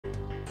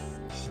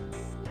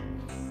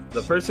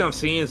The first thing I'm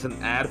seeing is an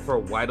ad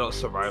for Whiteout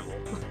Survival.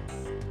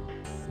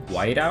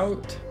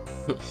 Whiteout?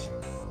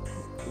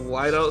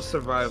 Whiteout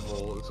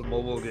Survival. It's a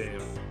mobile game.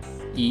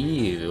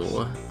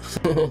 Ew.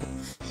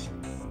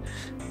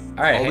 Alright,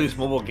 All hey, these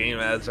mobile game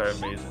ads are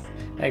amazing.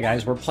 hey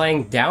guys, we're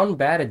playing Down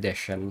Bad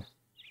Edition.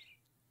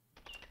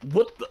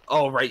 What the?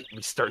 Oh, right.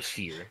 We start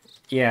here.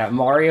 Yeah,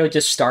 Mario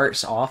just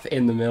starts off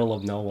in the middle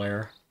of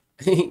nowhere.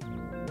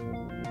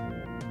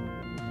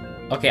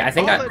 Okay, I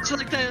think Oh, it's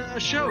like the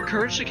show,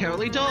 Courage the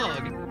Cowardly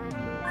Dog.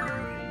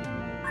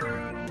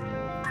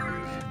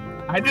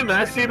 I did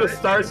not see the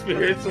Star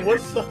Spirits.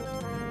 What's the?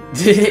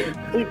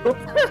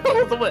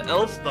 What's up with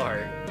L-Star?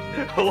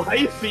 Why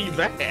is he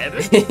mad?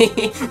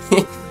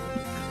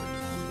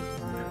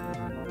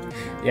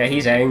 Yeah,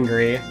 he's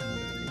angry.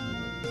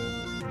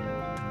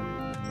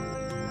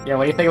 Yeah,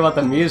 what do you think about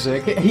the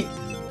music? I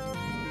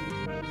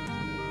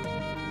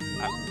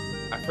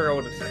forgot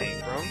what it's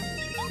came from.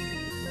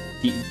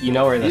 You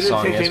know where the You didn't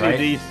song change is, any of right?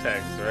 these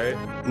texts, right?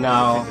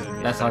 No,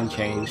 that's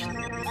unchanged.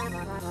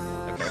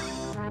 Okay.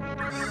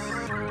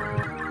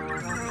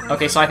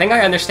 Okay, so I think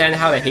I understand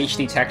how the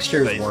HD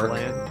textures work.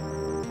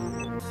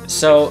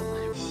 So,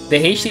 the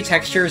HD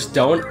textures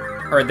don't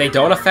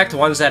affect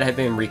ones that have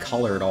been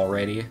recolored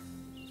already.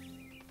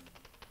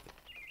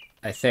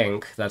 I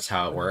think that's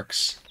how it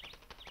works.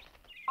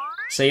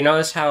 So you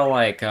notice how,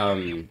 like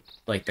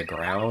the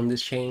ground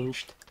is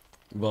changed?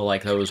 Well,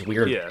 like, those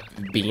weird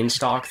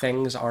beanstalk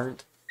things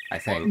aren't? I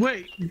think.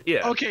 Wait,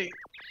 Yeah. okay.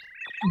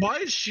 Why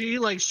is she,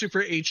 like,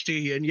 super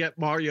HD and yet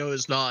Mario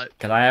is not?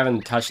 Because I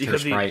haven't touched her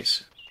Because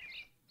sprites.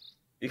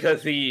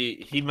 Because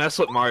he messed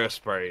with Mario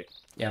Sprite.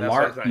 Yeah, That's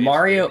why it's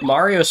not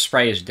Mario's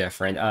sprite is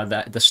different.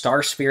 The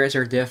star spheres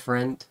are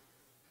different.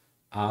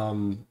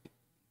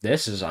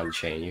 This is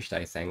unchanged,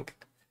 I think.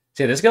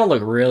 See, this is gonna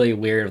look really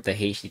weird with the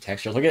HD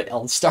texture. Look at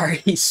L-Star,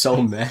 he's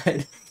so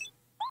mad.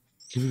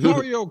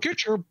 Mario,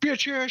 get your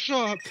bitch ass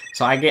up!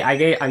 So I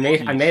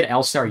made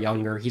L-Star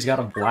younger. He's got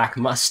a black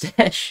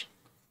mustache.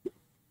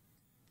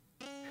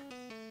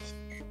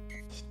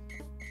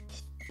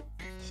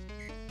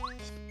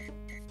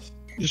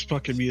 Just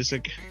fucking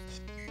music.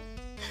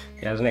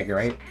 Yeah, isn't it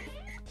great?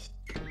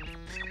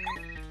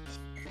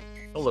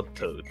 Hello,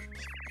 Toad.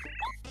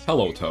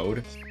 Hello,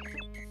 Toad.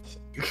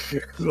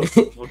 Look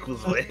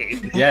who's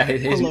late. Yeah,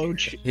 Hello,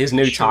 his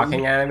new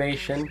talking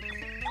animation.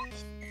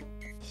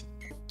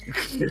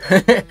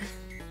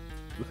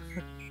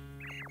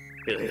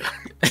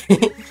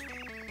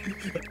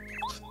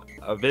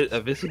 I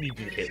miss when you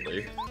did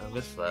Hitler. I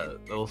miss that.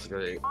 That was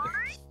great.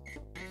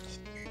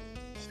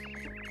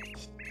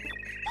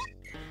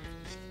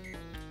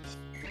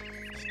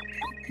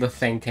 The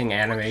thinking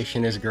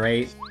animation is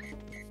great.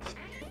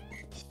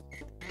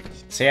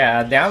 So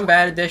yeah, Down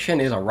Bad Edition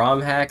is a ROM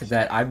hack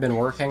that I've been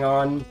working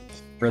on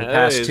for the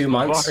past 2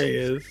 months.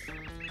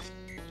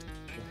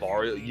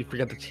 Mario, you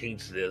forgot to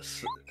change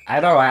this. I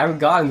know, I haven't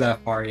gotten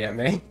that far yet,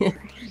 man.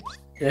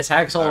 This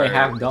hack's only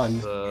half done.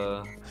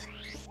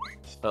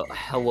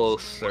 Hello,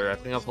 sir. I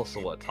think I'm supposed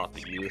to, talk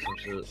to you or some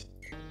shit?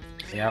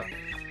 Yep.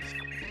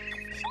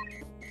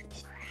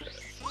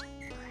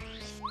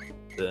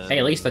 Hey,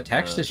 at least the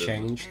text has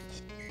changed.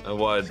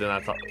 What? Then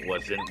I thought.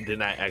 What?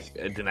 Then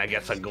I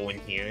guess I go in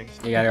here.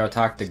 You gotta go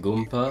talk to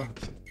Goomba.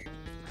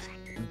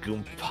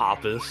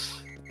 Goompapus.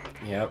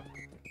 Yep.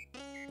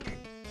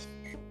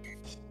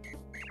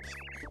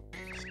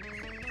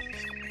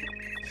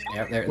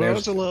 Yep, When I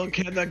was a little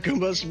kid, that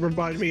Goombas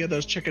reminded me of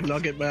those chicken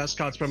nugget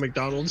mascots from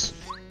McDonald's.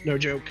 No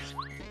joke.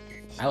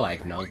 I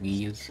like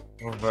nuggies.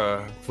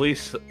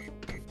 Please tell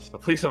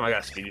me I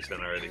got Speedy Spin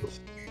already.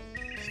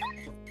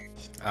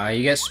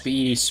 You get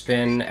Speedy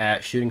Spin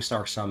at Shooting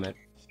Star Summit.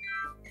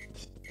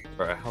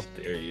 Bruh, how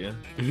dare you?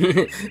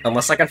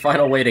 Unless I can find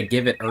a way to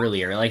give it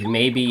earlier, like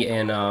maybe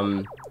in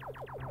like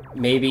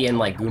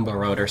Goomba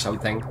Road or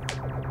something.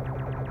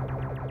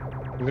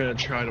 I'm gonna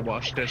try to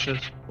wash dishes.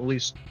 At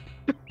least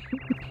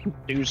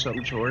do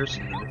some chores.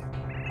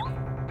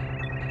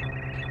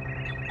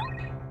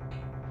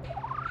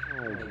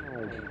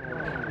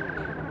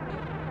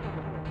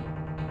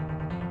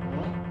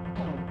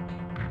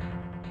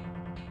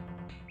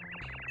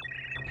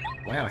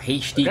 Wow,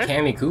 HD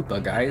Kami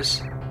Koopa,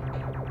 guys.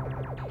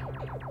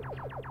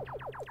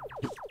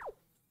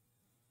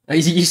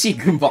 You see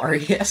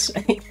Goombarius?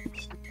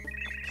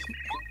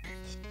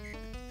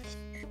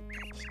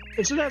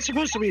 Isn't that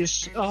supposed to be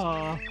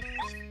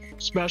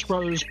Smash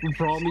Brothers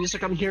Brawl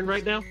music I'm hearing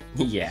right now?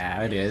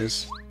 Yeah, it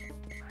is.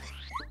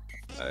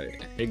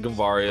 Alright, hey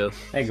Goombarius.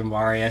 Hey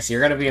Goombarius,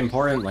 you're gonna be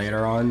important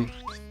later on.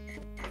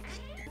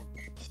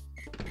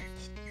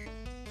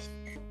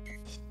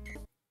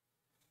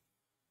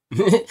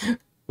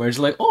 Where it's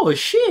like, oh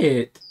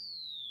shit!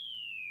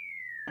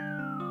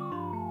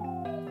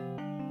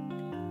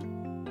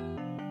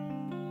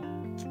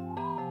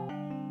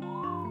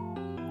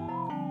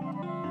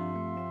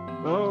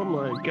 Oh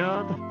my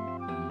god.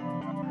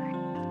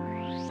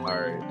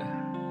 Alright.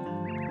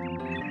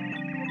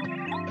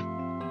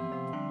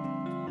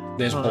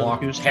 This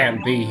block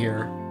can't be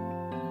here.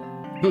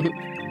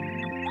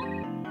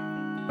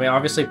 mean,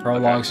 obviously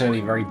Prologue's gonna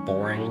be very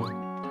boring.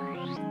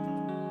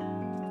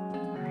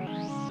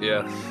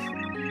 Yes.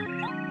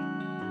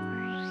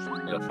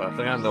 Yes, I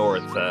think I know where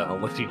it's at,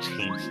 unless you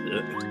changed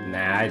it.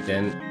 Nah, I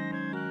didn't.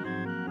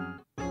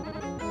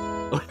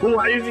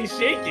 Why is he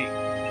shaking?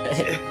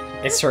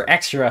 It's for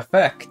extra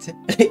effect.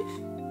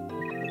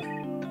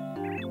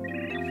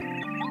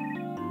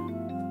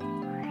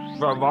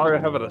 Bro, Mario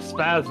having a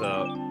spaz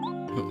out.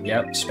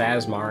 Yep,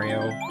 Spaz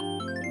Mario.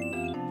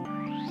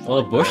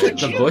 Well, the bush,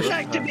 Would you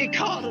like to be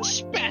called a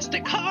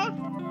spastic hog?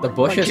 the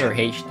bushes are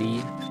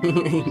HD.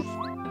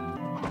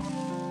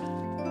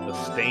 The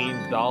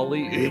stained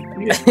dolly.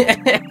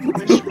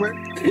 I swear.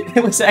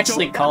 It was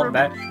actually called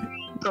that.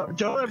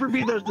 Don't ever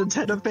be those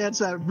Nintendo fans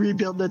that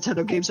rebuild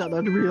Nintendo games on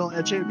Unreal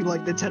Engine and be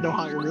like, Nintendo,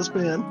 hire this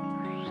man.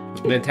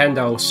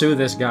 Nintendo, sue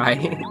this guy.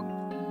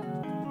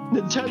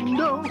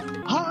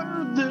 Nintendo,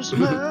 hire this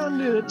man.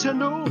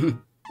 Nintendo,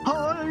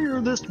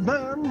 hire this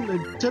man.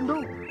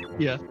 Nintendo.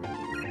 Yeah.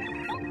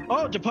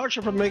 Oh,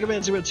 departure from Mega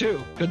Man Zero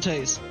 2. Good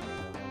taste.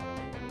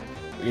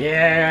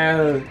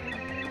 Yeah.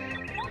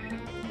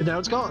 And now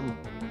it's gone.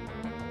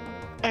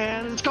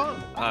 And it's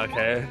gone.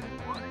 Okay.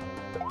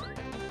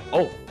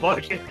 Oh,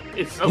 fuck.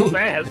 It's so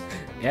fast.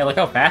 Yeah, look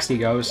how fast he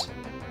goes.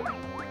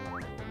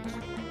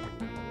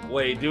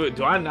 Wait,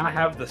 do I not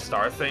have the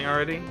star thing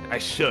already? I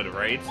should,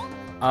 right?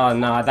 Oh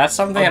no, that's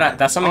something I'd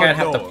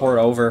have to no. port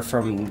over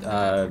from.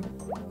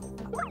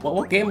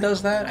 What game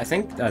does that? I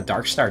think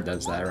Darkstar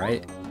does that,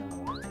 right?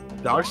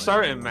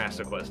 Darkstar and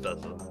Master Quest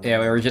does it. Yeah,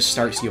 where it just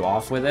starts you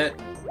off with it.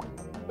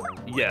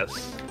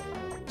 Yes.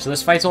 So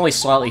this fight's only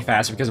slightly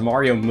faster because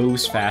Mario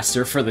moves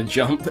faster for the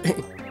jump.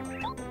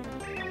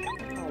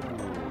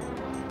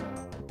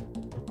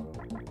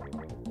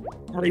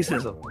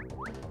 Racism.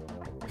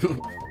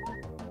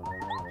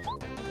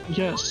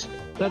 Yes.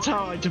 That's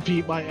how I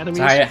defeat my enemies.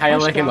 How you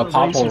Push like in the down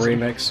Popple racism.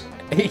 remix?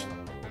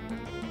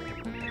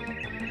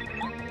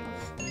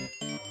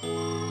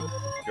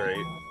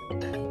 Great.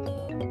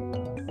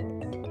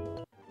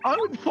 I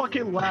would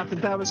fucking laugh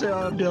if that was a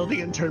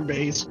ability in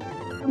turn-based.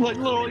 Like,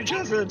 literally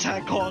just an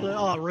attack called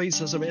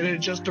racism, and it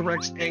just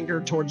directs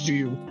anger towards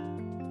you.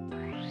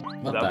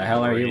 What That the would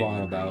hell be are you great.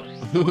 on about?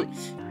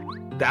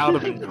 That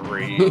would have been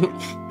great.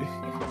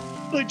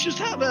 Like, just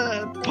have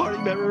a party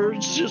member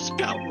just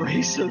spout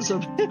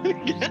racism.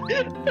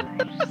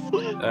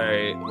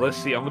 Alright, let's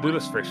see. I'm gonna do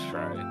this first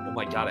try. Oh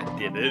my god, I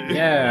did it.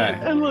 Yeah.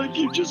 And, like,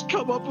 you just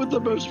come up with the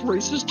most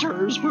racist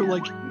terms for,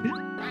 like,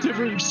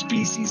 different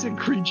species and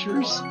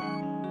creatures.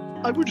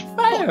 I would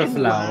fucking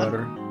laugh.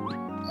 Fireflower.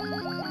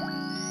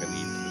 I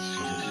need this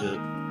piece of shit.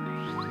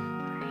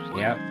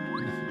 Yep.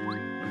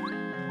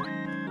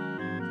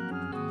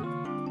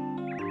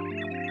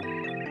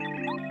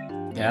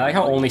 Yeah, I like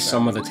how only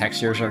some of the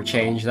textures are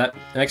changed. That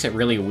makes it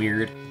really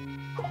weird.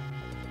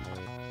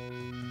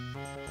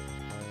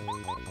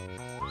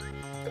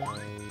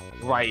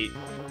 Right.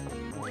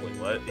 Wait,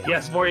 what? He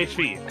has more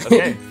HP.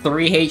 Okay.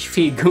 3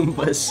 HP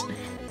Goombas.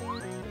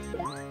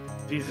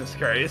 Jesus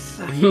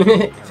Christ.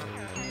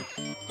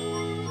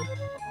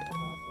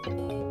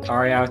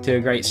 Already out to a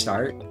great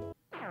start.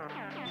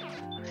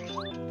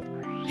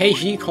 Hey,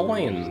 G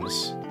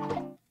coins.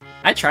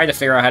 I tried to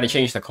figure out how to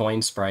change the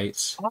coin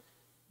sprites.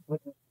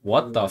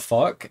 What the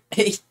fuck?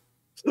 I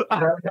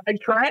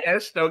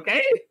crashed,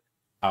 okay?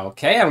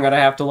 Okay, I'm gonna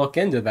have to look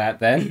into that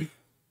then.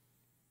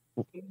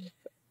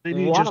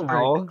 Maybe you just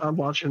Wow. break. I'm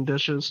washing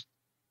dishes.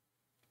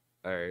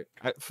 Alright.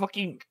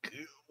 Fucking...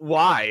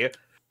 Why?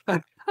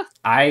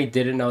 I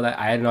didn't know that.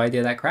 I had no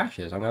idea that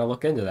crashes. I'm gonna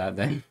look into that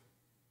then.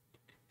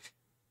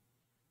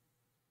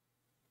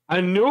 I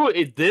knew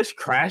this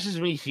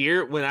crashes me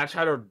here when I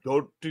try to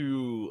go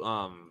to,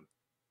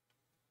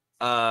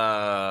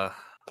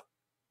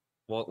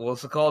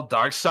 what's it called?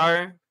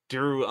 Darkstar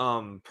through,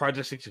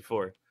 Project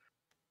 64.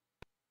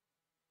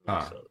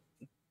 Huh.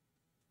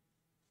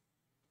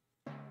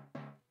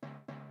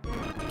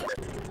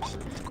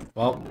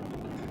 Well,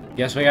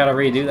 guess we gotta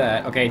redo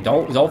that. Okay,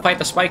 don't fight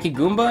the spiky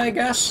Goomba, I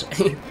guess.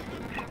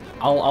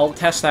 I'll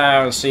test that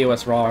out and see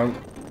what's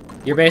wrong.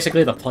 You're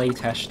basically the play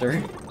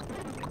tester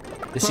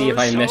to see if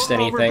I missed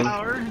anything.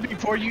 Overpowered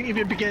before you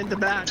even begin the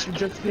match, it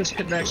just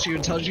disconnects you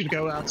and tells you to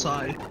go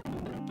outside.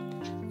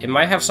 It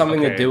might have something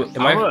to do. It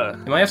might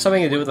I'm have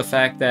something to do with the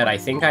fact that I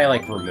think I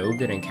like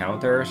removed an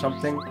encounter or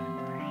something.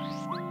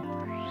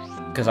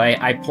 Because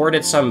I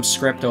ported some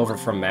script over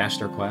from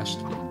Master Quest.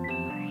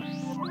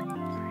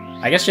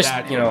 I guess just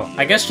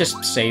I guess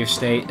just save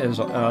state as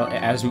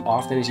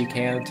often as you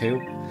can too.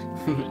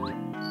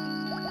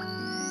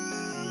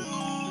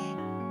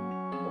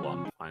 Hold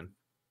on, fine.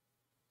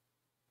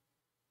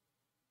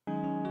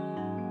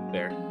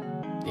 There.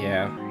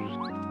 Yeah.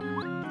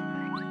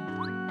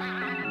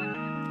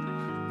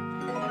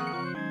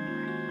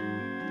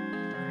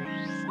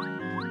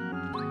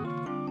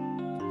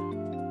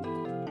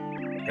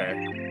 Okay.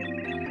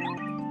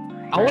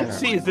 I want to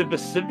see, is it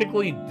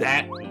specifically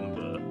that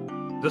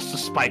Goomba? Just the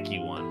spiky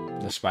one.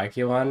 The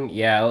spiky one?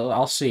 Yeah,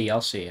 I'll see.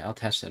 I'll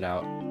test it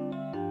out.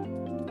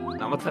 I'm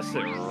gonna test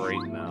it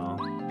right now.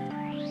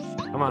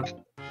 Come on.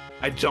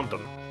 I jumped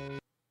him.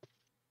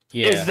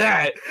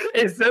 Yeah.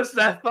 It's just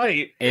that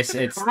fight. It's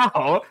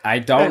How? I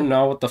don't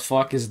know what the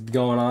fuck is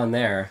going on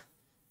there.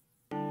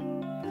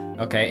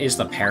 Okay, is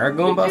the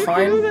Paragoomba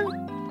fine?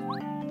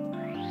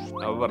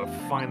 I'm about to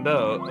find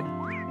out.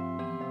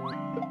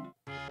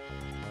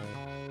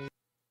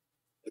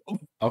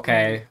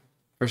 Okay.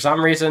 For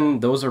some reason,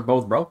 those are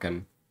both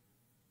broken.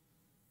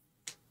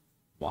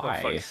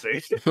 Why? For fuck's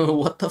sake.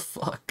 What the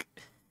fuck?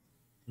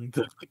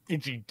 What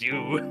did you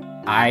do?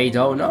 I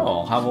don't know.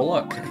 I'll have a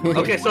look.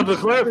 Okay, so to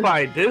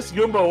clarify, this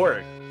Goomba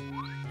worked.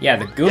 Yeah,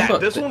 the Goomba... Yeah,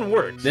 this one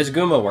works. This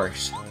Goomba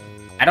works.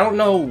 I don't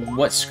know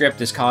what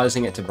script is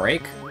causing it to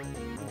break.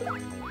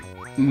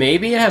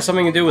 Maybe it has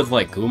something to do with,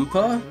 like,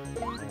 Goomba?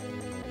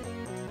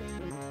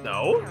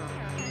 No?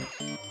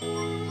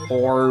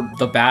 Or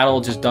the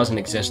battle just doesn't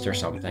exist or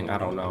something. I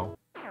don't know.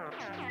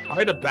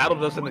 Alright, the battle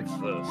doesn't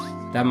exist.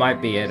 That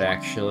might be it,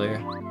 actually.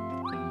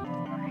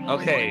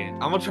 Okay,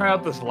 I'm gonna try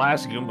out this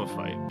last Goomba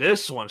fight.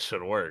 This one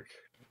should work.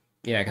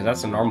 Yeah, because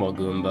that's a normal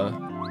Goomba.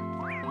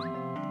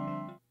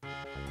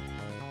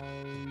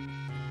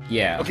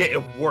 Yeah. Okay,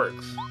 it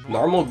works.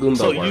 Normal Goomba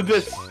So works. you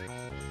just...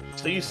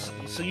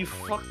 So you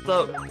fucked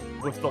up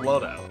with the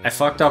loadout. I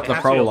fucked up the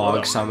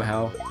prologue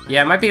somehow.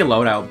 Yeah, it might be a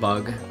loadout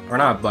bug. Or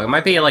not a bug, it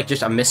might be like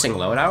just a missing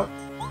loadout.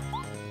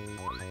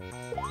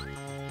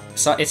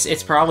 So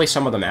it's probably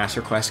some of the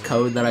Master Quest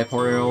code that I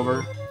ported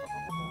over.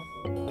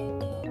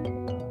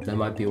 That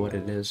might be what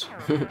it is.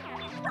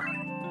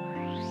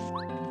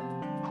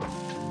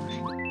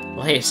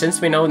 Well, hey,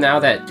 since we know now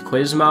that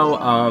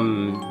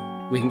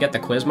Quizmo, we can get the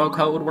Quizmo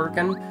code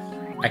working,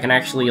 I can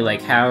actually,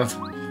 like, have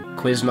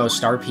Quizmo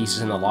star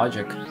pieces in the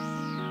logic.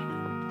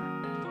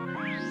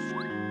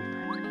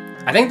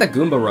 I think the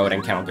Goomba Road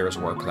encounters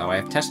work, though.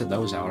 I've tested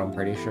those out, I'm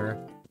pretty sure.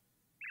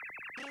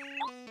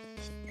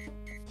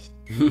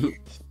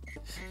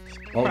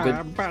 Well, good.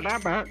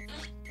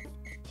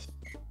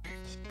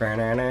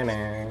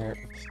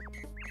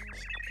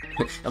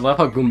 I love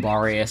how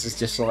Goombarius is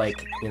just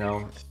like, you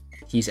know,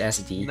 he's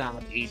SD.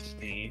 Not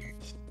HD.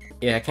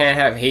 Yeah, I can't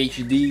have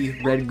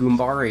HD Red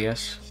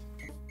Goombarius.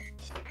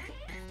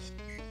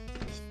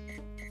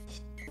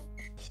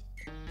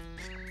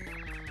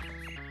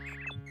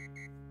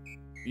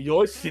 You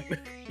always see...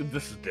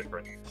 This is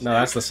different. No,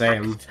 that's the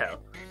same. Tell.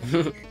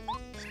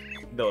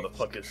 No, the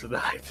fuck is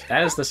not.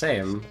 That is the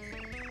same.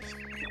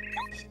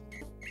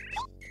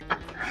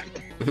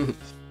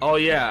 Oh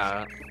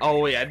yeah. Oh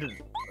wait, I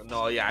didn't.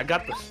 No, yeah, I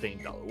got the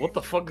stain dollar. What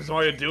the fuck is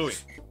Mario doing?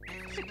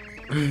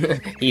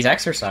 He's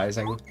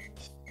exercising.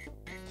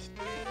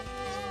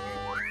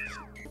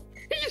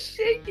 He's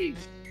shaking.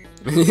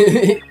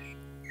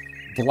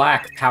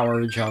 Black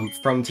power jump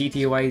from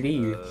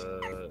TTYD.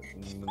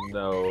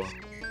 No.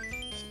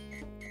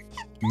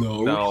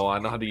 No. No, I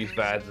know how to use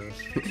badges.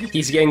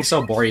 He's getting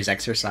so bored he's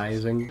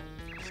exercising.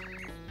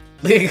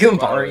 Look at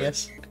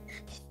Goombarius.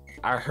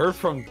 I heard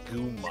from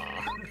Goomba.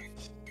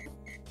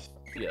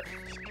 Yeah.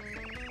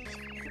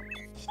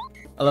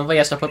 I love how he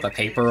has to put the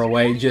paper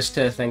away just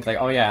to think like,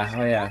 oh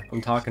yeah,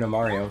 I'm talking to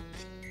Mario.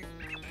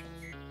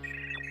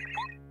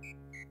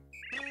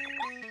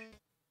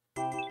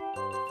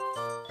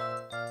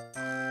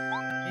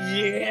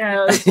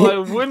 Yeah, it's my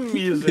wind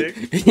music.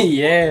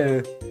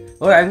 Yeah.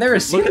 Well, I've never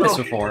seen this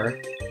before.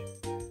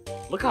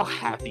 Look how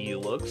happy he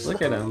looks.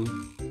 Look at him.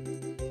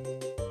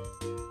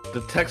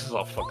 The text is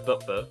all fucked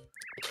up though.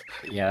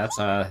 Yeah, that's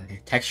a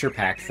texture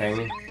pack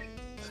thing.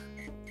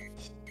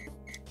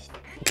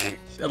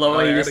 I love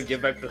how I you gotta just...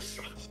 get back this.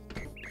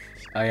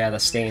 Oh yeah, the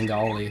stained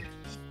dolly.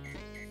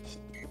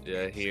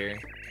 Yeah, here.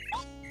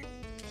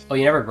 Oh,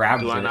 you never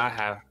grabbed it. Do I not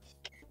have?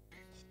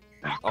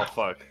 Oh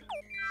fuck.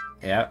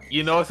 Yeah.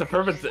 You know, it's the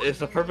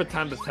perfect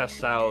time to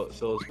test out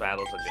those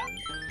battles again.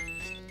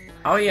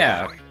 Oh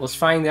yeah, let's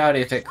find out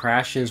if it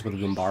crashes with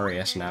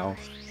Goombarius now.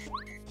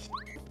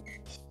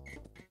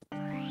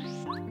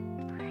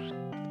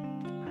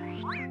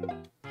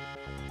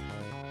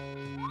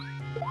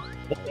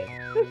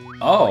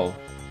 Oh.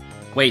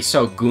 Wait,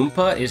 so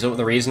Goomba is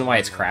the reason why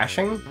it's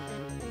crashing?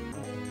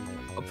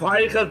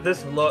 Probably because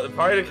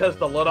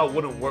the loadout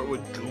wouldn't work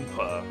with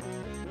Goomba.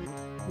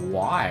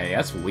 Why?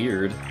 That's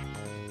weird.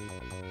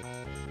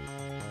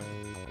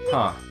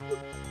 Huh.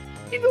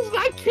 He does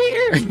not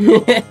care!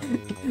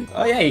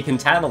 Oh yeah, you can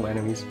tattle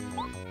enemies.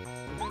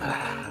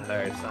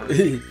 Alright,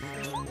 sorry.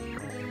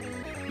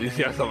 These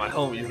guys are my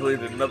homies, really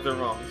did nothing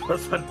wrong.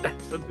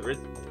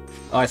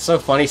 Oh, it's so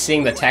funny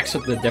seeing the text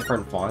with the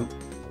different font.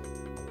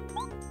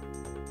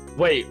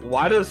 Wait,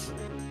 why do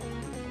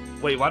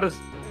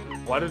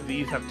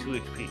these have 2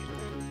 HP?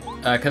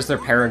 Because they're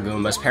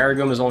Paragoombas.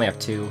 Paragoombas only have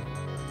 2.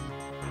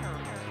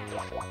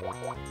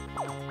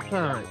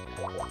 Alright.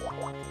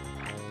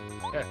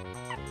 Okay.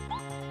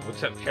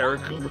 What's that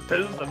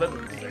Paragoombas? I bet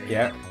it's insane.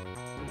 Yeah.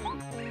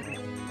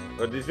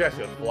 Or these guys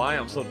can fly,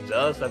 I'm so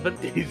jealous. I bet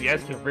these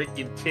guys can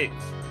freaking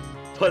ticks.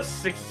 Plus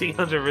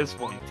 1600 wrist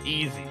points,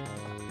 easy.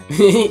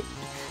 He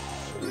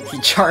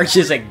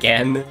charges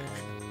again.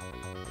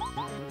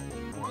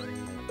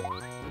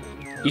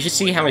 You should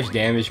see how much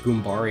damage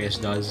Goombarius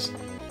does.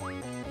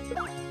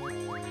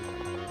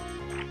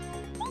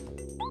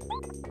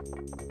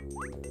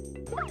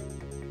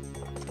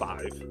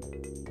 5.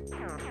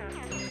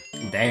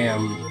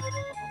 Damn.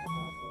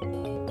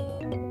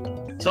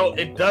 So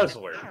it does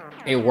work.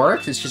 It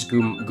worked, it's just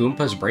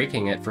Goompa's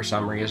breaking it for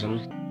some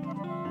reason.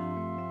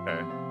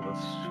 Okay,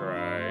 let's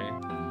try.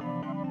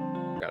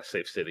 Gotta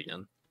save state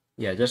again.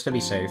 Yeah, just to be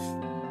safe.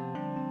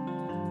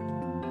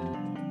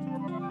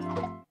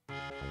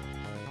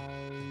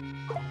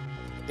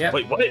 Yeah.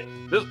 Wait, what?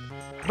 This,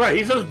 bro,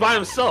 he's just by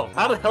himself.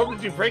 How the hell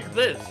did you break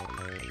this?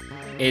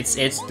 It's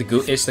the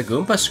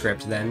Goomba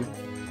script then.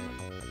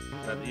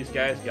 Now, these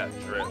guys got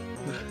drip.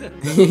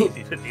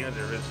 He's at the end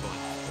of his one.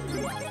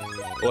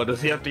 What,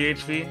 does he have 3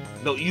 HP?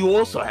 No, you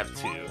also have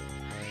 2.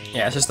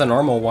 Yeah, it's just the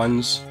normal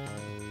ones.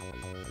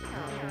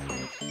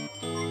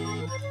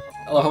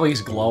 I love how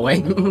he's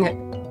glowing.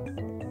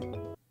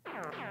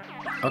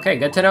 Okay,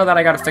 good to know that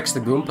I gotta fix the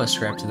Goomba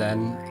script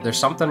then. There's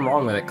something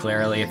wrong with it,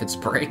 clearly, if it's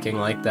breaking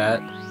like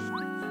that.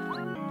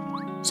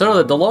 So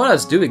no, the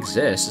loadouts do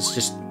exist, it's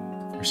just,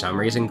 for some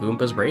reason,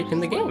 Goompa's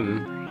breaking the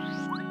game.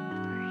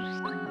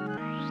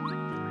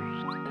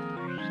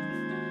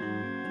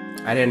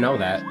 I didn't know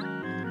that.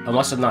 I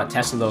must have not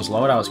tested those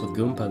loadouts with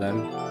Goomba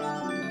then.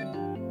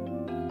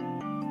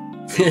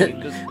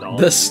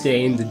 The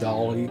stained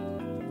dolly.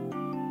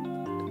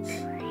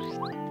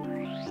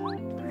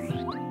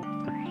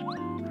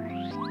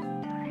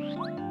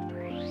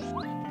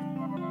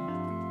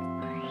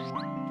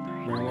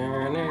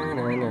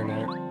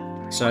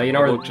 So you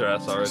know,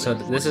 so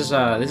this is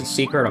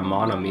Secret of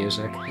Mana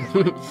music. I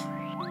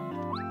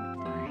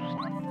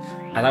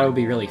thought it would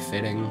be really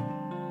fitting.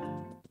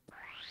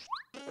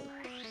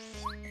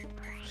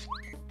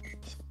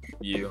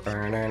 You.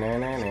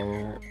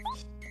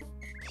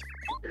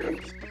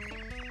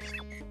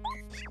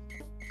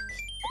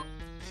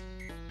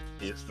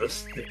 Is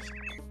this thing?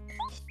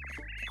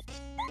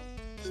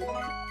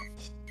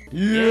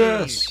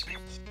 Yes.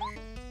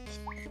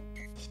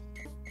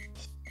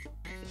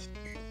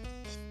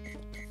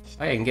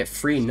 I can get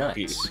free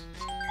nuts.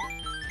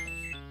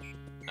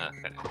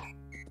 Okay.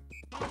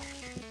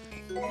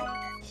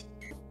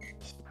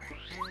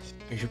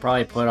 You should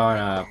probably put on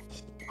a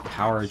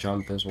power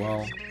jump as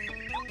well.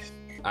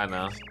 I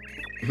know.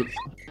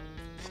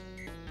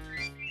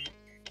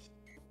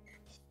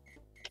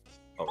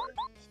 Alright.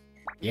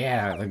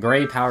 Yeah, the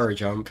gray power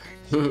jump.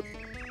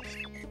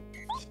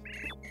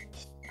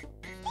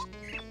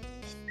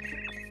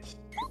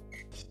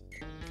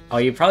 Oh,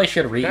 you probably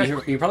should read.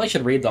 You probably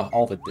should read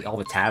all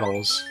the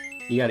tattles.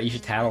 You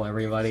should tattle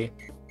everybody.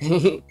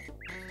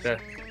 Yeah,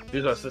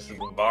 here's our sister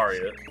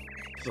Goombarius.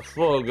 The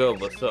flow go,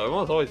 but so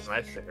everyone's always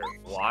nice to her.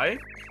 Why?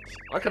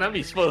 Why can I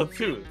be spoiled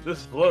too?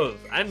 This blows.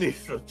 I need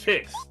some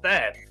chicks.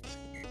 Stat.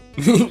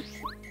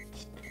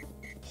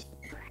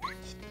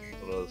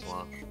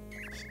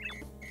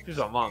 She's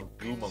a mom,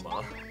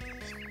 Goomama.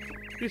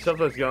 She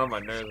sometimes get on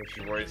my nerves when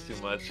she worries too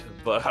much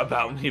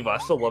about me,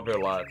 but I still love her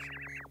a lot.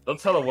 Don't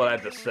tell her what I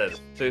just said.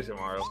 Seriously,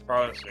 Mario,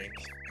 promise me.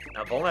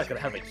 Now, if only I could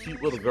have a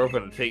cute little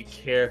girlfriend to take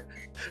care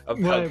of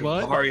how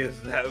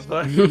Goombarius that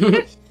much.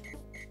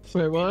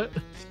 Wait, what?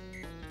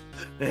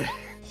 Okay.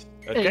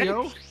 Hey,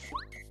 yo.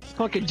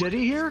 Fucking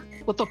Diddy here?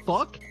 What the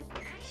fuck?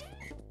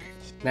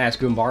 Nah, it's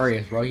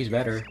Goombarius, bro. He's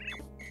better.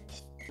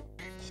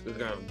 He's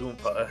gonna have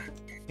Goomba.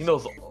 He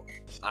knows.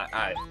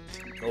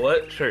 You know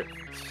what? Sure.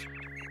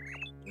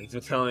 He's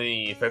been telling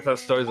me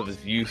fantastic stories of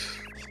his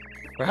youth.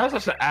 Perhaps I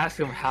should ask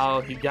him how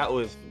he got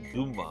with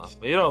Goomba.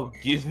 Maybe it'll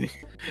give me.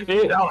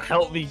 Maybe that'll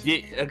help me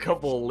get a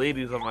couple of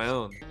ladies on my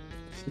own.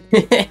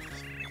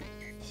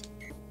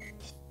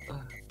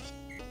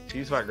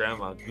 She's my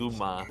grandma,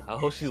 Goomba. I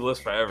hope she lives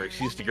forever.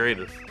 She's the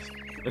greatest.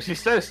 When she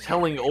starts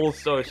telling old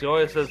stories, she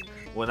always says,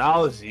 "When I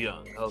was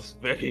young, I was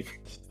very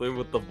clear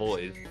with the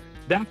boys."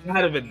 That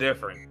might have been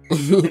different.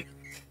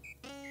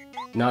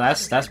 No,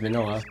 that's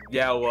vanilla.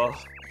 Yeah, well,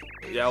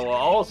 I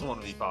also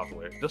want to be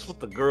popular, just with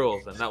the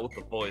girls and not with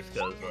the boys,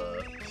 cause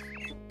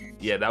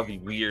yeah, that'd be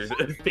weird.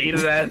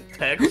 Faded ass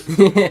text.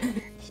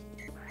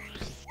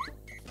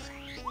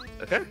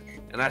 Okay,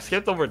 and I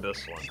skipped over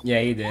this one. Yeah,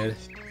 you did.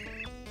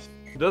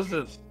 It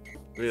doesn't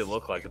really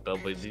look like it though,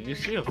 but did you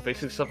see him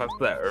fixing stuff after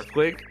that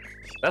earthquake?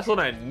 That's when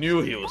I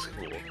knew he was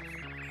cool.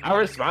 I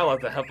would smile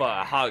at to help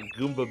out a hot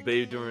Goomba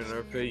babe during an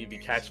earthquake if you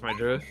catch my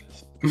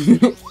drift.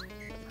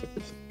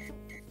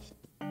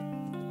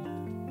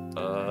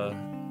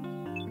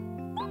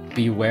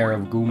 Beware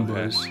of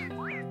Goombas. Okay.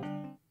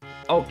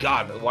 Oh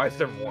god, why is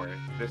there more?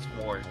 There's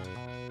more.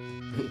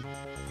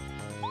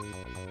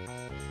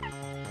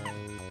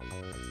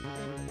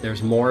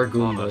 There's more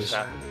Goombas.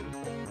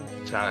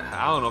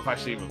 I don't know if I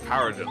should even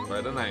power jump,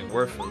 but then I ain't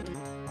worth it.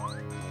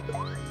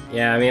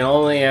 Yeah, I mean,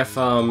 only if,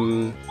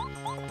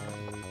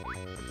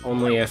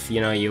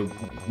 you know, you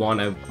want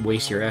to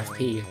waste your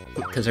FP.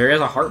 Because there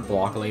is a heart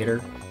block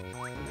later.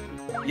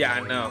 Yeah, I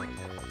know.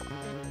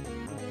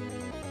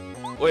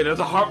 Wait, there's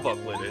a heart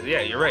block later.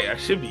 Yeah, you're right. I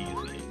should be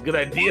using it. Good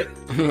idea.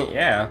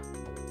 Yeah.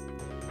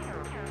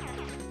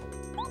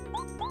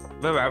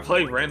 Remember, I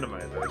play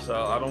randomizer, so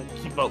I don't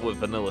keep up with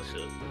vanilla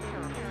shit.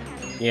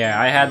 Yeah,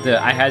 I had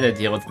to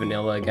deal with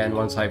vanilla again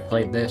once I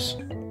played this.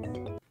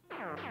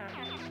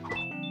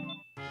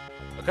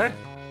 Okay.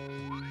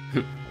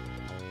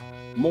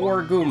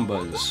 More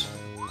Goombas.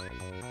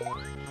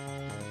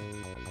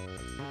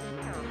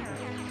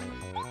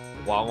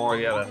 Wow, I'm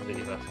already out of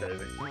FP. That's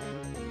crazy.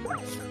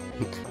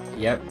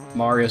 Yep,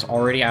 Mario's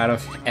already out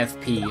of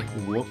FP.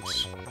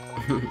 Whoops.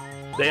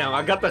 Damn,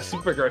 I got that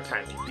super guard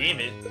time. Damn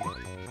it.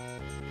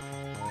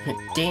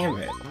 Damn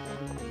it.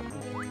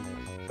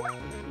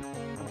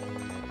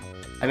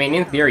 I mean,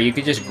 in theory, you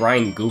could just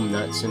grind Goom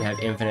Nuts and have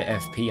infinite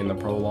FP in the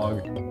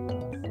prologue.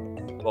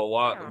 But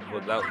what?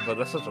 But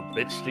that's such a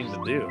bitch thing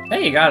to do.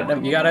 Hey, you got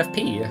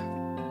FP.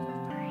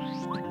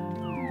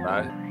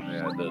 Right?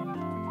 Yeah, I did.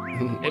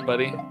 Hey,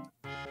 buddy.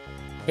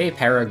 Hey,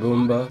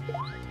 Paragoomba.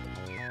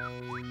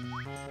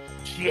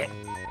 Shit.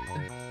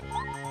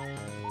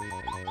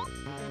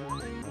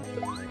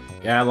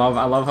 Yeah, I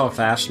love how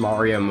fast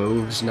Mario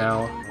moves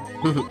now.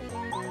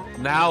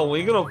 Now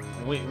we're gonna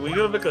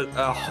make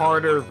a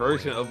harder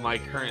version of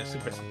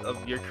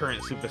your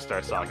current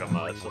Superstar Saga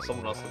mod, so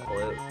someone else can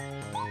play it.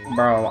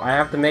 Bro, I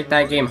have to make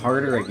that game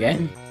harder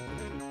again.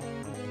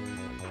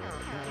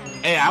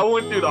 Hey, I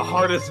went through the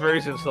hardest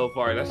version so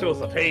far. That shit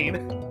was a pain.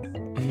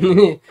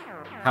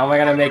 How am I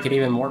gonna make it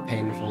even more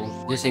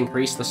painful? Just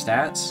increase the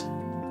stats?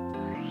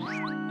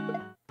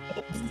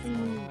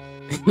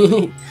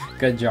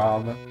 Good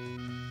job.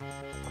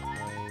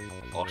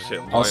 Oh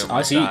shit,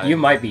 I see, you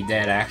might be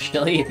dead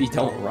actually if you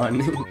don't run.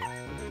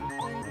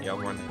 Yeah,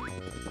 I'm running.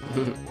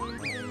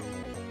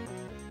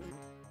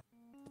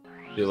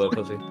 You little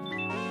pussy.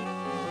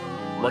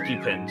 Lucky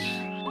pinch.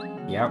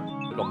 Yep.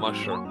 Like a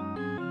mushroom.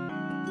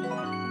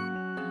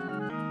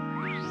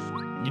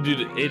 You do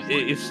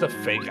it's a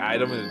fake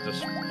item and it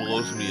just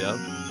blows me up.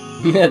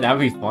 That'd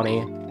be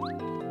funny.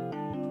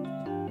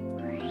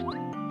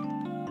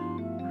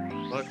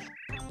 Look.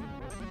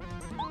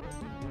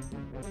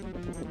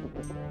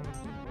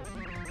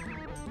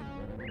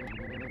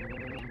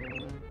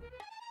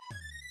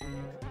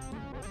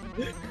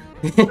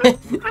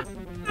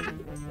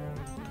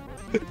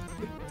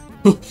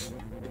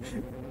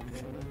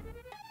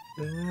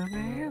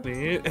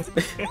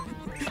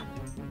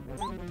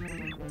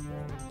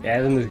 Yeah,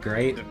 isn't this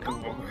great?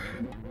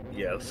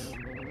 Yes.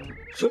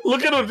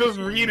 Look at him just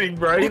reading,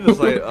 bro. He's just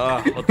like,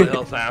 what the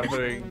hell's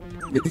happening?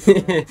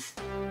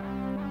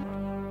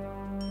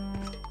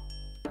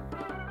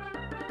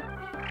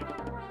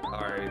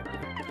 Alright.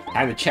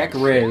 Time to check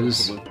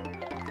Riz.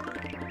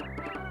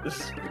 This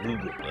is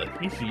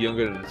Goombarius. He's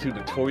younger than the two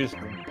notorious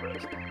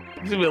Goombarius.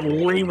 He's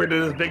even lamer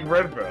than this big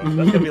red bro.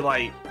 That's gonna be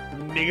like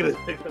negative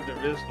 600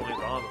 Riz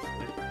points, honestly.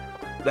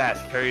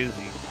 That's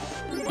crazy.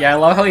 Yeah, I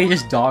love how he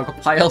just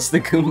dogpiles the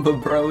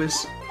Goomba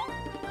Bros.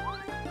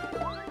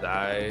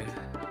 Die.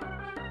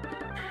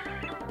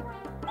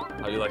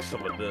 How do you like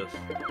some of this?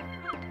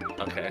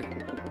 Okay.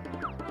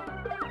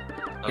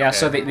 Yeah,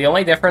 so the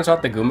only difference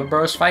about the Goomba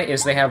Bros fight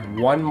is they have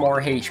 1 more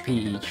HP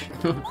each.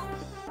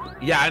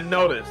 Yeah, I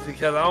noticed,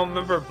 because I don't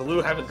remember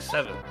Blue having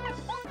 7.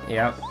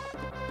 Yep.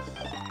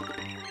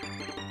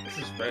 This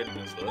is very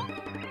good, though.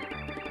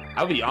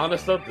 I'll be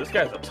honest, though, this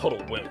guy's a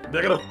total wimp.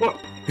 They're gonna...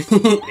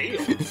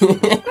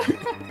 Damn.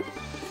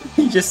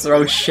 He just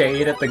throws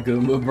shade at the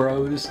Goomba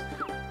Bros.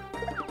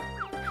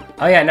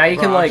 Oh yeah, now you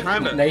can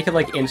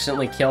like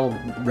instantly kill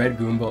Red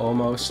Goomba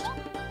almost.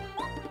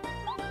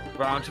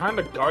 Bro, I'm trying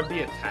to guard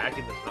the attack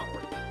and it's not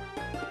working.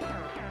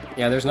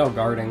 Yeah, there's no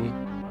guarding.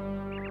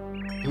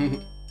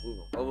 Ooh,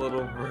 a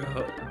little,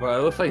 bro.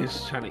 It looks like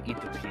he's trying to eat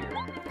the tear.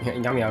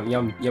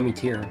 Yummy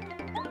tear.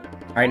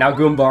 Alright, now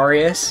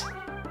Goombarius.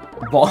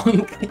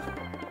 Bonk.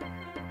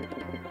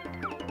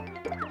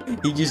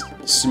 He just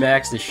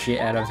smacks the shit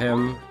out of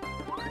him.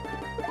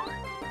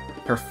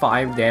 For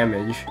 5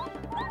 damage.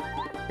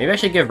 Maybe I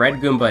should give Red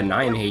Goomba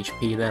 9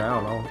 HP then, I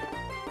don't know.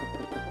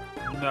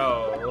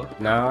 No.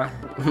 Nah.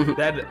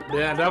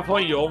 At that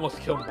point, you almost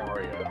kill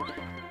Mario.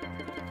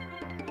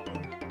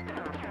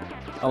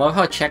 I love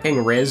how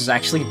checking Riz is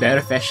actually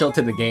beneficial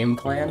to the game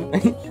plan.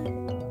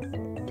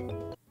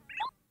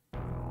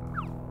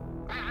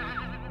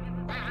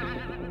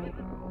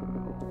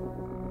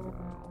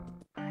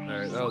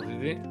 Alright, that was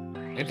easy.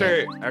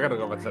 Enter. I gotta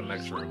go back to the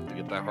next room to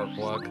get that heart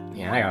block.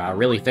 Yeah, I gotta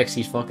really fix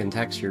these fucking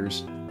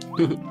textures.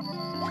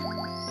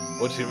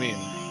 What do you mean?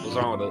 What's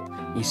wrong with it?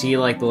 You see,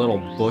 like, the little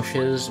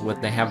bushes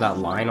they have that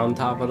line on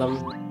top of them?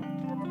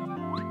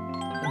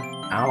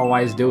 I don't know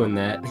why he's doing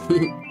that.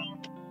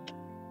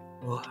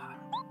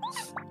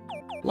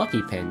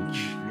 Lucky pinch.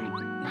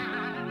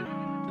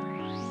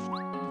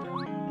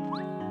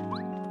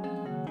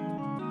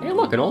 Hey,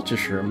 look, an Ultra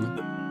Shroom.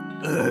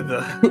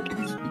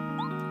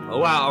 Oh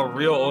wow, a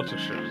real Ultra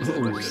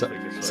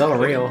Shroom. So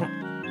real.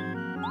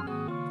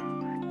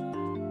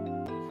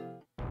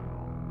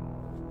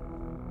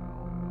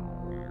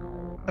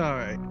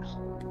 Alright.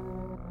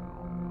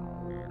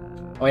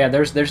 Oh yeah,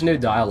 there's new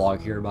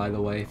dialogue here, by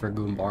the way, for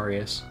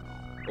Goombarius.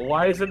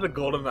 Why is it the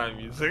GoldenEye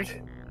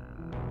music?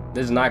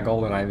 This is not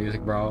GoldenEye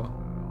music, bro.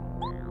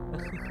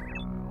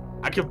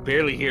 I can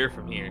barely hear it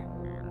from here.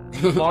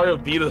 Mario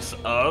beat us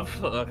up?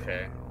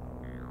 Okay.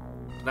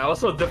 Now,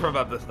 what's so different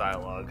about this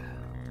dialogue?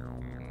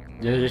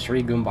 Just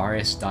read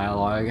Goombarius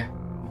dialogue.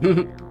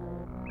 Hey,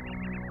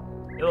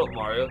 look,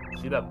 Mario.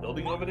 See that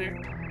building over there?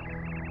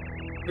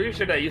 Pretty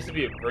sure that used to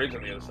be a bridge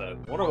on the other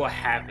side. Wonder what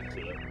happened to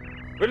it.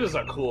 Bridges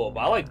are cool, but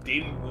I like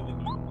dating women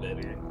even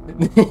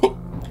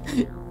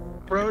better.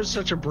 Bro is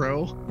such a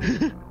bro.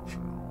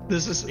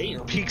 This is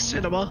peak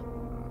cinema.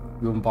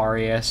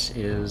 Goombarius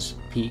is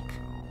peak.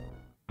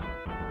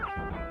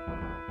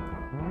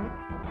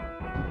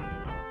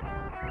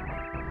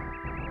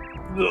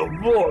 The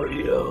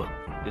Mario.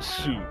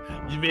 It's true.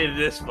 You made it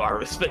this far. I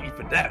respect you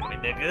for that, my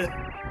nigga.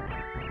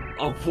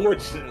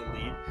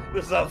 Unfortunately,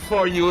 this is how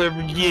far you'll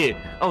ever get.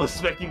 I'm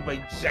expecting my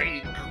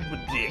giant Koopa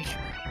dick.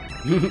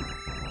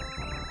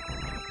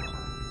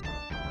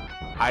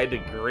 I, the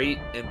great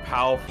and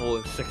powerful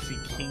and sexy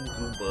King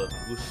Goomba,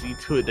 will see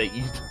to it that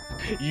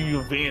you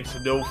advance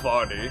no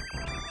farther.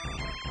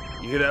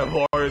 You hear that,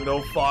 Mario?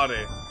 No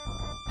father.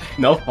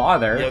 No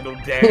father? You have no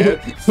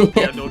dad. You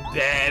have no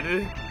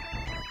dad.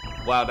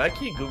 Wow, that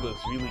King Goomba is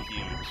really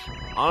huge.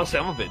 Honestly,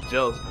 I'm a bit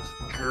jealous of his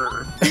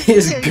girth.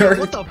 His hey, girth?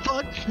 What the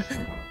fuck?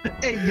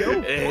 Hey,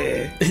 yo.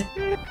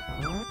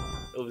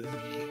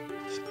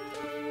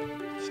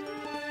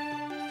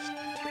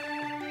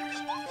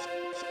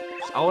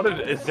 I wondered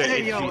if there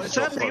Hey, yo, is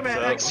that Mega Man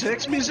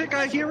X6 music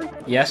I hear?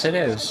 Yes, it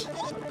is.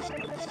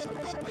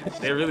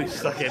 They really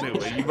suck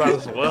anyway. You might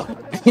as well.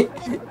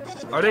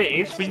 Are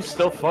they HP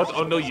still fucked?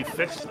 Oh no, you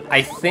fixed it.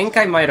 I think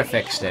I might have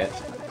fixed it.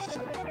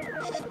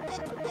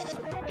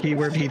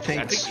 Keyword he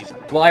thinks.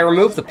 Well, I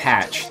removed the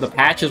patch. The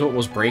patch is what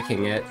was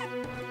breaking it.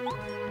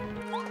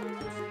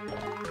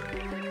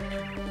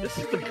 This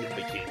is the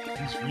Goomba King.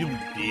 He's really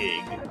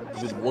big.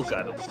 Just look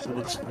at him. He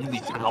looks really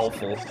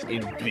powerful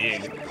and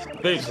big.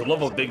 Thanks, I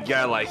love a big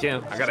guy like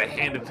him. I gotta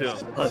hand it to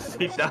him. Plus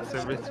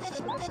 8,000 rich.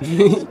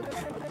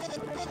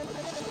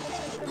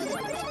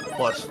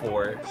 Plus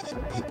 4.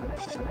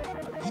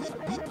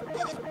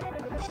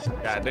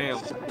 Goddamn.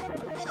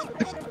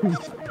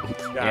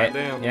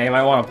 Goddamn. Yeah, you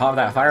might want to pop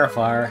that fire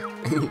flower.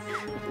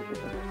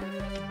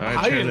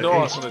 I didn't know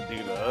I was gonna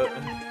do that.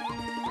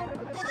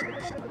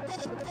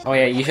 Oh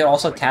yeah, you should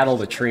also tattle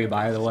the tree,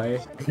 by the way.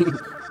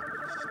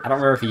 I don't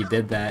remember if you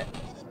did that.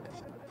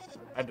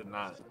 I did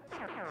not.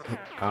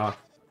 Oh.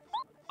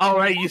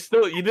 Alright, you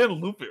didn't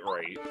loop it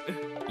right.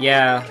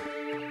 Yeah.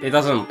 It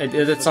doesn't,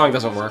 that song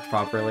doesn't work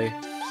properly.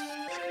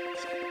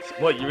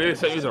 What, you really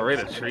said you was a rate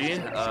a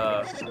tree?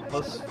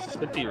 Plus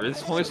 50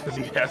 risk points for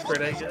the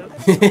effort, I guess?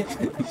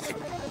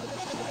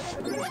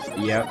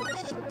 Yep.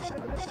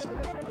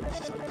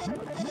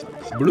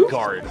 Blue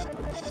guard.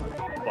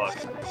 Fuck.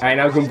 Alright,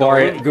 now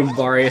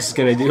Goombarius is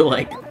gonna do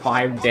like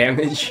 5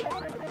 damage.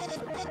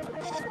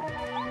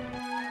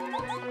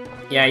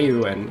 Yeah, you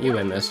win. You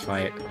win this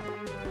fight.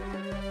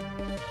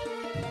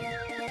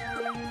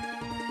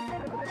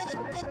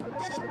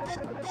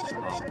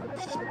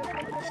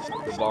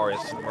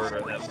 Goombarius,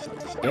 murder him.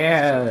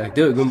 Yeah,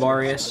 do it,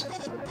 Goombarius.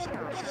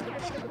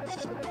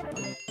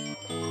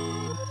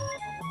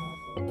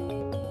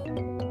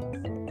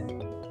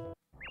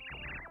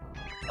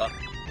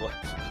 What?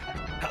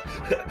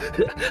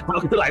 How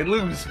could I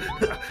lose?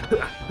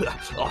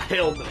 Oh,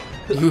 hell no.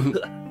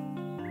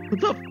 What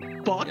the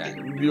fuck?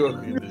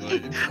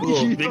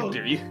 Cool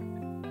victory.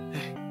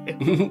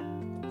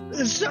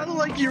 It sounded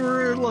like you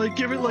were like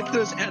giving like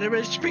this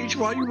anime speech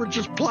while you were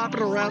just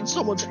plopping around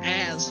someone's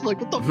ass. Like,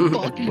 what the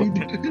fuck are you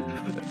doing?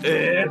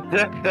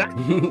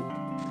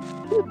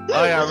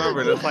 Oh yeah, I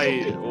remember. There's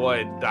like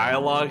what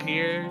dialogue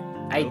here?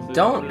 I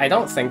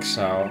don't think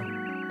so.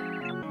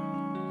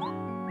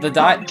 The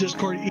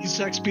Discord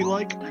E-Sex be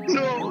like,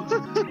 no.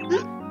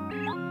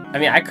 I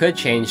mean, I could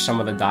change some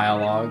of the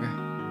dialogue.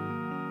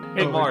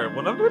 Hey Mario,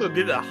 when I'm gonna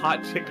get a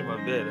hot chick in my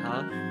bed,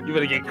 huh? You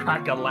better get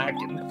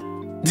crack-a-lackin'.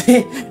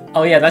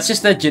 Oh yeah, that's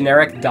just the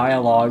generic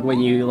dialogue when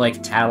you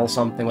like tattle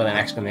something with an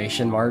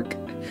exclamation mark.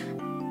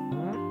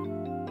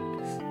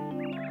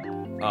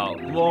 Oh,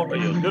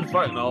 Mario, good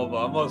fight and all,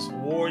 but I must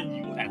warn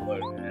you,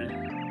 however,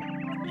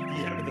 if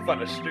you happen to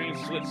find a strange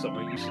switch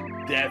somewhere, you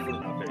should definitely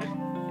not it.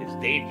 It's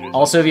dangerous.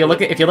 Also, if you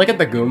look at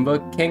the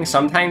Goomba King,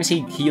 sometimes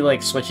he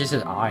like switches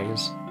his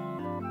eyes.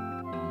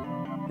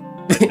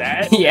 Like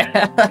that?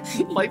 Yeah.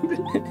 Like.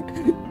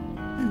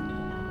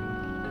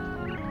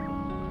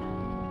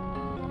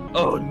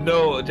 Oh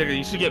no, Jigga,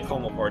 you should get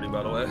Pummel Party,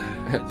 by the way.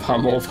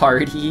 Pummel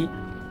Party?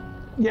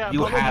 Yeah,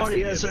 You Pummel have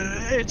Party to is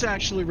it's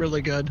actually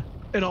really good.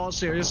 In all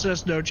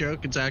seriousness, no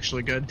joke, it's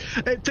actually good.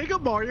 Hey, think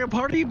of Mario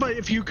Party, but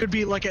if you could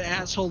be like an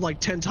asshole like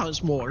 10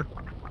 times more.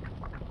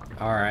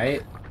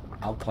 Alright.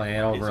 I'll play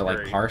it over It's like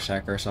great.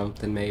 Parsec or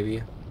something,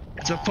 maybe.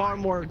 It's a far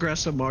more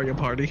aggressive Mario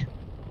Party.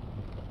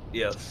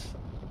 Yes.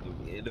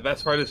 The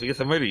best part is we get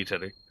to murder each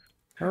other.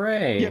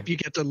 Hooray! Yep, you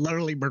get to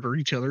literally murder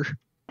each other.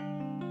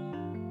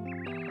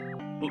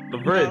 The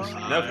bridge,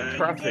 never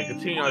traffic,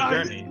 continue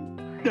our journey.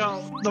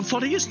 Now, the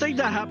funniest thing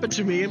that happened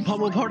to me in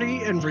Pummel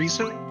Party and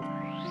recent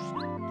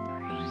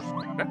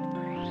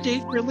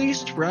date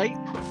released, right?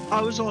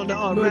 I was on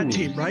red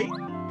team, right?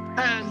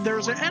 And there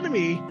was an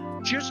enemy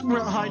just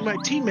behind my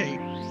teammate.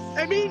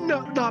 I mean,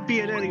 not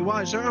being any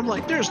wiser, I'm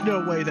like, there's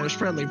no way there's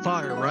friendly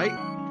fire, right?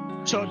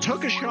 So I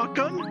took a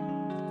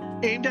shotgun,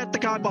 aimed at the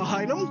guy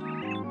behind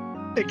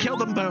him, it killed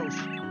them both.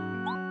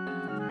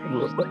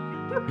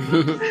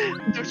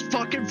 There's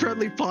fucking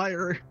friendly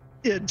fire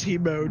in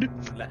team mode.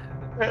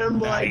 And I'm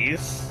like,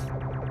 Nice.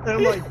 and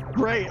I'm like,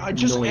 great, I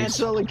just Nice.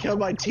 accidentally killed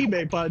my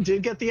teammate, but I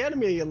did get the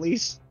enemy at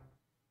least.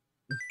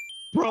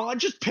 Bro, I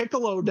just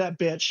piccoloed that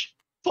bitch.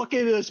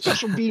 Fucking a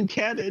special beam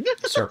cannon.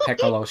 Sir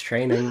Piccolo's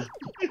training.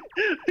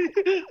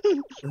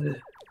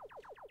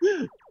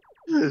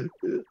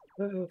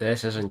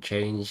 This hasn't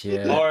changed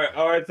yet.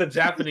 Or it's a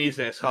Japanese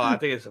name. It's called, I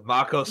think it's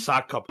Mako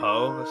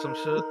Sakapo or some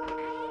shit.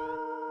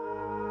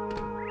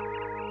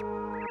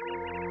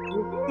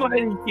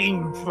 Mighty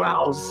King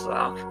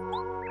Bowser.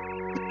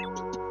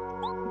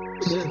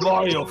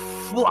 Mario,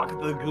 fuck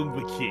the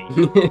Goomba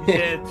King.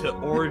 Head to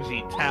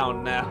Orgy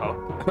Town now.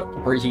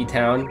 Orgy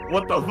Town.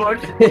 What the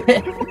fuck?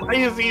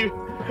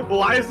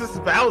 Why is this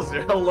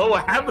Bowser? Hello,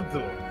 what happened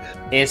to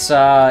him?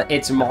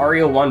 It's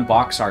Mario 1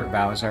 box art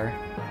Bowser.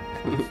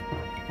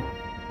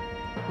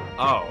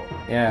 Oh.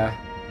 Yeah.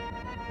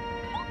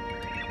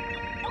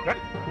 Okay.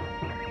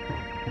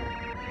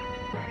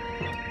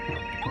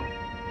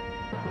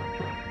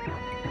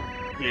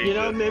 You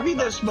know, maybe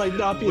this might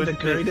not be the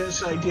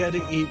greatest idea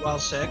to eat while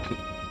sick.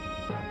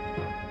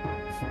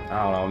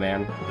 I don't know,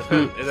 man.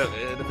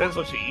 It depends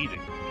what you're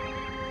eating.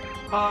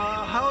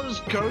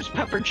 How's ghost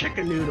pepper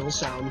chicken noodles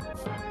sound?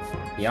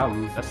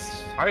 Yum.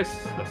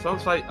 That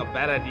sounds like a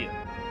bad idea.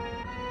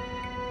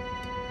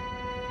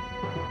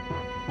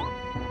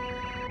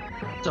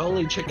 It's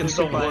only chicken Just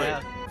soup don't I worry.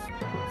 have.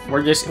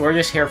 We're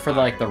just here for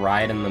like the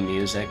ride and the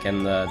music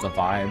and the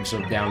vibes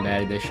of Down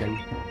Bad Edition.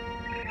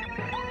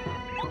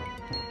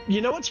 You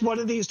know what's one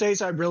of these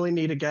days I really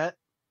need to get?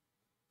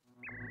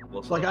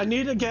 Like, I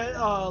need to get,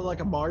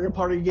 like a Mario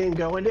Party game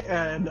going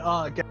and,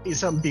 get me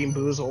some Bean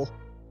Boozle.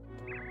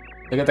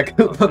 Look at the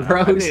Koopa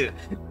Bros.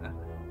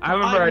 I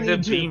remember I did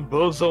need to- Bean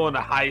Boozle in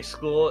high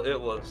school. It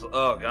was,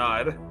 oh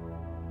god.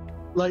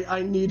 Like,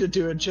 I need to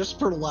do it just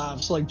for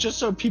laughs, like, just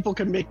so people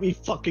can make me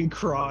fucking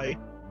cry.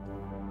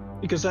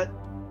 Because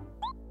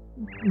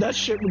that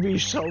shit would be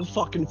so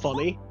fucking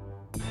funny.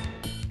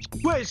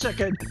 Wait a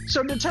second,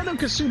 so Nintendo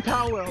can sue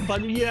Power,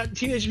 but yet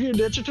Teenage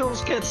Mutant Ninja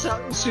Turtles can't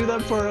sue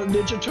them for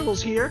Ninja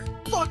Turtles here?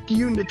 Fuck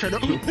you,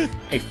 Nintendo.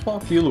 Hey,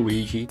 fuck you,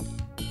 Luigi.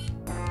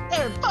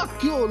 Hey,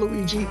 fuck you,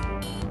 Luigi.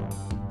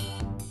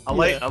 I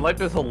like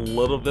there's a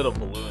little bit of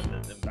blue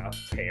in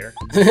Bowser's hair.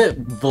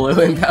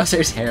 Blue in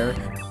Bowser's hair.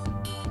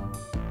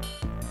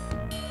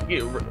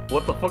 Yeah,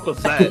 what the fuck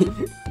was that?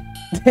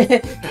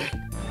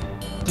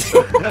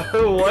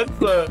 What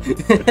the?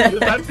 Is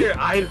that your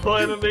idol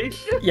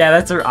animation? Yeah,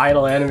 that's her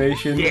idol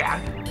animation. Yeah.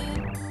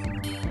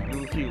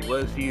 Goofy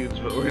was huge,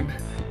 but we're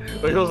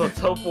like, it was a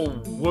Topo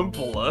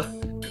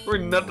Wimpula. We're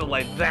nothing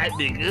like that,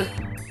 nigga.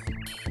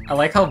 I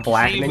like how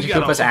black See, we Ninja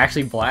got Koopa's a-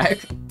 actually black.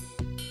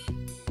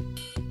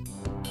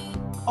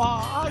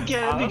 Oh, I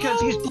get it, because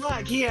he's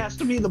black, he has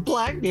to be the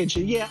black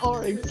ninja. Yeah,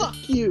 alright, fuck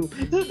you.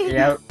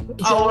 Yeah.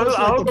 So I was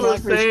the gonna black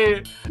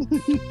say,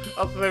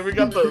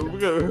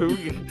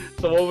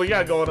 so what we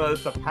got going on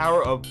is the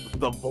power of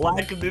the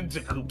Black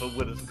Ninja Koopa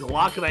with his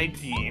Glock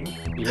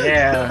 19.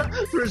 Yeah.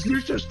 For his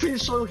new street,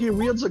 so he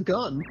wields a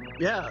gun.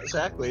 Yeah,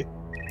 exactly.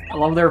 I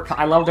love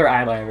their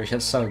idol animation.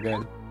 It's so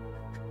good.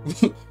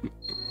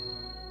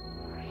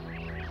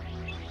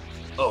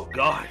 Oh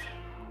god,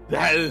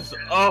 that is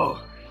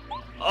oh.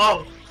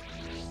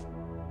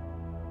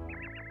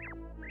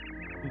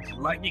 It's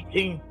Lightning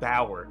King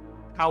Bauer.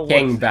 How was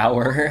King it?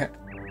 Bauer.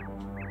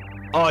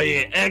 Oh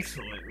yeah,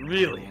 excellent.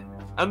 Really,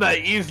 I'm not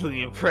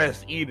easily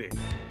impressed either.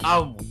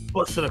 I'm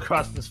busting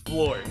across this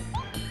floor.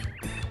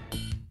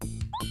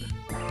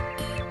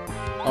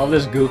 All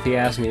this goofy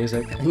ass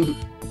music.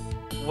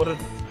 What is?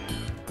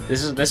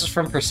 This is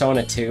from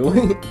Persona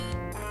 2.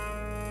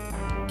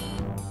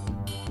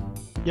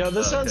 Yo,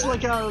 this sounds Okay.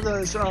 like out of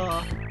those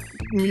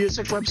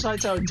music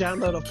websites I would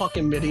download a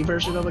fucking MIDI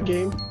version of a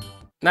game.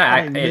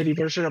 Nah, MIDI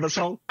version of a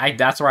song.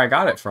 that's where I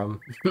got it from.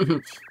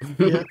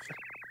 Yeah.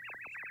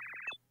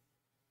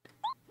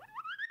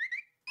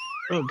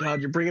 Oh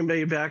god, you're bringing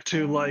me back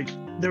to, like,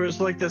 there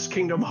was, like, this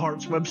Kingdom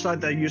Hearts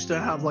website that used to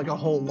have, like, a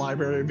whole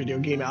library of video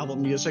game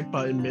album music,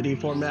 but in MIDI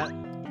format.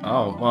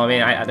 Oh, well, I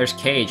mean, there's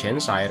Cage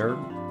Insider,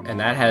 and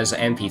that has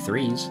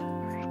MP3s.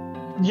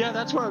 Yeah,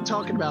 that's what I'm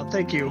talking about,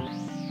 thank you.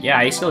 Yeah,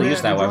 I still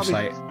use that you probably-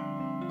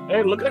 website.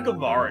 Hey, look at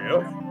Mario.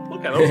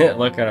 Look at him.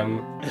 Look at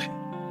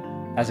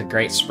him. That's a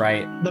great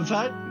sprite. The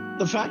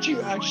fact you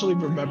actually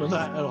remember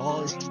that at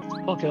all is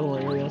fucking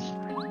hilarious.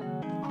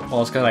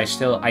 Well, it's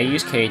because I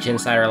use Cage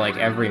Insider like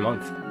every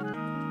month.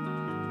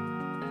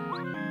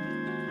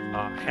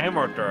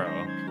 Hammer throw.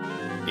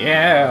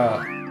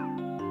 Yeah.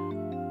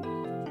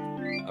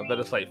 I bet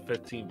it's like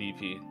 15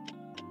 DP.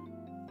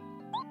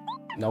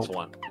 Nope. That's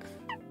one.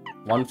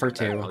 1 for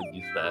 2. I'll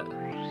use that.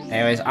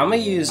 Anyways, I'm gonna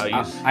use.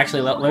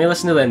 Actually, let me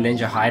listen to the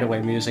Ninja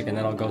Hideaway music, and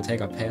then I'll go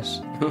take a piss.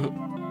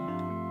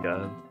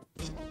 Yeah.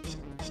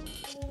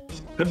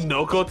 The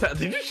Noko. Did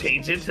you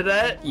change it to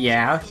that?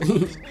 Yeah.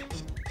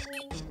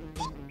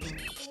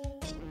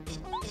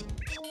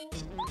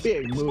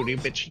 Big booty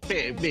bitches,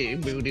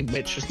 big booty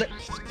bitches.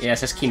 Yeah, it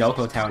says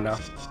Kinoko Town now.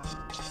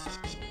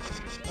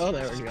 Oh,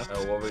 there we go.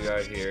 What we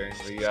got here?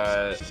 We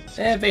got...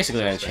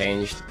 Basically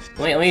unchanged.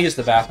 Let me use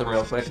the bathroom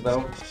real quick,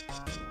 though.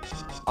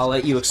 I'll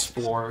let you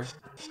explore.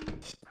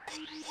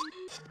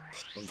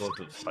 I'm going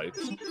through this pipe.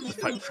 This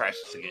pipe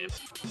crashes the game.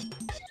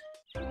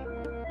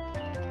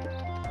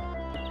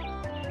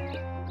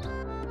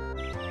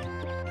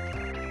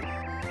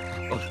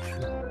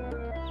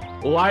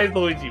 Why is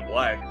Luigi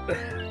black?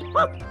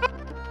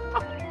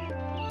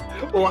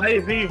 Why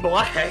is he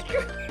black?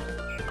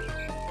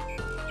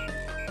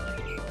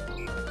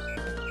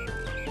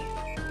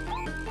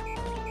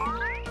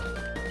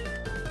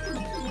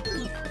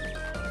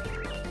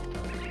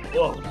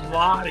 Oh,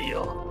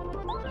 Mario!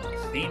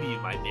 Seen you,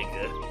 my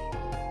nigga.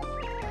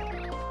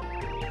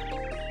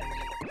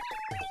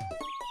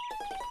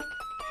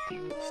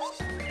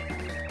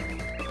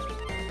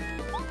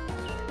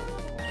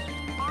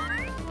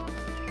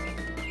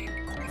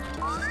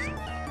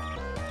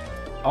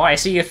 Oh, I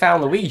see you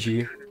found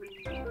Luigi. Who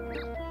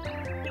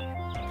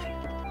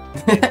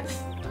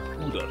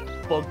the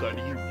fuck are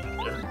you,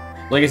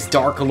 nigga? Like it's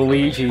Dark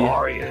Luigi.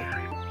 Mario.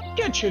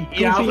 Get your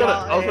goofy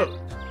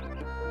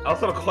I was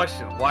gonna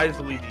question, why is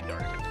Luigi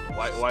dark?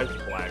 Why is he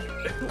black?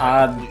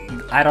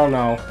 I don't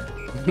know.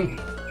 Did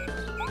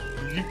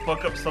you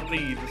fuck up something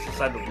you just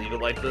decided to leave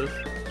it like this?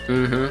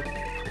 Mm-hmm.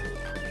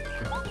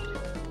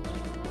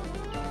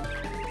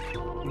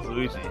 Who's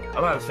Luigi?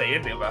 I'm not gonna say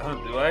anything about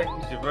him, do I?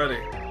 He's your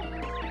brother.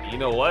 You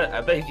know what?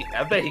 I bet he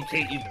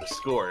can't even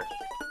score.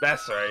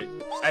 That's right.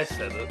 I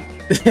said it.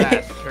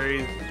 That's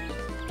crazy.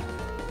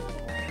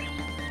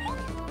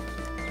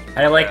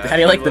 How do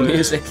you like the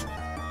music?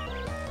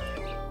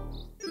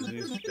 The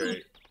music's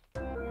great.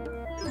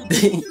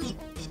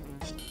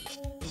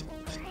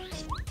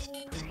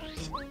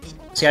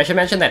 See, I should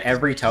mention that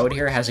every toad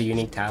here has a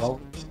unique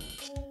tattle.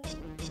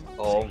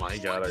 Oh my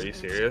god, are you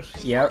serious?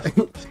 Yep.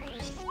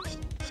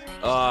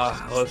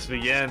 Let's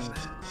begin.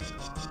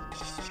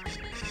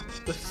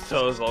 This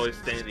toad is always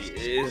standing.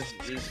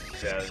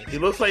 He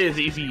looks like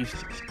he's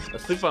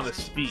asleep on his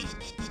feet.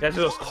 He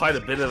actually knows quite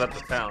a bit about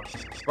the town.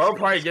 Bro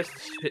probably gets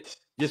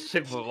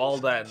sick with all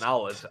that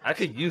knowledge. I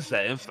could use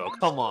that info.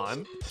 Come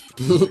on.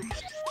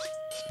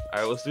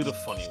 Alright, let's do the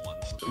funny one.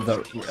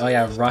 Oh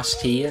yeah,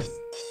 Rusty.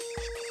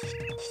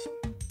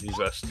 Use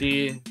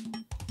Rusty.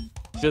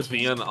 Just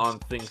been on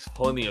things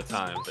plenty of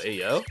times. Hey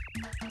yo.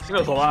 He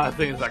knows a lot of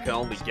things I can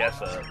only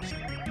guess at.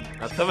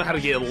 Now tell me how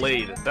to get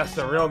laid. That's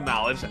the real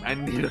knowledge I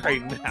need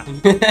right now.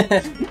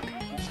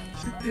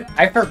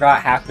 I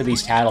forgot half of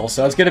these tattles,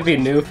 so it's gonna be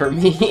new for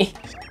me.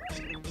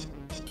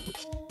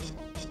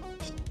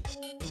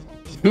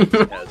 Yeah,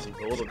 he's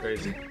a little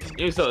crazy.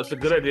 Even so, it's a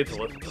good idea to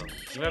listen to him.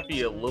 He might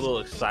be a little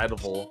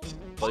excitable,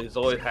 but he's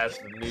always has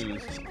the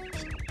news.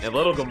 And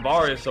little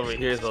Goombarius over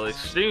here is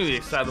extremely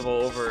excitable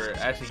over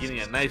actually getting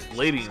a nice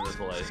lady in his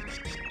life.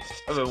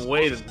 I've been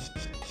waiting.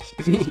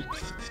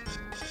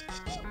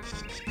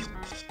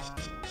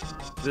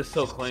 This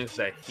so claims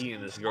that he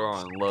and this girl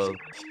are in love,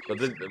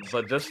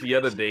 but just the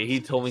other day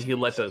he told me he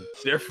liked a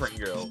different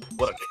girl.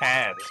 What a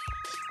cad!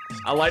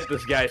 I like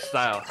this guy's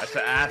style. I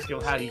should ask him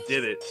how he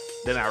did it.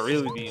 Then I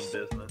really be in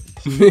business.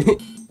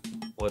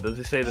 What does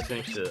he say the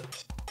same shit?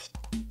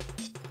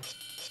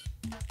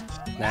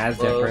 Nah, it's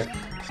different.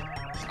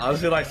 I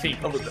was like seeing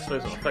public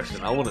displays of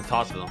affection. I want to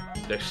talk to them.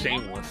 They're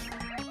shameless,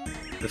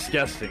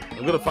 disgusting.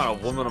 I'm gonna find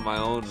a woman of my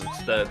own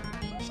instead.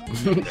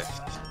 Okay.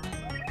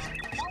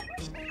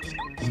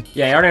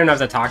 Yeah, you don't even have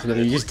to talk to them,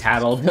 you just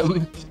tattle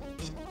them.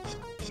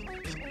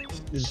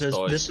 Is this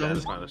one?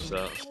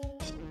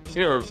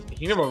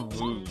 He never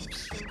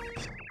moves.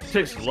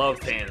 Chicks love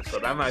tan, so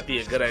that might be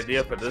a good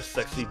idea for this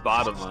sexy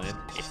bottom line.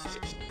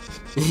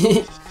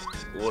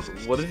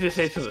 What did you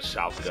say to the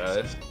shop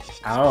guy?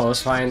 I don't know,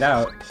 let's find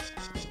out.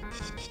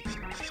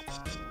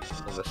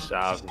 The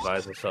shop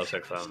buys and sells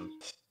sex on.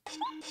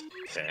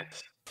 Okay.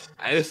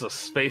 I just have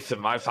space in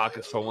my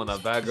pockets for when a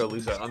bad girl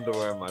leaves her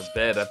underwear in my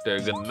bed after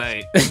a good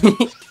night.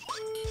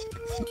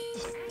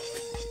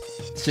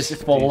 It's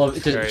just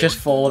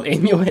full of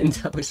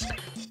innuendos.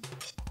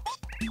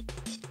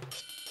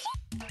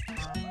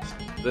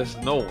 There's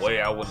no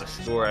way I wouldn't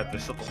score after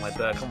something like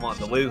that. Come on,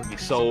 the ladies would be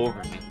so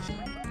over me.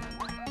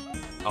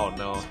 Oh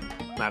no,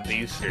 not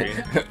these three.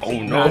 Oh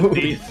no, not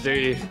these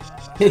three.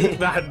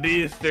 Not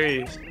these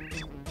three.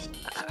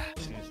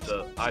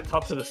 I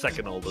talked to the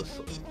second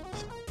oldest.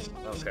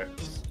 Okay.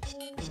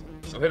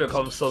 I'm here to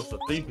call themselves the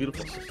three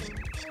beautiful sisters.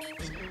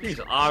 She's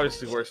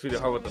obviously works really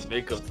hard with the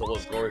makeup to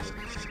look gorgeous.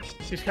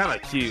 She's kind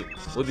of cute.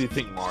 What do you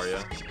think, Mario?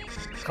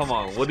 Come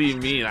on, what do you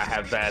mean I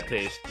have bad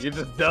taste? You're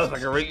just jealous I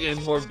can rate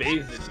in more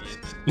babes than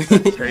you.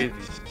 That's crazy.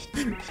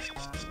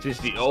 She's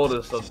the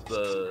oldest of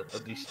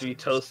these three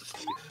toad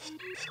sisters.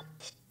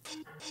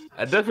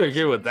 I definitely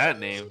agree with that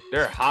name.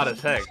 They're hot as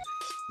heck.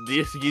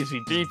 This gives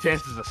me 3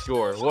 chances to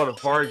score. What a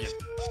bargain.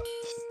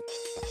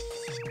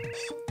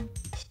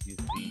 She's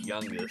the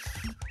youngest.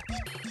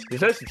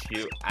 She's actually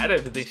cute. I don't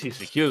even think she's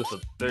the cutest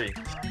of the 3.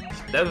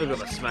 Definitely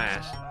gonna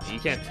smash. You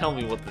can't tell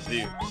me what to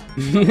do.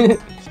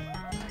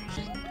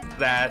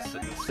 That's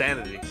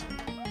insanity.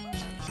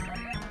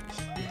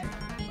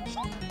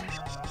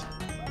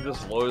 He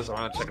just lures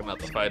around checking out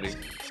the fighting.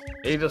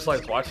 He just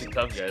likes watching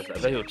tough guys. I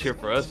bet he'll cheer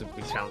for us if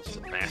we challenge the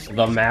master.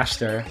 The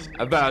master.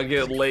 I bet I'll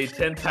get laid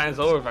 10 times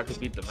over if I could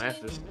beat the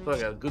master. It's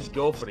like a good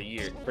goal for the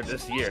year, for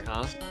this year,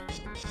 huh?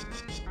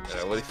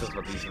 What he says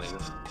about these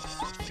niggas.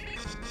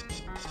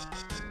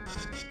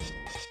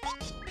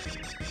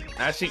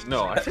 Actually,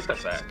 no, I take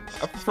that back.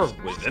 I prefer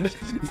women.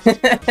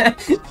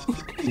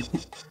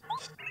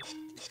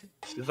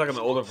 He's like an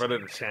older brother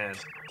to Chan.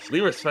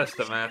 Lee respects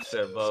the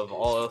master above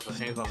all else and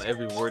hangs on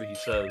every word he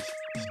says.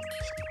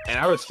 And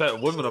I respect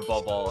women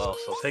above all else,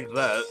 so take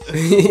that.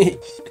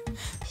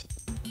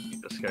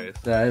 Jesus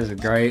Christ. That is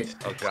great.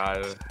 Oh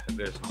god,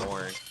 there's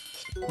more.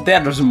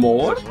 There's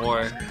more? There's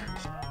more.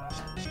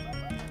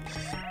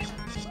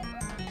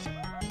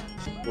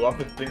 Well, I've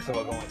been thinking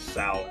about going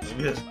south.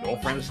 Maybe his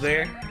girlfriend's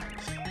there?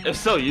 If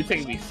so, you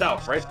take me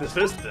south, right this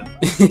instant.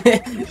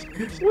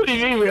 What do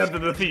you mean we have to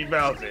defeat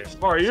Bowser?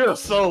 Mario, you're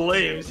so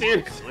lame,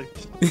 seriously.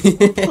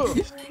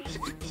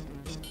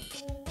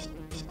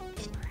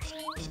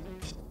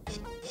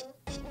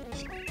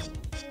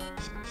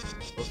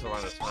 What's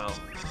around his mouth?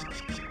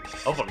 I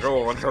hope a girl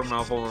will run her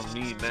mouth over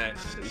me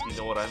next, if you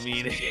know what I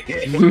mean.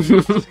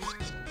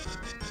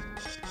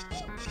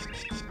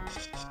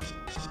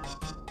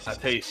 I'll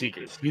tell you a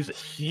secret, he's a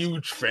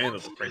huge fan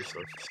of the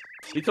princess.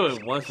 He told me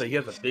once that he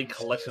has a big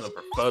collection of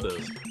her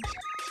photos.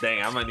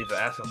 Dang, I might need to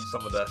ask him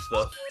some of that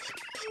stuff.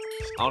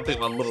 I don't think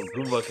my little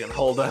Goomba can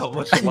hold out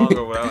much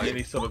longer without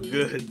any sort of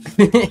goods.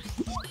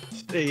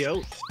 Hey,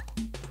 yo.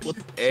 What?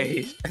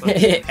 Hey.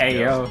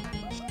 Hey, yo.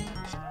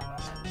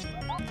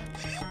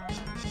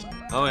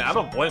 I mean, I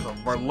don't blame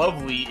him. Our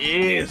lovely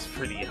is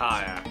pretty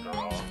high after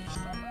all.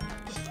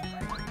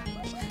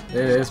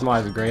 This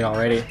mod is great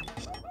already.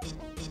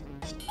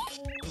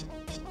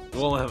 You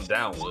won't let him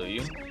down, will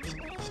you?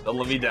 Don't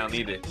let me down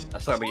either. I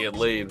still gotta get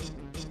laid.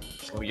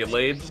 Wanna get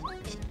laid?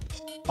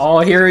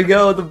 Oh, here we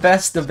go. The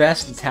best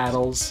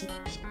tattles.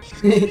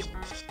 He's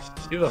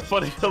a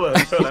funny killer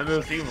I've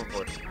never seen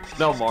before.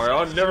 No, Mario,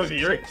 I'll never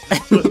be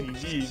racist. What do you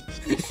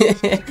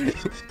mean?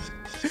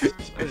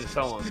 I just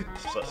tell him,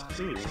 but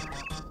who?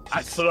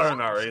 I swear I'm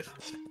not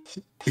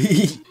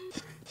racist.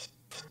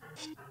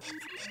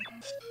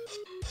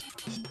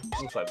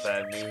 Looks like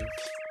bad news.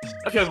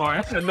 Okay,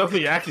 Mario, I had enough of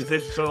your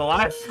accusations for the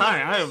last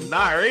time. I am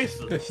not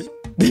racist.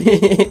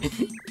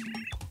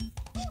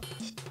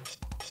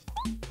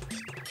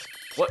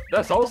 What?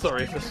 That's also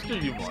racist. Screw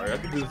you, Mario. I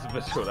can do this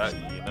bitch without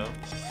you, you know?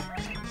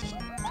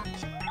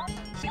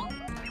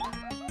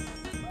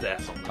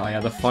 Definitely. Oh yeah,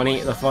 the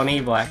funny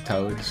black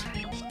toads.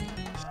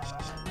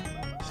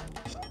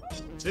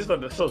 Seems like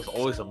this toad's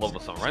always in love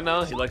with something. Right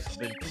now, he likes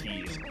mint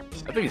tea.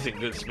 I think he's in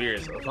good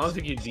spirits. As long as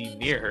he can be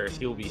near her,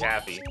 he'll be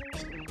happy.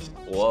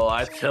 Well,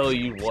 I tell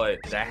you what,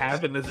 the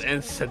happiness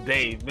ends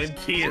today. Mint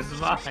tea is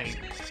mine.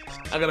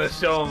 I'm gonna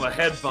show him a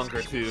head bunk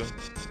or two.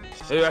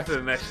 Maybe after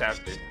the next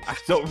chapter. I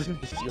don't really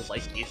feel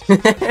like it.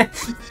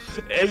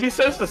 If he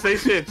says the same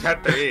shit in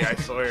chapter 8, I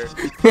swear.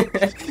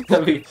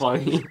 That'd be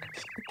funny.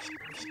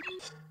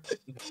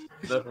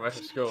 Nothing from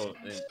after school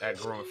at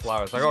growing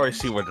flowers. I can already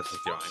see where this is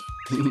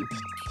going.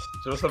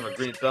 So let's have a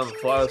green thumb.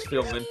 Flowers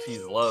feel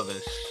Minty's love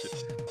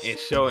and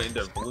show it in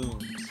their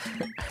blooms.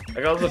 I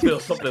can also feel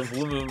something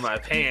blooming in my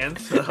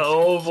pants.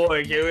 Oh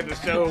boy, can't wait to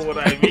show what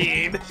I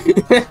mean.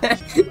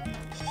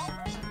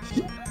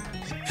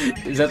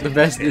 Is that the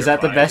best? Is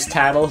that the best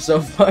tattle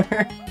so far?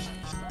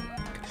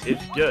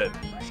 It's good.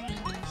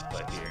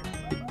 Right here.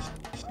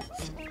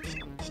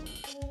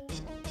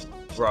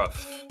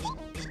 Rough.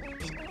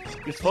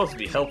 He's supposed to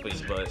be helping,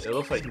 but it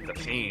looks like he's a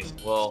pain.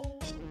 Well,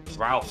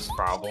 Ralph's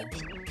problem.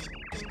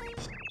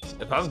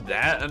 If I'm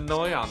that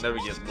annoying, I'll never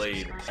get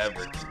laid,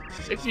 ever.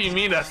 If you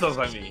mean that stuff,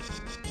 I mean.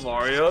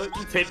 Mario,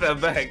 you take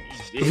that back,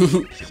 you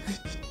bitch.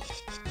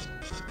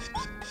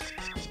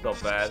 So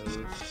bad.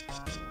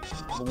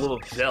 I'm a little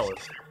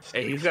jealous.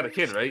 Hey, he's got a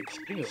kid, right?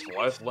 I think his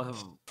wife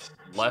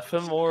left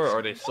him, or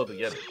are they still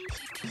together?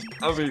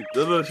 I mean,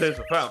 there's no chance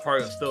the Fountain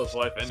Park is still his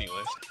wife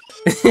anyway.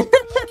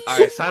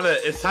 Alright, it's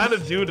time to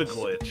do the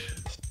glitch.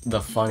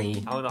 The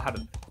funny. I don't know how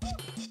to...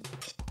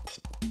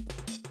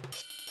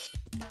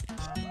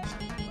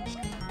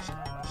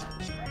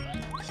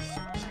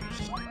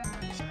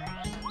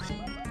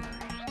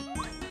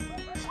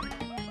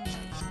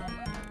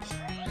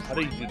 How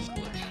do you do the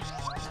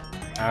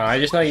glitch? I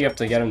just know you have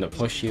to get him to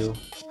push you.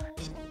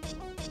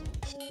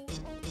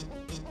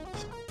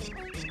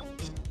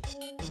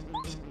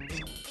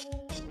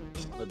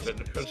 The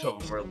benefits of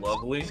them are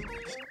lovely.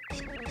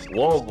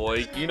 Whoa,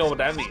 boy, you know what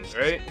that means,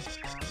 right?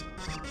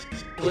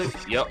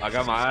 Yep, I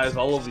got my eyes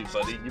all over you,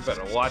 buddy. You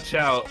better watch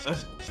out.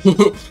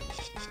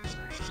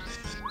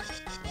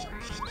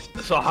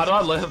 So how do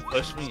I let him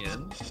push me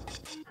in?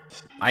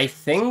 I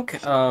think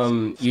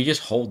you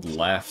just hold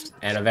left,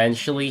 and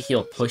eventually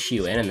he'll push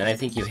you in, and then I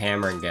think you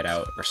hammer and get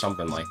out, or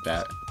something like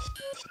that.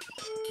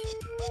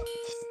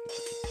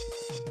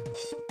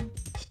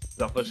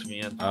 Don't push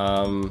me in.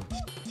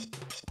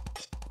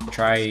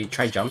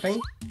 Try jumping?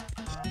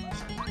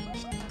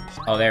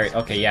 Oh, there.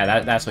 Okay, yeah,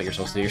 that's what you're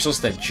supposed to do. You're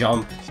supposed to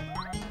jump,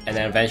 and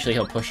then eventually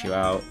he'll push you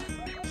out.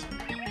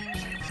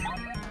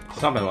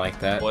 Something like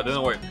that. Well, it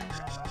didn't work.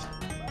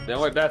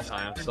 Didn't work that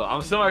time. So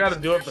I'm still I gotta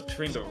do it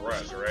between the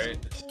rush, right?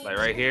 Like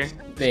right here.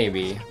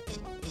 Maybe.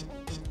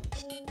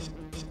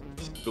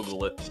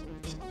 Google it.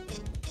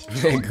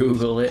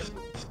 Google it.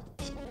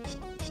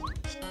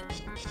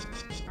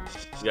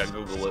 Yeah,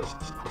 Google it.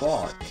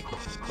 Fuck.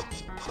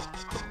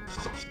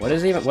 What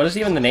is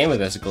even the name of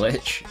this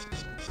glitch?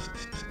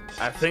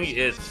 I think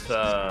it's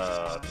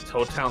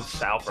Toad Town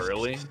South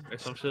early or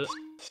some shit.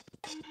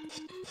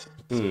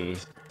 Hmm.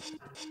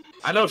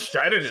 I know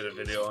Strider did a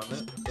video on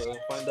it, so we'll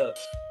find out.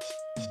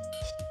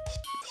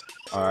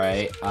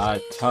 Alright,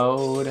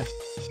 Toad...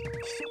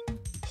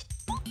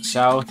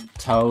 South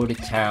Toad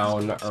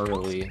Town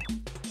early.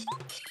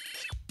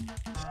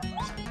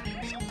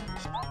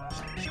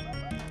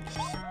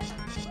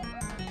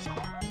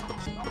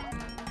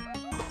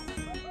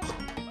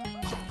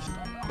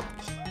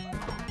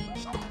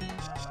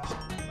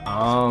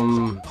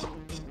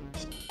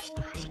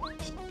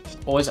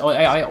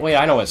 Wait,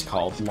 I know what it's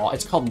called.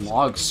 It's called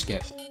log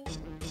skip.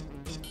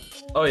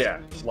 Oh yeah,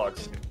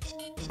 logs.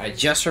 I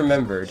just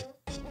remembered.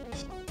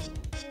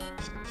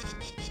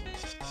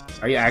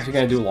 Are you actually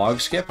gonna do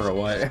log skip or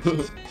what?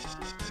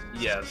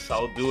 Yes,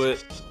 I'll do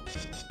it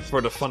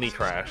for the funny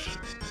crash.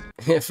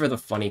 For the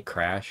funny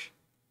crash.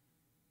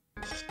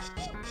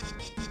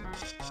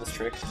 This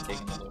trick is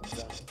taking the loading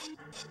zone.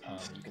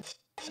 You can,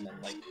 and then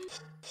like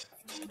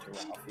enter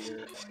off here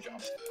and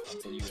jump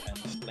until you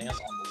land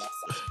on the left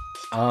side.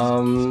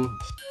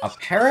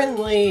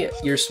 Apparently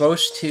you're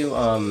supposed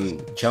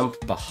to jump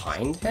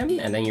behind him,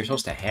 and then you're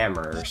supposed to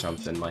hammer or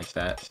something like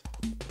that.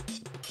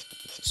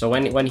 So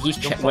when he's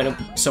checking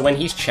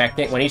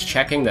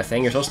the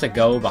thing, you're supposed to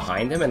go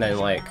behind him and then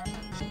like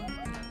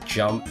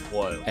jump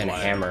and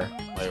hammer.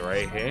 Like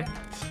right here?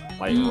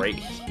 Like right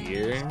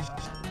here?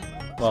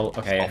 Well,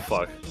 okay. Oh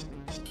fuck.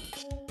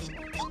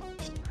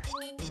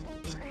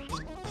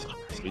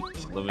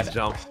 Let me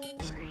jump.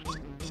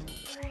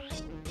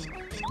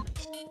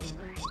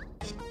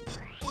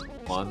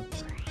 One.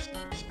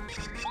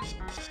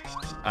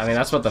 I mean,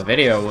 that's what the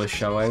video was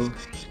showing.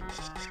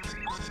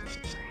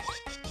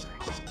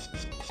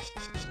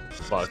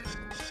 Fuck.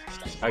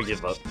 I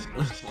give up.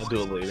 I'll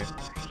do it later.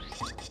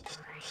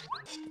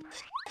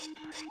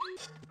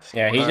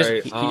 Yeah, he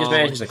just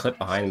manages to clip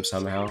behind him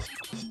somehow.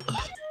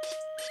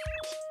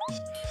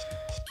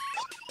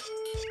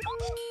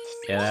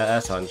 Yeah,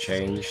 that's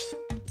unchanged.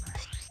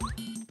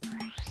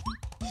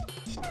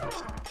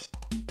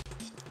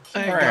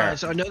 Hey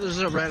guys, I know this is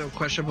a random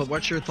question, but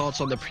what's your thoughts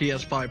on the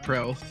PS5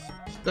 Pro?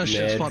 That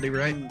shit's funny,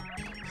 right?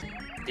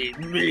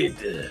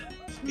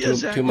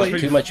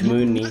 Too much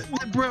moony.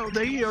 Bro,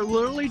 they are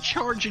literally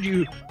charging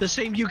you the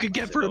same you could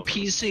get for a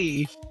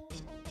PC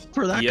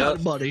for that kind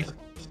of money.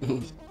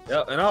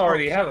 Yep, and I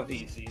already have a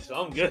PC,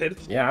 so I'm good.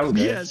 Yeah, I'm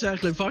good. Yeah,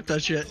 exactly. Fuck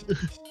that shit.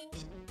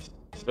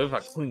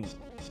 But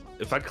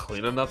if I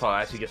clean enough, I'll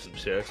actually get some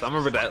chicks. I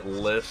remember that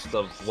list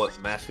of what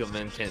masculine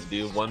men can't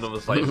do. One of them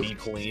was like, be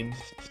clean.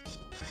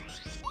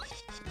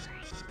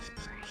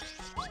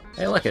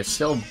 Hey, look, it's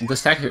still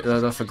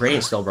the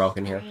grade's still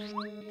broken here.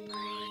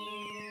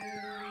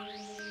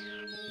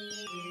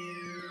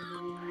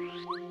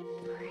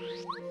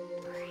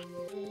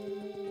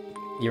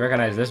 You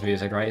recognize this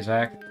music, right,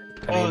 Zach?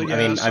 I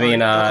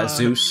mean,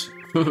 Zeus.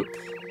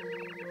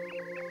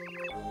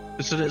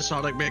 Isn't it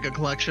Sonic Mega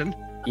Collection?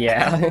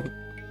 Yeah.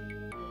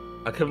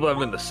 I can't believe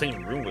I'm in the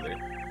same room with her.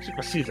 She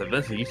proceeds to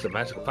eventually use the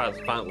magical powers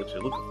to find what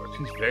you're looking for.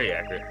 She's very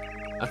accurate.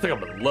 I think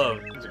I'm in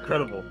love. It's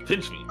incredible.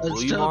 Pinch me. I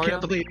still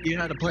can't believe you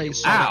had to play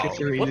Sonic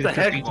 3 what the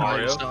heck, 50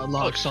 Mario? times to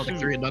unlock Sonic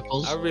 3 and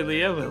Knuckles. I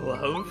really am in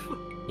love.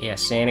 Yeah,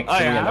 Sonic 3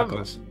 and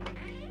Knuckles.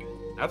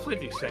 I played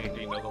these Sonic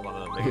 3 and Knuckles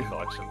on the Mega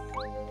Collection.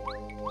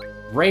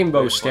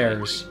 Rainbow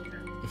Stairs.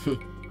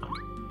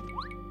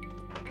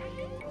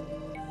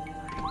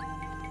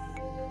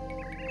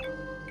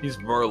 He's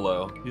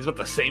Merlot. He's about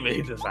the same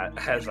age as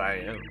I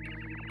am.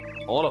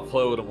 I want to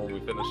play with him when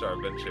we finish our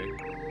adventure.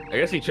 I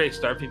guess he trades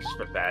star pieces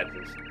for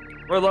badges.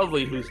 We're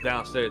Lovely, who's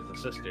downstairs, the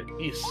sister.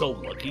 He's so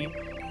lucky.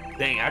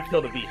 Dang, I'd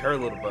kill to be her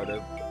little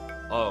brother.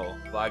 Oh,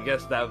 well, I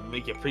guess that would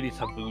make it pretty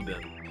taboo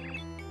then.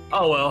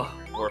 Oh well,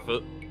 worth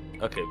it.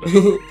 Okay, but...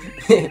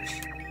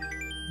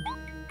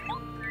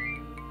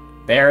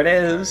 There it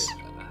is.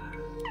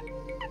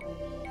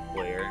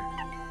 Where?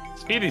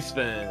 Speedy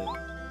Spin.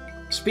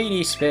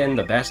 Speedy Spin,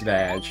 the best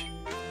badge.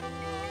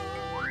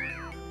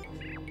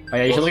 Oh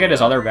yeah, you should look at his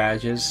other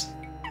badges.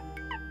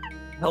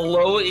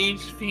 Hello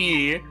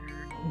HP.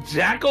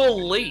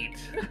 Jackal Late.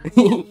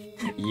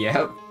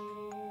 Yep.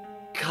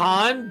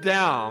 Calm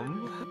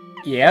down.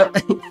 Yep.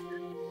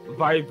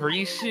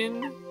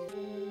 Vibration.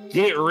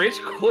 Get rich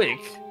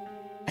quick.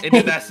 And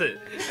then that's it.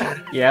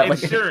 Yeah.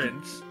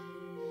 Insurance.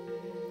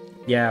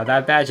 Yeah,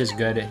 that badge is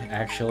good,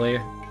 actually.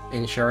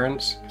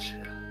 Insurance.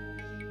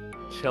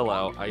 Chill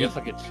out. I guess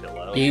I could chill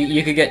out.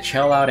 You could get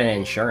chill out and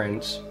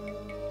insurance.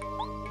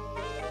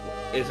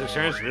 Is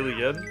insurance really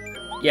good?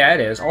 Yeah,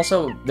 it is.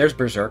 Also, there's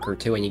Berserker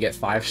too, and you get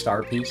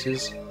 5-star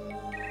pieces.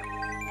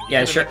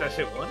 Yeah, sure. That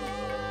shit one?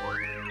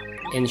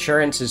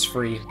 Insurance is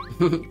free.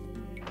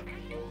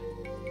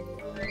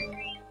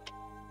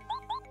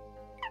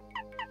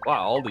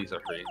 Wow, all these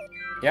are free.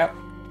 Yep,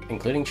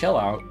 including chill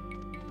out.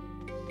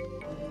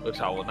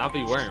 Which I will not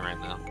be wearing right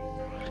now.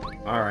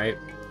 Alright.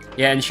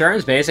 Yeah,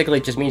 insurance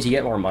basically just means you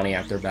get more money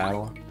after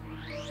battle.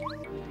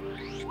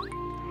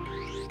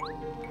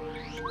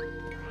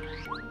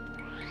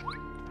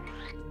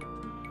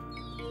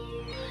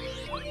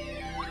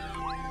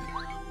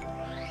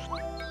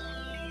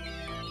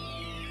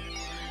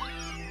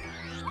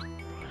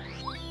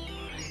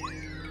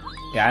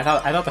 Yeah, I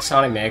thought the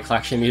Sonic Mania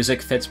Collection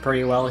music fits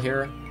pretty well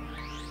here.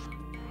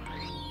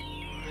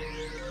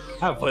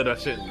 I haven't played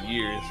that shit in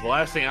years. The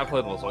last thing I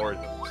played was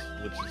Origins,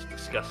 which is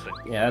disgusting.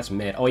 Yeah, that's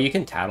mid. Oh, you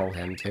can tattle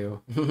him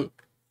too.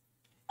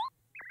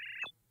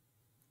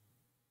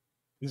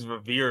 He's a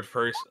revered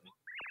person.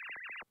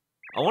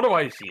 I wonder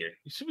why he's here.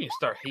 He should be in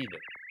Star Haven.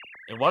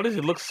 And why does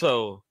he look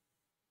so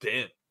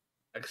dim?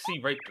 I can see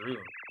right through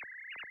him.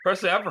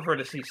 Personally, I prefer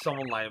to see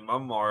someone like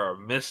Mumar or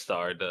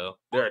Mistar, though.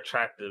 They're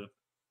attractive.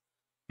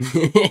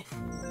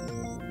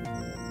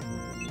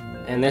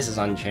 And this is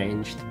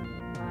unchanged.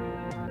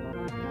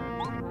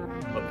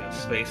 Fucking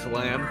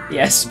Spaceland.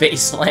 Yeah,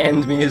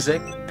 Spaceland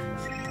music.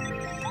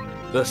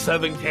 The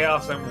 7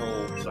 Chaos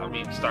Emeralds. I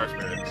mean, Star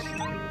Spirits.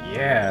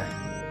 Yeah.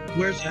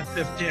 Where's that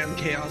 5th damn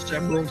Chaos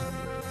Emerald?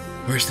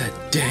 Where's that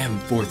damn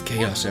 4th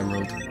Chaos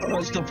Emerald? Oh,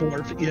 it's the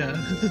 4th, yeah.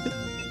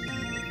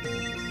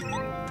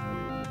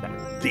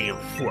 That damn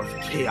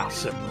 4th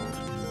Chaos Emerald.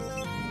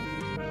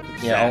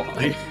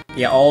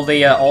 Yeah, all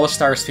the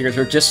Star Spheres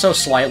are just so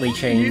slightly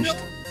changed.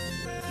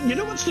 You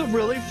know what's the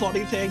really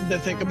funny thing to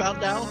think about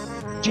now?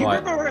 Do you What?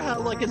 remember how,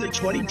 like, in the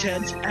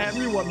 2010s,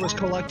 everyone was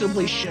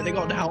collectively shitting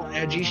on how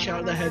edgy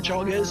Shadow the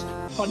Hedgehog is?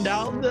 But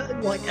now,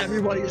 like,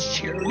 everybody is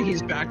cheering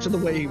he's back to the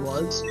way he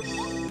was.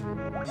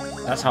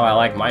 That's how I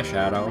like my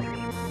Shadow.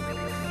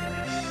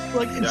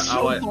 Like, it's Yeah,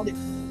 so funny.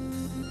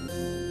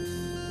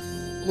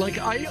 Like,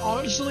 I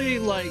honestly,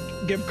 like,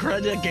 give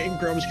credit to Game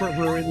Grumps for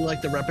ruining,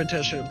 like, the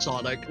repetition of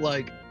Sonic.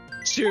 Like,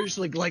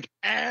 seriously, like,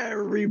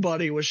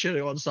 everybody was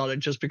shitting on Sonic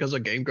just because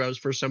of Game Grumps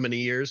for so many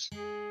years.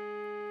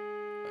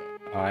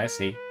 Oh, I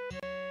see.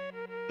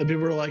 And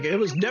people were like, it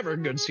was never a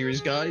good series,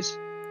 guys.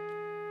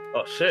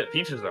 Oh shit,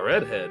 Peach is a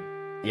redhead.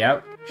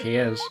 Yep, she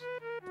is.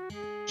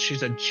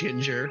 She's a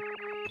ginger.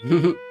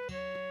 Look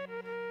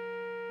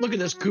at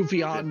this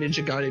goofy odd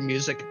Ninja Gaiden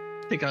music.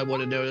 Think I would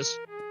have noticed.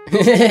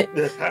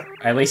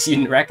 At least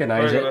you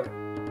recognize it.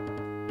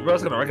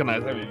 Everyone's gonna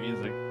recognize every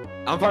music.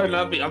 I'm probably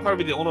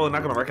the only one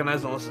not gonna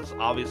recognize unless it's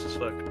obvious as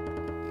fuck.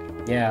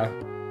 Yeah.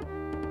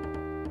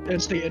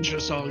 It's the intro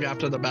song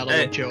after the Battle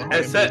of Joe.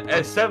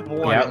 Except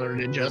one. Yep. Other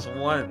ninja. Just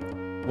one.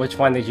 Which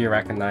one did you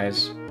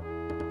recognize?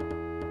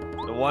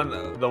 The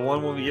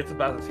one when we get to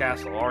Bowser's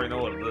Castle. I already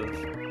know what it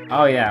is.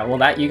 Oh yeah, well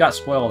that you got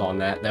spoiled on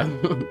that though.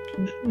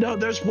 No,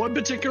 there's one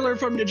particular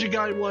from Ninja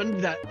Gaiden 1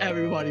 that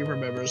everybody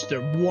remembers. The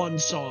one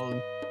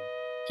song.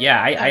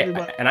 Yeah,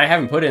 I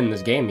haven't put it in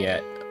this game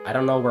yet. I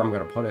don't know where I'm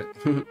gonna put it.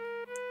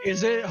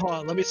 Is it? Hold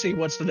on, let me see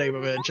what's the name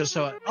of it. Just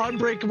so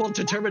Unbreakable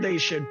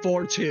Determination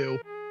 4-2.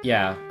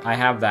 Yeah, I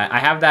have that. I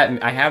have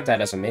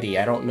that as a MIDI.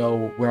 I don't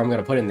know where I'm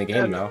gonna put it in the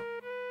game though.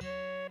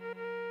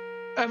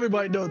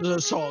 Everybody knows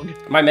the song.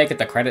 I might make it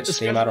the credits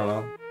theme, I don't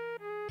know.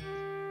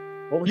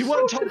 You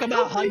want to talk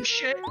about hype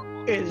shit?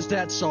 It is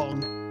that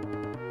song.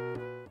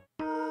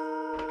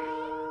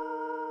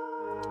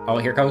 Oh,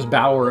 here comes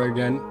Bauer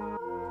again.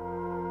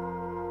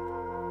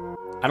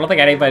 I don't think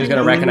anybody's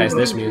gonna recognize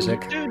this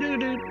music.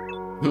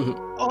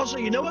 Also,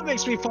 you know what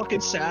makes me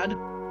fucking sad?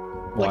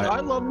 What? Like, I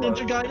love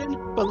Ninja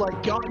Gaiden, but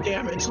like,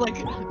 goddamn, it's like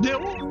they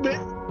won't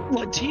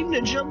like Team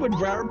Ninja would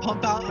rather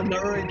pump out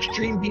another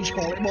Extreme Beach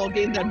Volleyball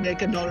game than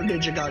make another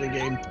Ninja Gaiden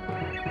game.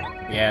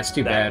 Yeah, it's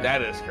too bad.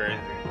 That is crazy.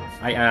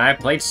 I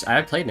played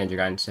Ninja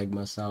Gaiden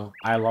Sigma, so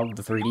I love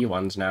the 3D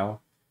ones now.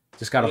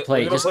 Just gotta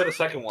play. Play the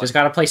second one. Just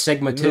gotta play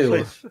Sigma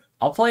 2.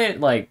 I'll play it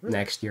like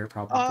next year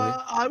probably.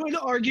 I would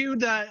argue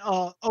that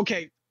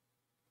okay.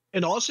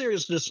 In all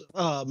seriousness,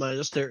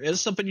 Minus, there is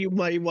something you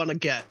might want to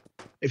get.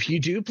 If you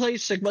do play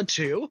Sigma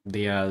 2...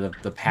 The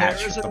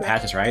patch. The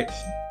patch is right.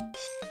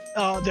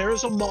 There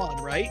is a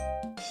mod, right?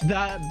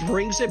 That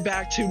brings it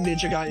back to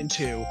Ninja Gaiden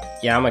 2.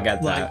 Yeah, I'm gonna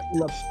get Like, that.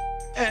 look,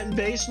 and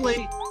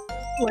basically,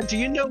 like, do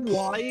you know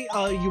why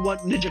you want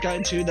Ninja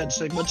Gaiden 2 than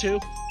Sigma 2?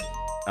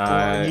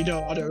 Or you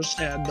don't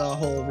understand the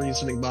whole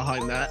reasoning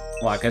behind that?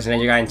 What, because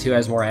Ninja Gaiden 2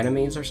 has more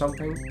enemies or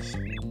something?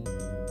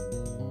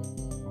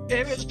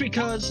 If it's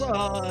because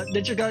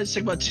Ninja Gaiden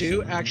Sigma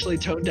 2 actually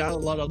toned down a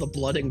lot of the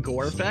blood and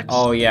gore effects.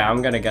 Oh yeah,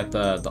 I'm gonna get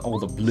the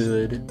blood.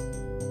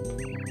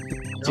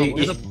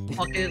 Where the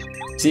fuck is...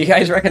 So you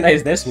guys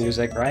recognize this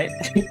music, right?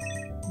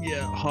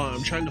 Yeah, hold on,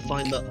 I'm trying to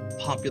find the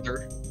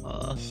popular,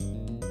 where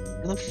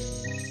the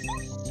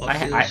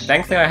fuck is...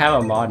 Thankfully I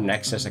have a Mod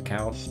Nexus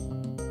account.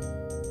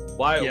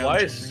 Why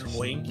is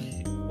Twink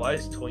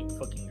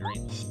fucking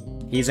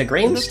green? He's a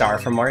green star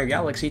from Mario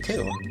Galaxy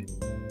 2.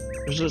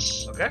 There's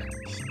this... Okay.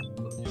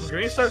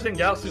 Green stars in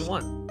Galaxy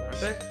 1,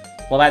 aren't they?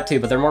 Well, that too,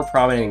 but they're more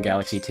prominent in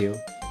Galaxy 2.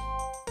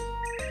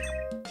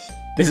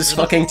 This is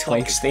fucking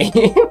Twink's theme.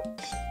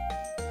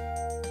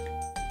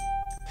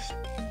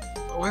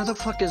 Where the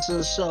fuck is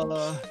this,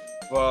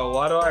 Well,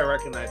 why do I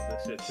recognize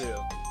this shit too?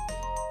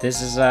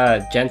 This is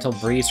Gentle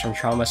Breeze from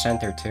Trauma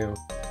Center 2.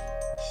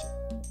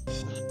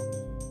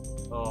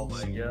 Oh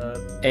my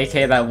god. AK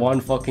that one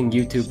fucking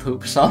YouTube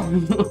poop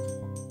song.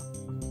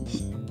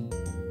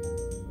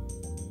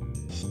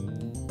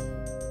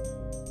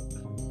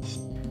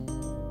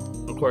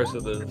 Of course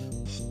it is.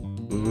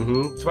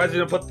 Mm-hmm. Surprised you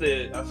didn't put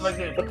the. I'm surprised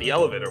you didn't put the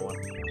elevator one.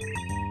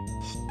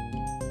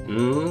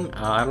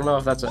 I don't know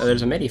if that's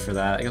there's a MIDI for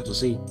that. I guess we'll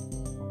see.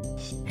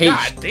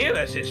 God damn,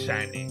 that shit's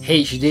shiny.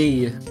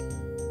 HD.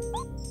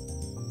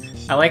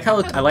 I like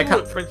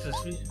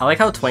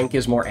how Twink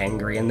is more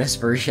angry in this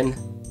version.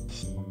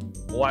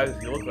 Why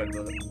does he look like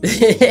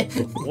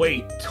that?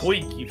 Wait,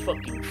 Twink, you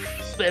fucking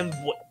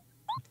femboy.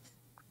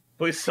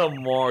 Please tell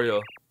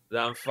Mario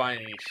that I'm fine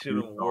and you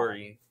shouldn't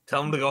worry.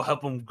 Tell him to go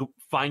help him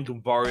find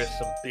Goombarius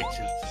some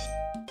bitches.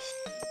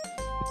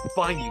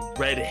 Find you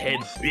redhead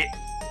bitch.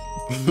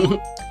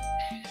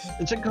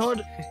 Is it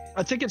called?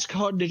 I think it's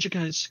called. Did you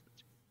guys?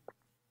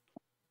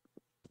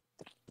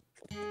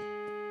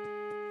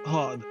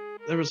 Oh,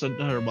 there was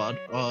another mod.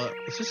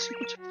 Is this?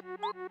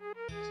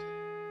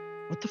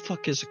 What the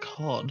fuck is it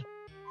called?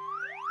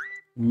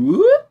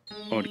 Whoop.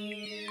 Oh,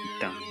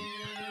 damn.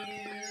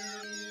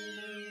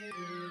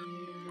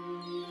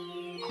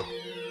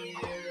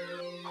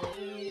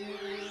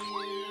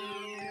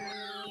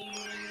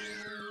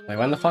 Like,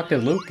 when the fuck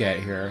did Luke get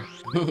here?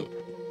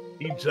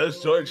 He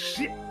just joined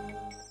shit.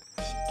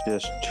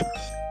 Just.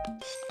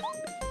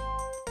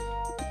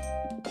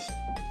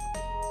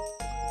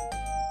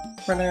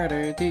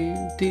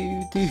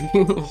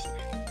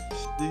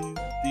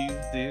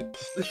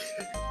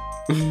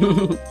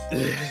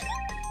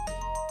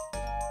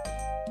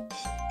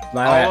 All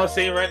I'm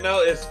saying right now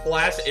is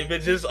flash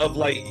images of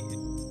like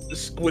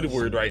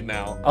Squidward right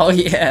now. Oh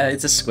yeah,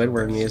 it's a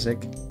Squidward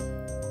music.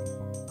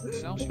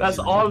 That's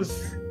all.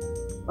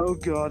 Oh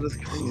god, that's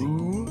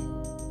crazy.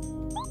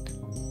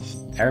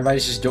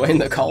 Everybody's just joining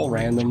the call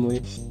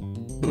randomly.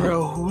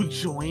 Bro, who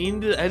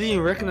joined? I didn't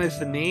even recognize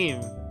the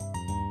name.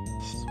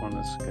 This one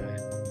is guy.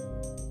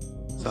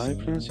 Is that how you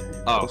pronounce it?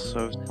 Oh,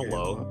 so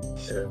hello.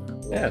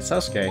 Yeah, it's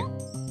Sasuke.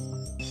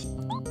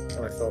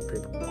 I thought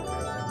people.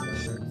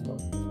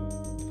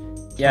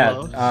 Yeah,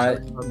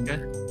 Okay.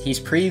 he's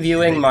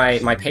previewing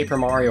my Paper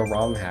Mario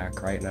ROM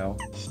hack right now.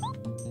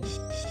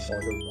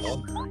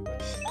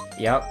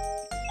 Yep.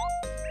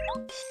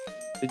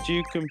 Did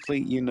you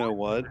complete you know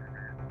what?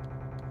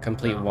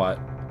 Complete what?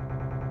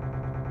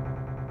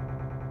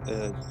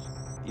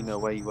 You know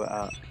where you were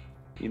at.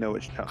 You know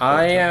which chapter.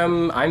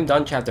 I'm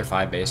done chapter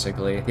 5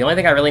 basically. The only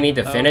thing I really need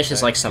to finish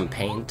is like some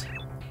paint.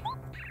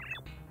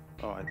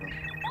 Oh, I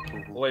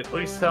don't. Wait,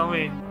 please tell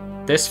me.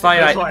 This fight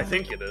That's what I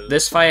think it is.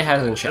 This fight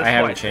hasn't That's I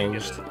haven't what think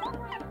it changed. is.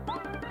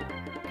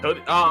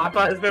 Cody? Oh, I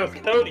thought his name was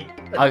Cody.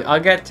 I'll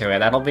get to it.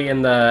 That'll be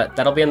in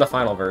the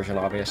final version,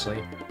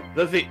 obviously.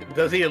 Does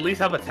he at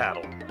least have a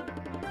tattle?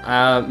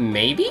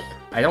 Maybe?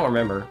 I don't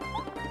remember.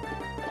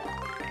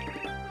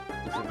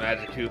 Is it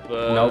Magic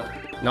Koopa?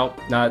 Nope,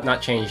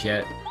 not changed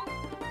yet.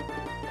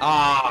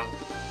 Ah.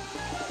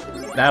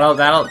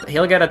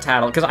 He'll get a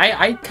tattle because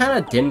I kind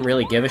of didn't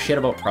really give a shit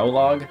about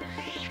prologue,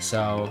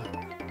 so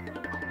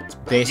it's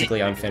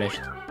basically unfinished.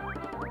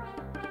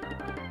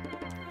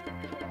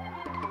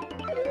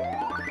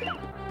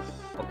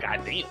 Oh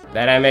god damn.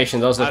 That animation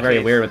does look very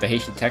Okay. weird with the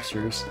Haitian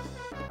textures.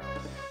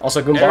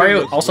 Also,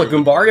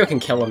 Goombario can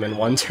kill him in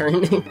one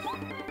turn.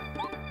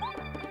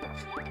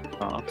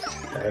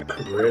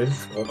 Crude?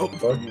 What the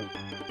fuck?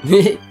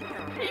 He's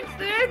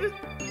dead.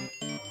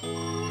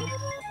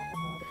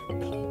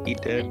 He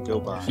did go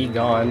by. He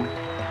gone.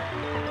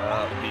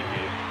 BP.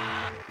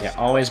 Yeah,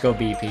 always go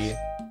BP.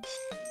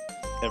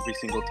 Every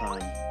single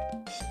time.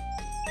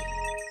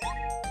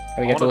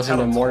 We get to listen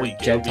to more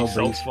Gentle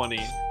so Breeze.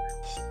 funny.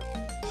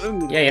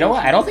 Yeah, you know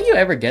what? I don't think you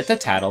ever get the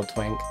tattle,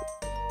 Twink.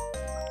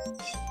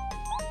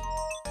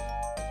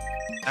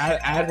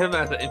 Add him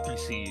as an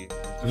NPC,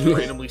 just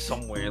randomly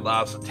somewhere,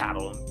 allow us to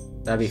tattle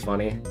him. That'd be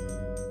funny.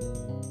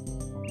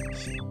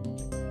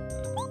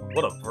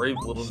 What a brave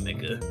little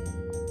nigga.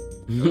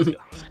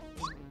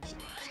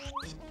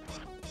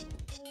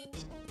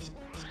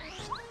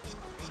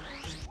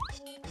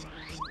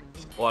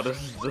 Wow, this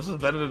is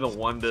better than the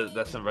one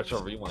that's in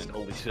Retro Rewind.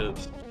 Holy shit!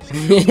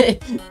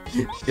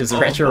 Is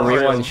Retro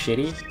Rewind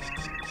shitty?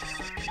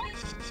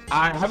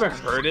 I haven't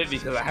heard it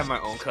because I have my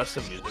own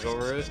custom music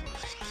over it.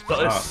 So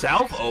is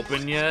South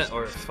open yet,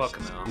 or fuck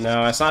no?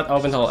 No, it's not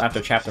open until after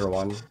chapter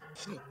 1.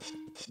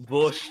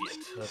 Bullshit.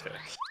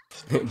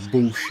 Okay.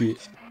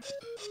 Bullshit.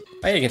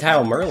 Oh, yeah, you can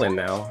tattle Merlin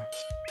now.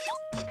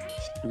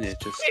 Yeah,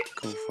 just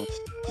go for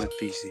my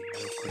PC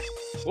real quick.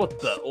 What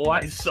the?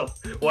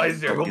 Why is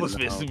there homeless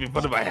man sleeping in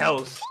front of my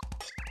house?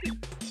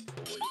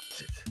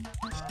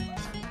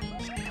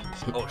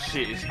 Oh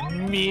shit! It's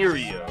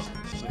Mirio.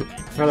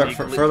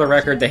 For the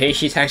record, the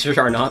Heishi textures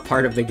are not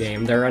part of the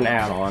game. They're an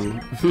add-on.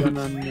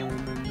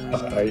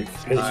 Alright,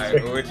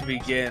 where to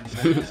begin?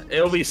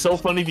 It'll be so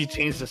funny if you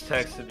change this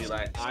text to be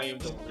like, I am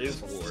the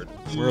Riz Lord,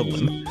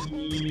 Merlin.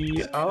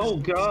 Oh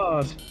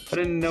god. I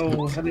didn't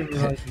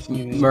realize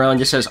Merlin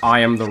just says, I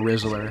am the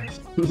Rizzler.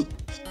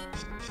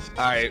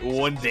 Alright,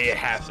 one day it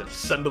happened.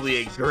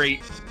 Suddenly a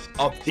great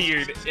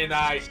appeared and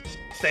I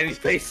standing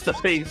face to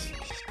face.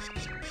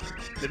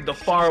 Then the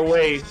far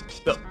away,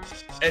 the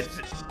edge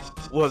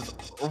was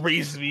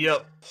raised me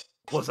up.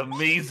 Was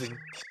amazing.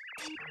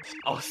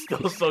 I was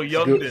still so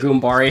young then.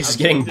 Goombarius is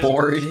getting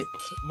bored.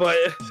 But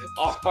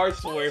our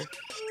hearts were.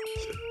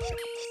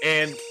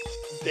 And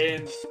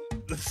then,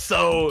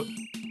 so...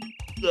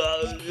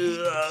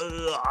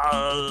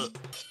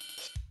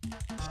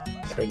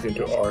 Turned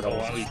into Arnold.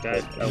 Oh, he's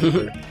dead.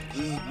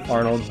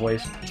 Arnold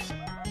voice.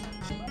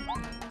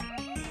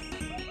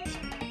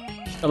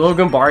 Hello,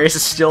 Goombarius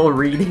is still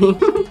reading.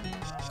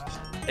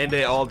 And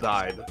they all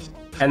died.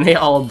 And they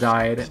all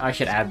died. I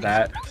should add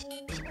that.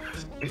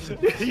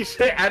 You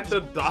should add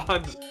the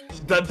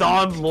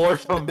Dawn lore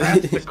from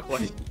Master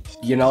Quest.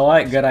 You know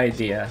what? Good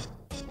idea.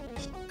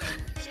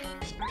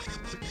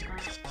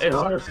 Hey,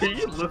 Harvey, can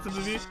you listen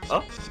to me?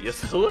 Oh,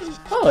 yes, I will.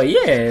 Oh,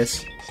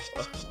 yes.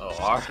 Oh,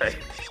 alright.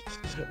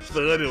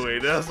 So anyway,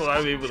 that's why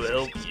I'm able to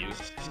help you.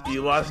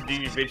 You lost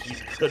Junior bitch, you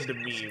come to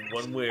me in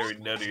one way or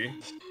another.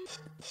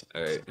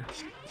 Alright.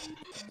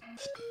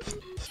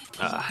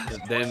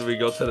 Then we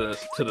go to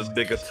the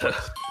bigger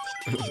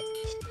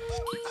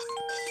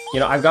You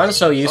know, I've gotten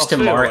so used to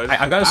Mario.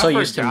 I've gotten so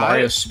used to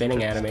Mario's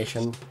spinning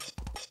animation.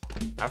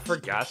 I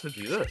forgot to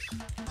do this.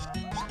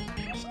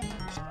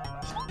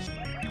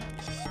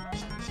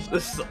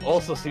 This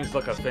also seems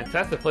like a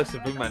fantastic place to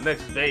bring my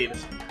next bait.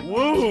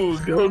 Woo!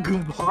 Go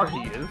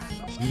Goombarius!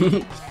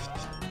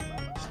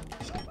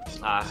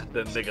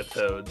 The nigga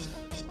toads.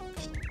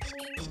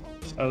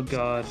 Oh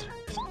god.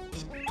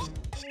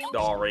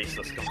 All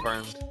racist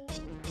confirmed.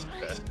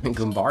 Okay.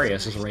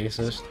 Goombarius is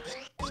racist.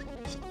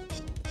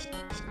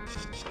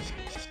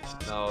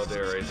 No,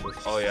 they're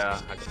racist. Oh yeah,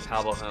 I can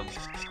tabble him.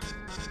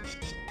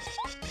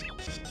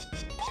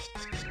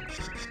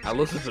 I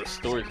listened to the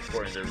stories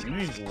before and they're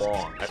really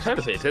long. I try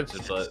to pay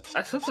attention, but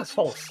I sometimes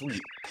fall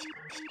asleep.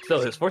 Still,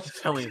 his fortune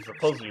telling is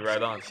supposedly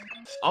right on.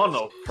 I don't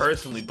know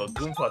personally, but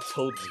Goomba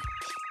told me.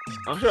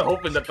 I'm sure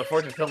hoping that the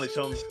fortune telling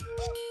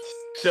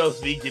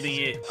shows me getting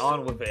it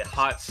on with a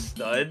hot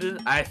stud.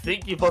 I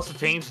think you're supposed to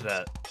change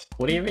that.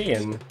 What do you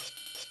mean?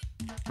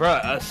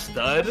 Bruh, a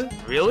stud?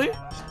 Really?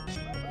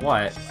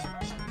 What?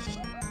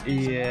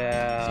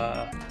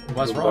 Yeah.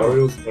 What's wrong?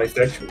 Mario's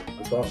bisexual.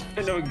 What's wrong?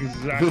 I know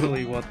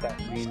exactly what that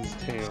means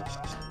too.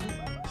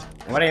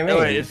 What do you mean?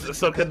 Wait,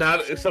 so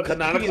canonical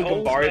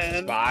Goombarius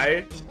is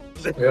bi?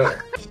 Yeah.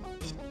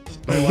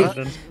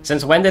 What?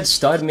 Since when did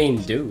stud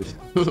mean dude?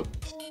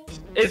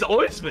 It's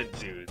always been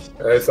dude.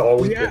 It's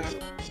always been. Yeah.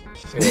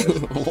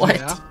 What?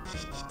 Yeah.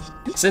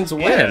 Since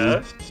when?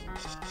 Yeah.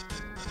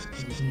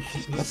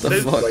 What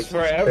the fuck? Like,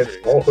 Forever. it's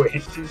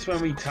always. Since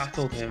when we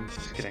tattled him.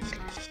 Just kidding.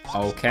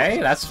 Okay,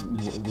 that's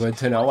good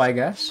to know, I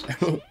guess.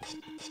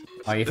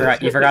 Oh, you forgot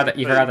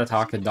to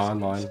talk to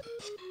Donlon.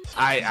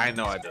 I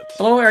know I did.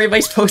 Oh,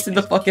 everybody's posting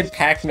the fucking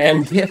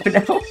Pac-Man gif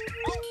now.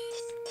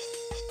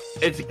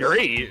 It's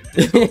great.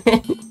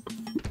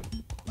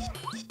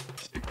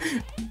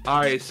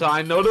 Alright, so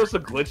I know there's a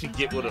glitch you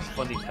get with a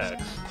funny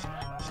text.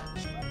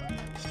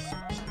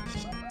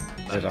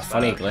 There's a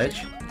funny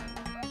glitch?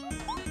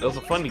 There's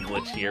a funny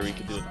glitch here we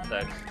can do with the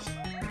text.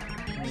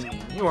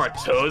 You aren't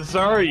toads,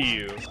 are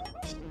you?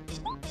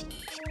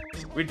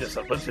 We're just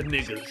a bunch of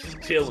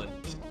niggas chilling.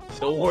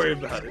 Don't worry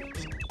about it.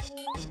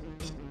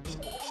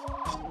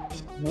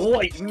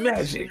 White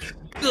magic,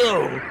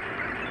 go!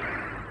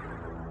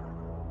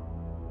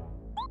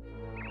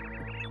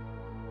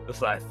 That's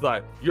what I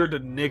thought. You're the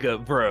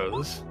nigga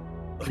bros.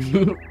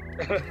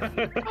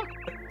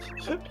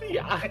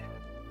 Yeah.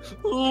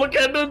 Look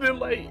at them, they're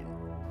like...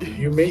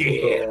 You made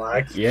me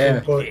black. Yeah.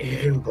 But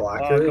even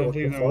blacker. What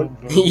the fuck?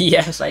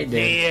 Yes, I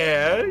did.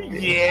 Yeah,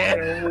 yeah.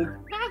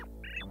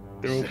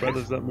 They're all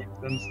brothers, that makes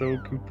sense, they're all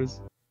Koopas.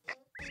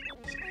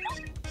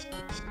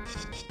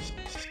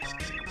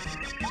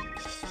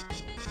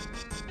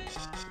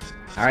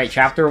 Alright,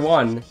 chapter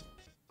 1.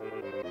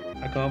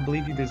 I can't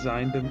believe you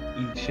designed them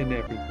each and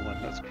every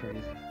one, that's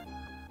crazy.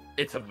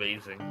 It's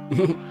amazing.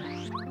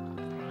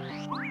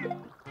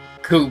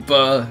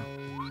 Koopa.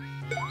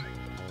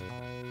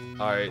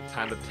 Alright,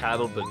 time to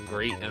tattle the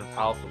great and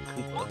powerful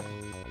Koopa.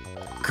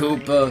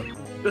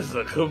 Koopa. This is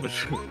a Koopa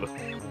Troopa.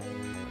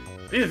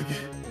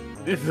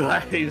 These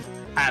guys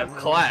have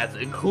class,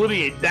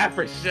 including a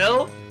dapper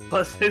shell,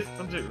 plus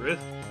 600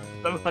 wrist,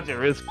 700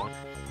 wrist points.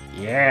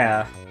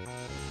 Yeah.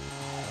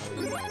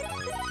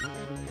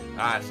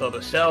 Alright, so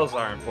the shells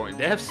are important.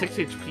 They have 6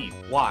 HP.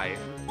 Why?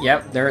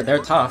 Yep, they're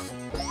tough.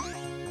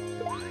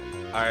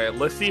 Alright,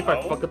 let's see if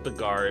I fuck up the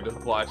guard.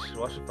 Watch it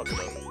fuck it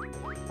up.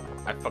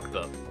 I fucked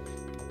up.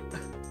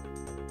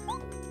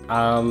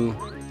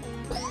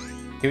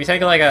 Can we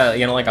take like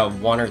a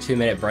 1 or 2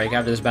 minute break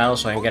after this battle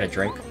so I can get a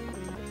drink?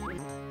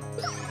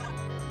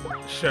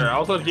 Sure.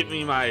 Also, give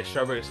me my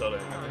strawberry soda.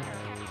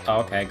 Oh,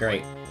 okay,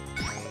 great.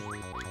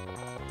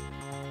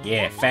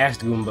 Yeah,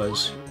 fast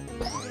Goombas.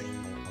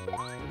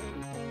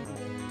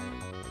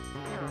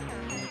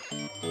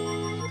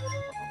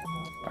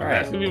 Alright.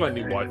 That's gonna be my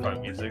new Wi-Fi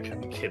music.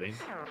 I'm kidding.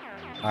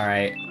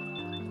 Alright.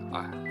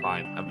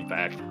 Fine, I'll be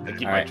back. I'll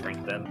keep my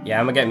drink then. Yeah,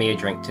 I'm gonna get me a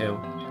drink too.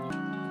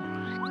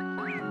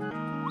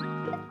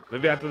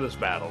 Maybe after this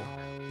battle.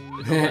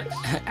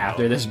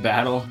 After this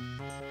battle?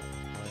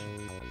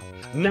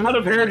 Now the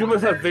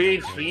Paragoombas have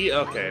 3 HP?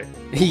 Okay.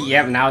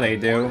 Yep, now they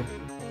do.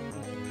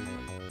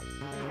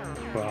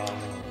 Wow.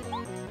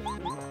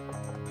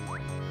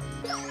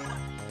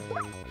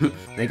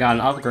 They got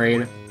an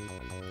upgrade.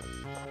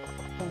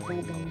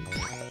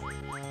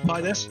 Buy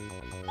this.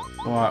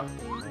 What?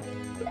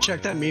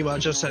 Check that meme I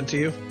just sent to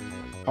you.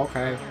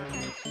 Okay.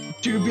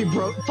 Dude be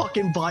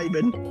fucking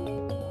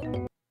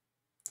vibing.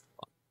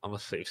 I'm a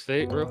safe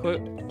state real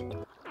quick.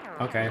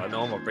 Okay. I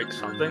know I'm gonna break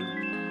something.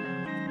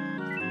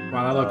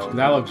 Wow,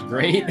 that looks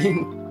great.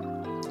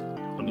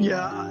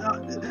 Yeah,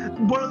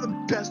 one of the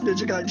best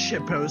Ninja Gaiden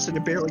shit posts, and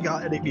it barely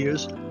got any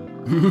views.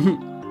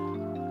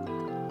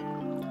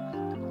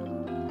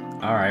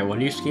 Alright, what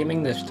are you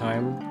scheming this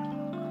time?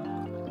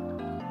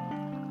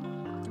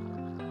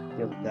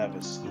 You'll never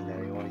see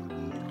anyone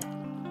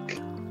eat.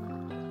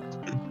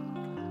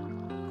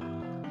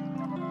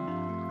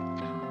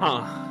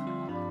 Huh.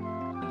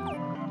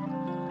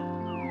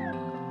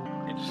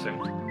 Interesting.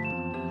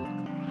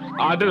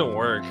 Oh, it didn't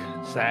work.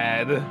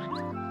 Sad.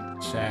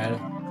 Sad.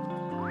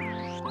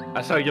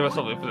 I tried to give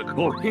myself infinite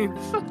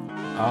coins.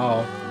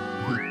 Oh.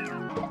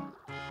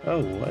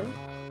 Oh, what?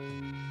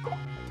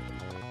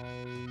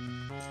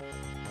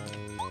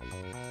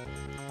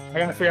 I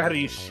gotta figure out how to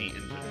use Sheet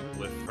Engine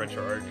with French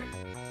Arc.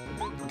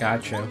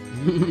 Gotcha.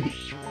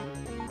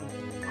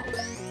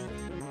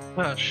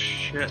 Oh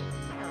shit.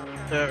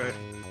 Alright.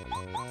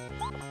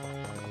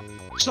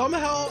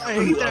 Somehow I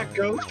hate that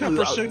ghost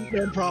pepper soup,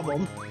 no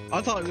problem.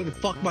 I thought it would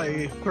fuck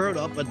my throat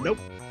up, but nope.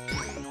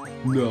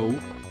 No.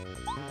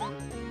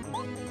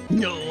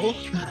 No.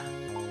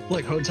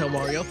 Like Hotel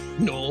Mario?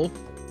 No.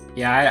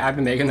 Yeah, I've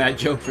been making that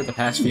joke for the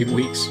past few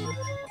weeks.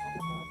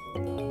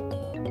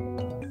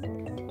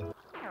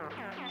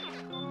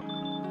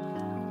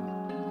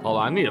 Hold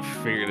on, I need to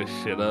figure this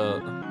shit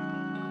out.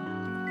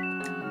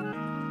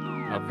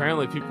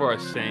 Apparently people are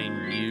saying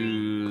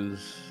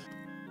use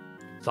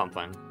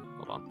something.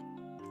 Hold on.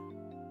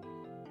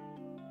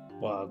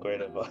 Wow,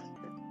 great advice.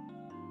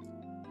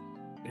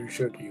 You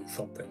should use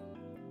something.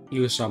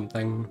 Use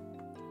something.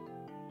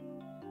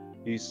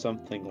 Use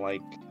something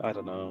like, I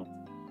don't know,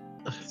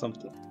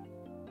 something.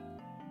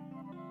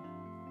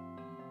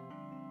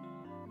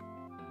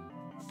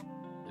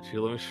 If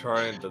you let me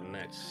try the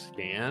next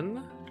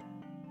scan.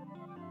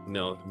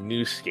 No,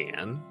 new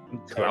scan.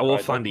 Okay, I will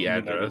right, find the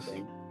don't mean address.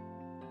 anything.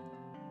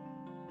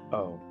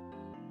 Oh.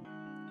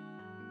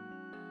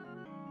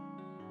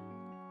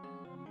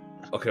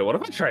 Okay, what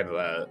if I tried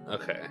that?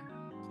 Okay.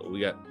 So we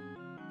got...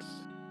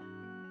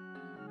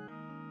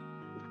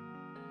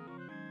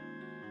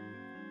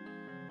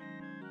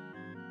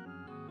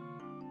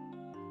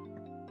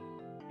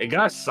 It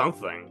got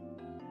something.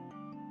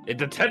 It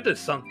detected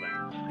something.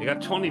 It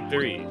got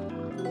 23.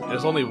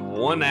 There's only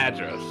one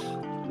address,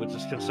 which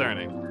is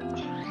concerning.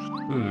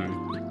 Hmm.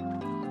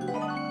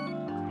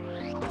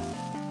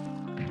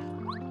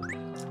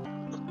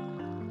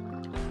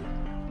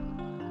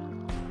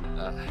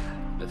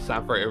 It's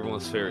time for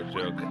everyone's favorite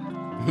joke.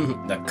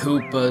 The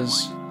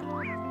Koopas.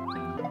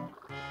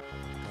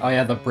 Oh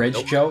yeah, the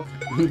bridge joke?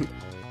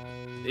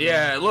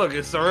 Yeah, look,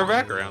 it's our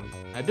background.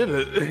 I did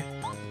it.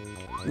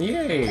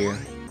 Yay!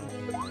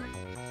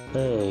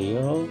 Hey,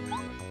 yo.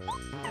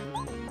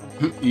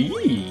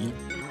 Eee.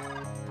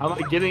 Am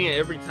I getting it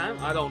every time?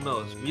 I don't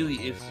know.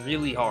 It's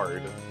really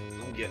hard.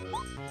 I'm getting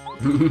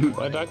it.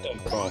 Where'd that come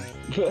from?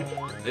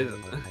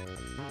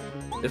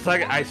 It's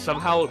like I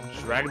somehow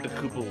dragged the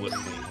Koopa with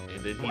me,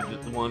 and then he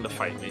just wanted to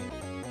fight me.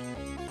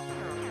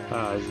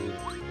 Ah, is it?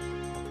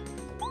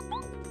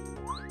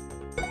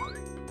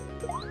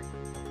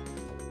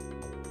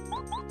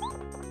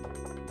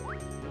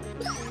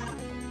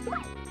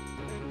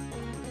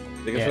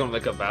 I think it's gonna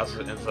make a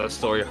Bowser Inside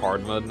Story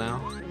hard mode now.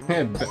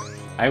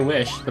 I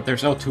wish, but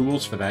there's no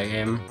tools for that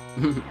game.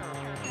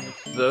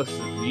 Just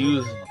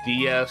use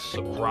DS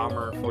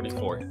Romer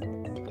 44.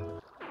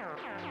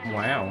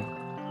 Wow.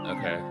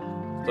 Okay.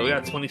 So we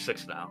got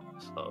 26 now.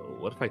 So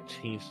what if I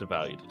change the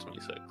value to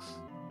 26?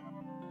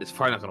 It's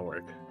probably not gonna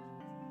work.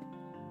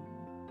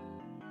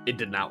 It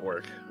did not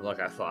work like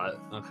I thought.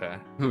 Okay.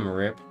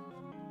 Rip.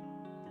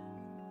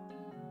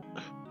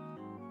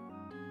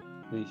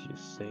 Please use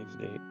save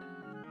date.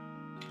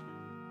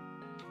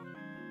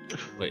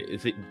 Wait,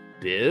 is it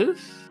this?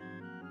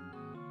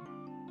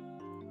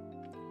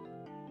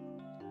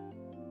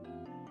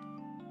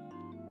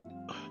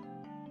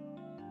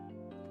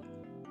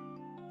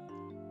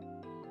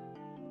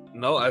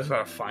 No, I just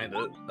gotta find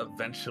it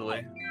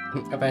eventually.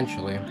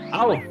 Eventually.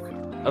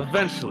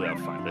 Eventually I'll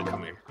find it.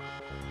 Come here.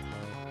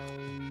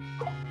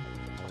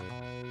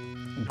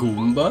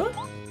 Goomba?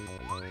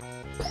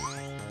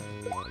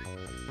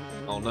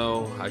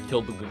 no, I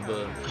killed the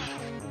Goomba.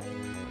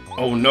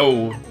 Oh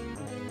no.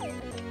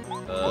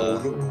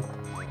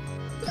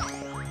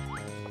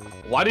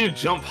 Why do you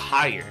jump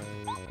higher?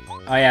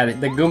 Oh yeah,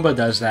 the Goomba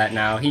does that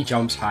now. He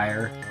jumps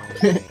higher.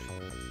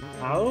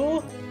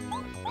 How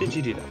did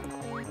you do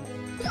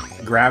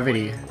that?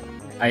 Gravity.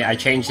 I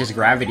changed his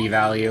gravity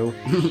value.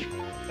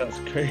 That's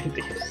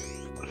crazy.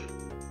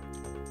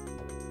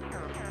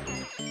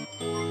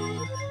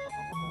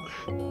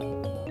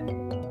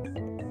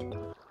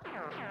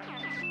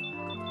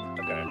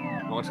 Okay,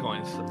 how much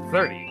coins?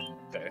 30.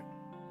 Okay.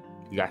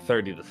 You got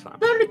 30 this time.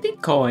 30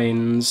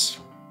 coins.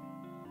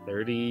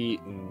 30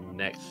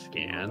 next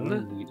scan. I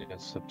need a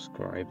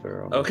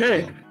subscriber.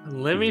 Okay,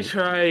 let me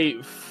try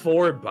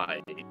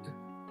 4-byte.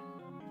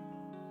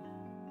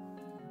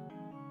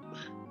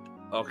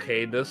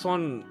 Okay, this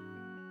one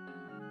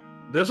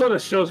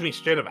just shows me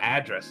straight up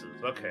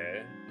addresses.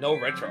 Okay, no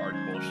RetroArch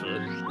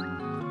bullshit.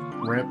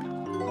 Rip.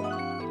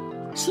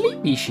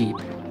 Sleepy sheep.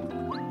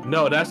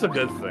 No, that's a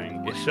good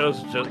thing. It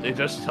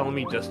just telling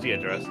me just the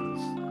addresses.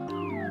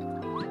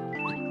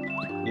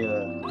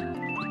 Yeah.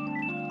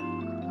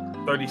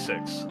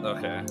 36.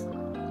 Okay,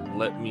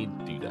 let me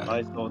do that.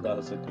 I thought that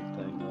was a good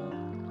thing.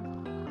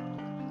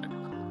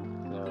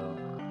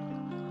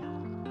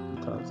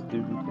 Times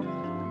do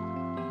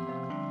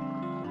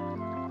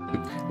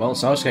Well,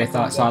 Sasuke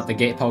thought the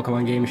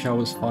Pokemon game show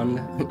was fun.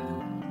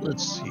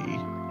 Let's see.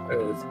 It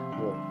was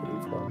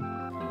pretty fun.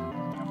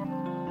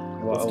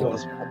 What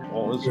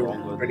was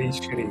wrong with Pretty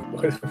shitty,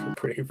 but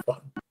pretty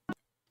fun.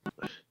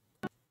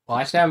 Well,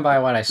 I stand by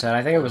what I said.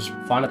 I think it was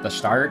fun at the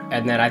start,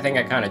 and then I think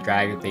it kind of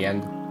dragged at the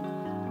end.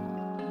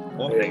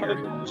 what Yeah. kind of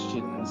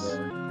questions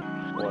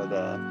were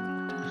there?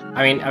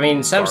 I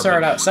mean, Seb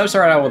started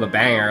out with a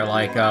banger,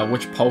 like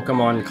which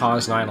Pokemon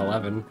caused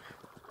 9/11.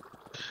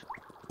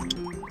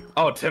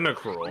 Oh,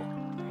 Tentacruel.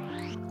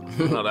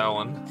 No, that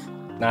one.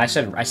 No, I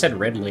said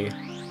Ridley.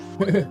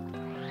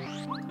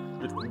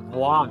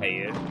 Why?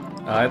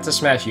 It's a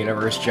Smash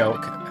Universe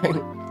joke.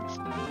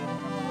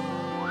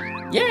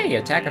 Yay!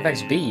 Attack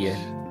affects B.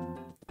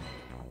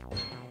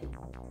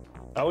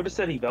 I would have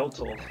said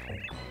Yveltal.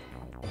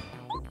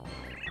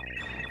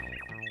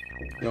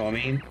 You know what I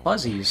mean?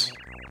 Fuzzies.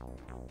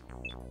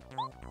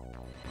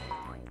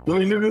 Let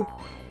me know.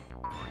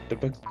 The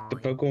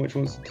Pokemon which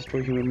wants to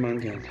destroy human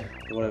mankind.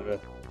 Or whatever.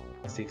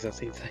 That's the exact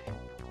same thing.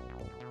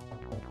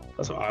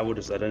 That's what I would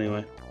have said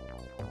anyway.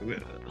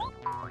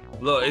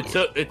 Look,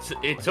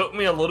 it took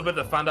me a little bit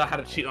to find out how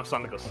to cheat on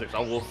Sonic 06. I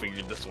will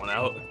figure this one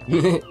out.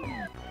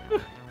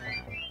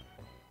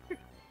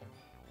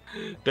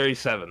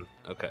 37.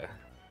 Okay.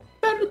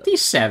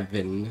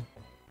 37.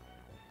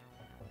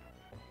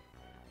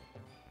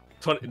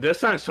 20. This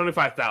time it's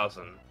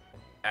 25,000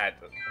 at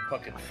the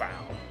fucking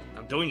found.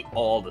 I'm doing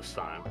all this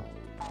time.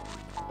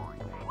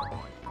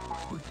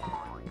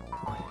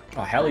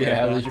 Oh hell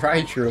yeah, the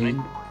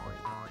Drytrum.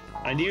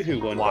 I knew who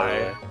won by the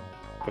way,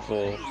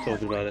 before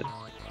talking about it.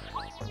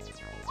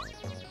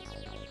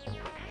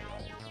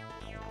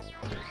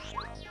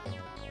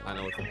 I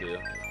know what to do.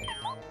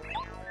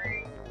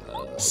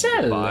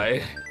 Sell.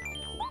 Bye.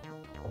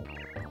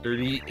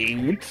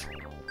 38.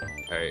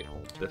 Alright,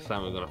 this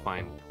time we're gonna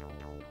find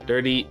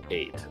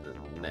 38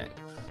 next.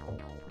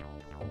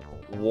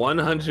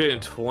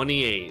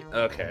 128.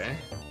 Okay.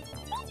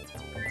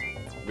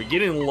 We're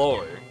getting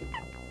lower.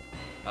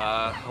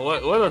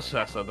 What else should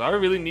I say? Do I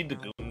really need the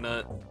Goon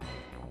Nut?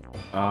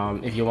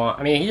 If you want,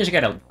 I mean, you just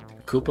get a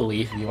Koopa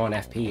Leaf if you want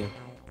FP.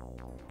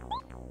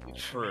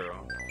 True.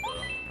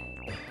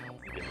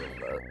 Get rid of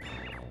that.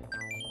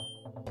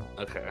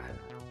 Okay.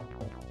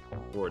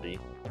 40.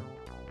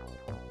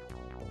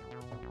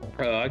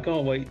 I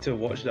can't wait to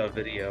watch that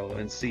video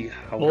and see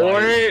how.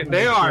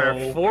 There are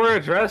 4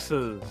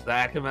 addresses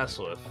that I can mess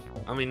with.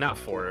 I mean, not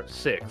 4,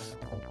 6.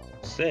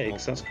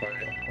 6. That's quite.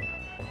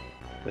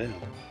 Damn.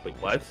 Wait,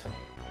 what?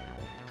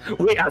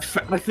 Wait, I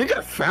think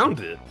I found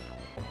it.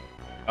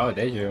 Oh,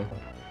 did you?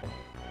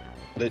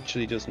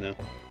 Literally just now.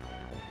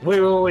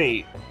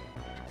 Wait.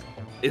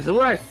 Is it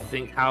what I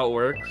think how it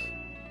works?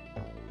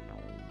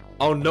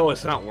 Oh no,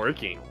 it's not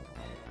working.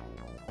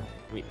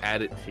 Let me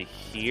add it to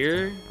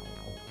here.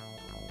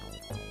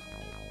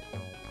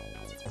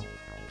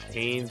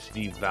 Change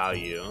the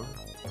value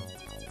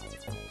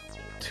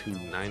to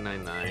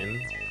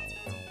 999.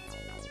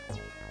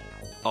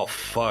 Oh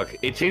fuck!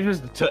 It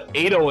changes to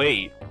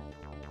 808.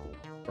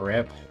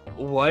 Rip.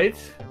 What?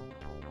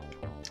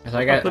 So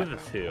I put it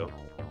to 2.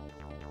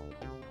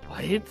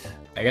 What?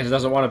 I guess it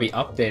doesn't want to be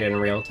updated in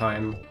real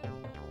time.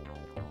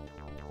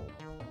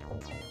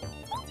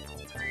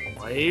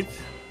 What?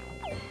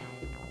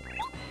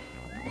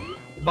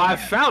 But I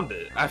found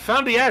it. I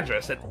found the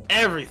address and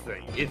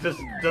everything. It just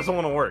doesn't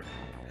want to work.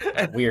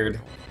 Weird.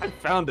 I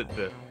found it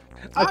though.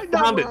 I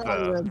found it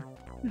though.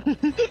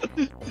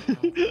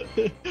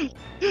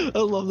 I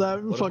love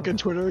that fucking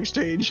Twitter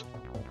exchange.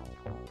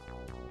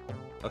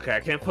 Okay,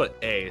 I can't put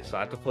A, so I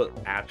have to put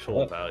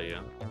actual value.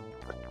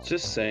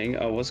 Just saying,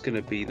 I was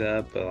gonna be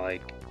there, but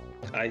like,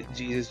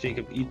 Jesus,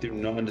 Jacob, you do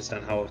not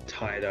understand how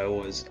tired I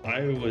was.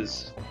 I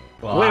was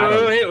Well, I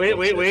don't-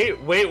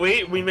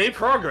 wait. We made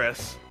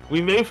progress.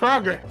 We made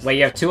progress. Wait,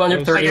 you have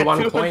 231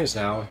 I got coins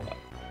now.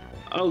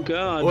 Oh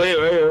god.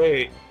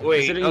 Wait.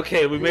 Is it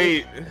Okay, we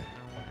made.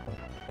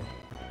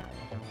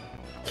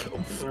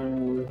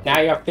 Now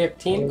you have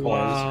 15 coins.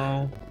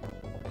 Wow.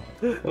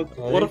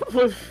 Okay. What if I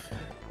put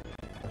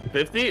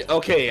 50?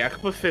 Okay, I can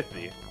put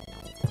 50.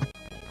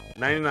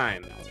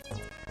 99.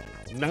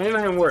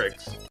 99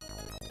 works.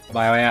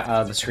 By the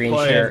way, the screen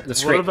But share. The what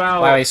screen.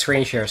 about- By the way,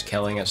 screen share is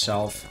killing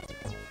itself.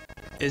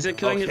 Is it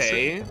killing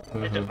Okay.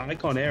 itself? I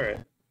can't hear it.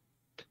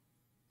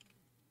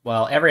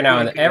 Well, every now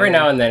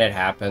and then it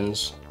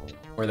happens,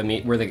 where the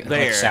like,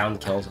 There.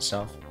 sound kills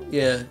itself.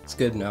 Yeah, it's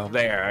good now.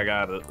 There, I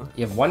got it.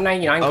 You have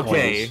 199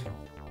 Okay. coins.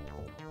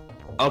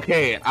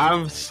 Okay,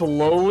 I'm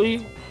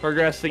slowly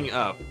progressing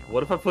up.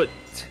 What if I put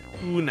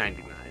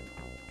 299?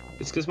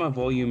 It's because my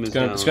volume is It's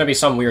gonna, down. it's gonna be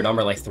some weird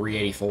number like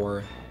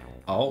 384.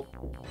 Oh,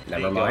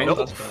 never you go. mind. No,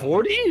 that's fine.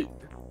 40?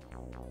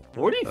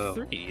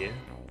 43?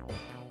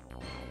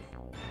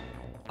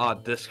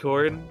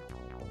 Discord?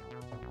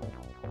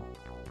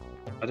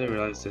 I didn't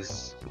realize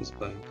this was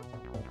playing.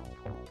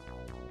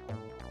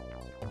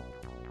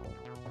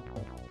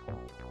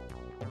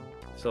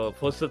 So it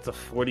puts it to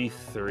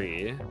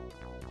 43.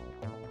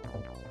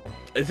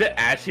 Is it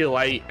actually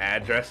like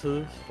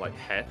addresses? Like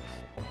hex?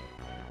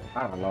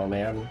 I don't know,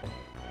 man.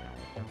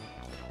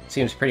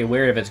 Seems pretty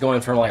weird if it's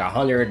going from like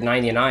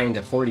 199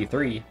 to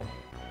 43.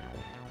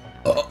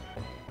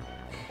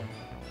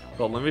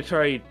 So let me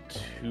try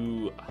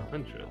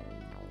 200.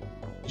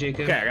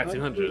 Jacob, Okay, I got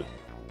 200.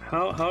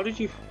 How did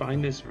you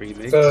find this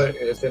remix?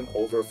 It's an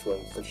overflow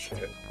for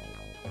shit.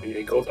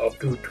 It goes up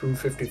to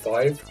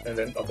 255, and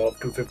then above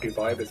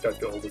 255 it starts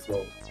to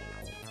overflow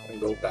and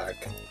go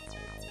back.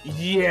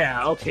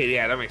 Yeah, okay,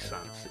 yeah, that makes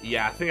sense.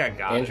 Yeah, I think I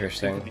got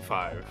Interesting. it.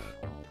 255.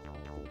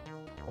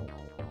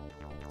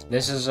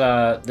 This is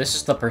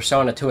the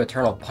Persona 2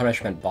 Eternal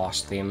Punishment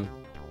boss theme.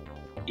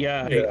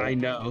 Yeah, Yeah. I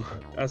know.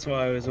 That's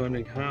why I was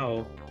wondering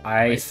how.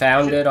 I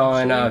found it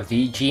on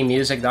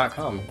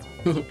vgmusic.com.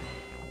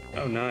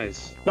 Oh,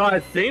 nice. No, I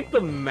think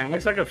the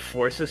max I could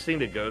force this thing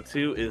to go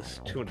to is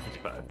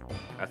 255.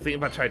 I think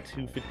if I tried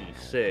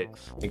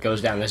 256, It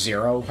goes down to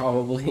 0,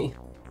 probably.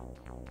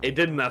 it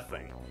did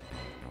nothing.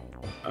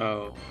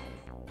 Oh,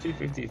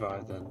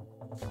 255 then.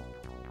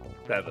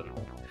 7.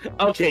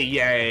 Okay,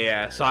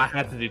 yeah. So I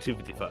had to do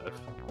 255.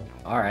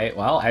 Alright,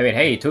 well, I mean,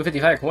 hey,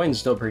 255 coins is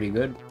still pretty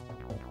good.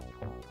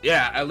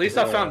 Yeah, at least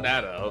I found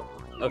that out.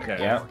 Okay.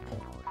 Yeah.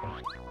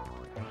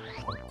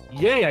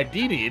 Yay, I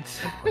did it.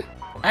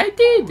 I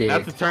did Now I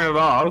have to it! turn it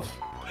off.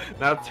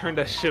 Now I have to turn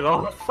that shit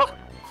off.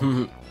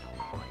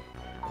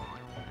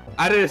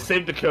 I didn't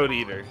save the code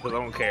either, because I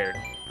don't care.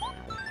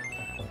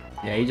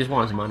 Yeah, he just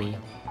wants money.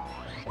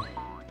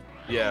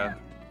 Yeah.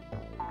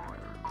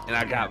 And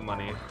I got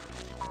money.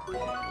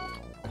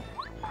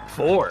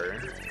 4?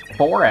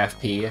 4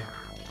 FP.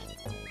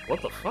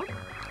 What the fuck?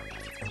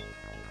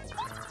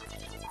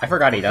 I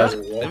forgot he does.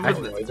 Why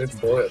is it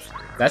 4?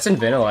 That's in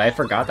vanilla. I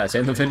forgot that's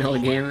in the vanilla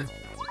game.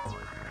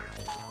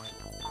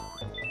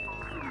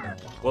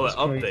 Well, it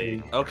That's crazy.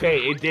 updated. Okay,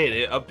 it did.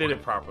 It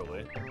updated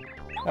properly.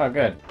 Oh,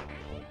 good.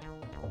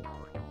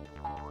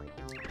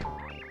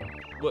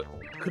 What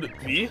could it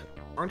be?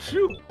 Aren't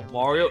you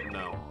Mario?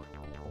 No.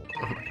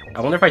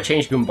 I wonder if I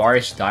change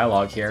Goombarius'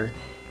 dialogue here.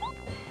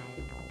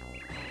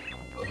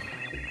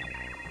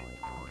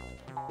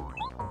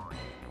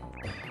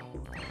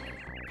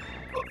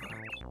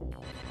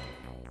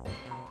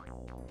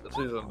 This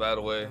is in a bad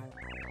way.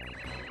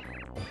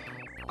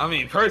 I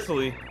mean,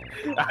 personally,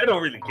 I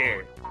don't really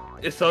care.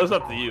 It's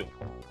up to you.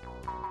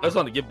 I just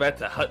want to get back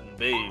to Hut and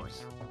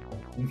Babes.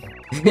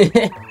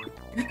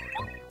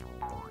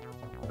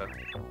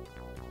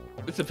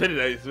 It's a pity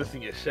that he's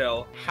missing a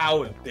shell.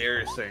 How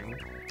embarrassing.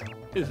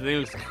 His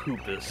name is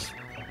Koopus.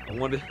 I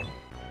wonder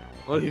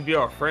if he'd be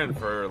our friend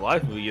for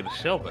life if we get a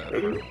shell back.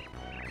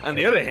 On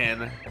the other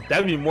hand,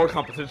 that'd be more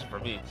competition for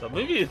me. So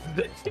maybe it's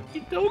best if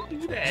you don't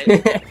do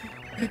that.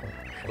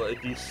 But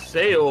if you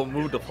say it will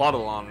move the plot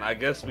along, I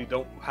guess we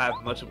don't have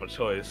much of a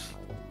choice.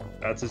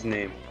 That's his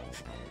name.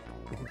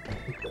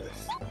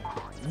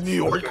 New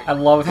York. I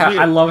love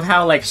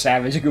how like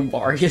savage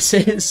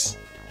Goombarius is.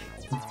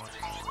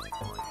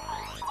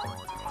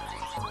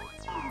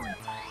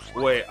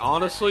 Wait,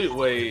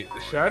 honestly,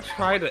 should I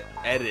try to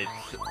edit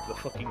the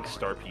fucking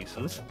star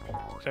pieces?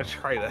 Should I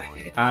try that?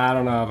 I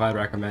don't know if I'd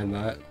recommend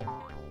that.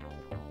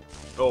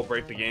 Oh,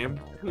 break the game?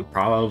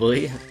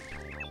 Probably.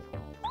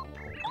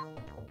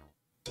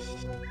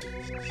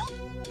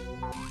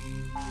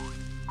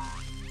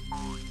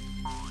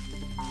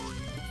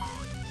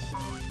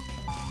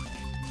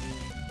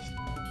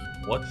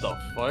 What the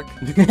fuck?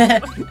 Did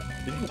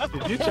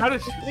you try to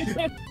change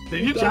it?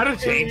 Did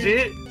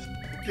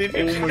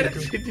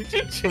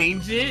you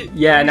change it?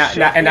 Yeah,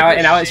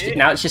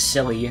 now it's just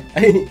silly.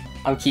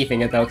 I'm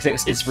keeping it though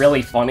because it's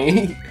really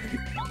funny.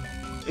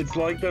 It's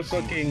like the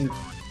fucking,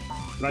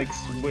 like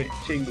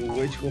switching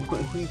which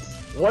ones.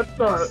 What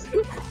the?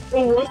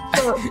 What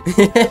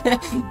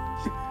the?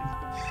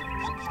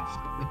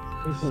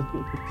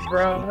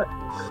 Bro.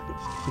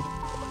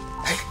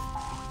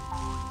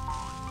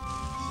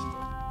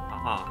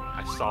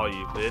 I saw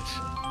you, bitch.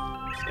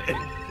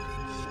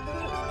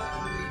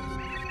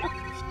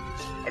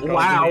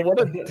 Wow, what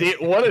a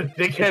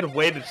dickhead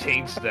way to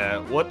change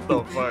that. What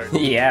the fuck?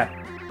 Yeah.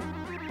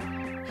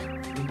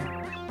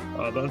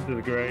 Oh, that's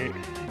just great.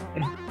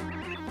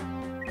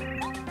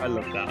 I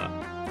love that.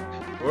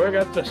 Where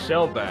got the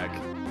shell back,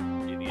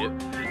 idiot?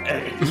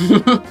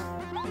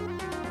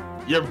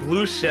 Your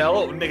blue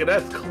shell, nigga,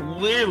 that's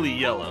clearly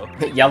yellow.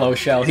 Yellow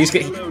shell. He's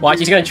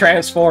gonna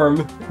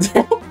transform.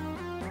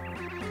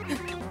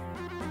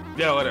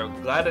 Yeah, whatever.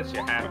 Glad that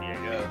you're happy, I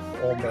guess.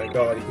 Oh my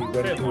god, he went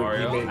Hey, to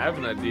Mario, it. I have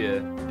an idea.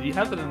 Do you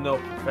happen to know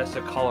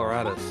Professor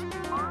Coloradus?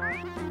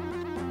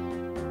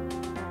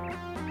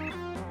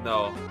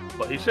 No,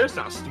 but he sure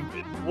sounds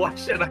stupid. Why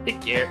should I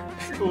care?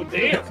 Oh,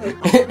 damn.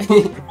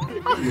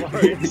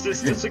 Mario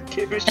just doesn't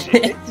give a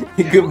shit.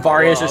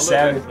 Goombarius is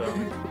sad.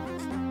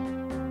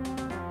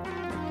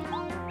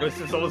 This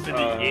is supposed to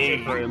be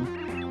gay. For him.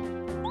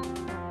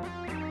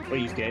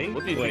 Wait, he's gay?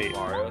 What do you Wait. think,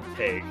 Mario?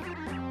 Take.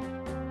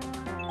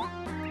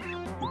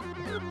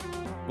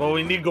 Well,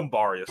 we need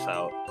Goombarius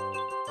out.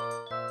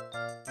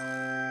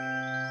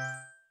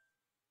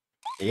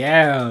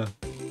 Yeah.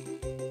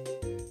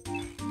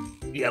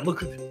 Yeah,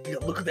 look at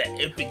that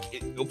epic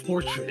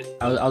portrait.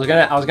 I was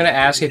gonna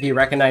ask if you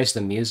recognize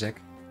the music.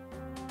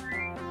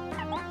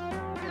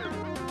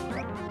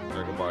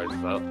 Goombarius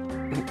is out.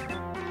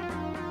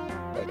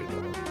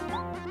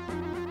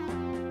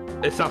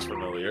 It sounds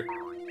familiar.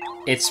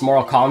 It's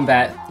Mortal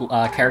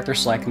Kombat character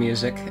select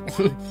music.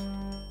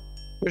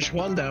 Which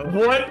one though?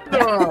 What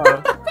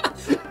the?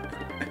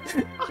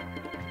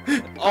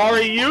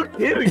 Are you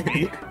kidding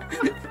me?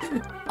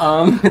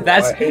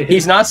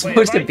 He's not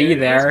supposed to be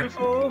there.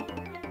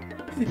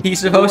 He's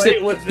supposed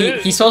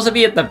he's supposed to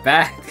be at the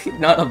back,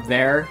 not up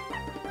there.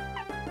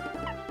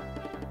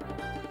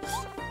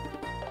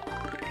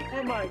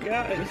 Oh my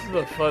god. This is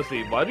a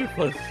fuzzy. Why do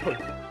fuzzy?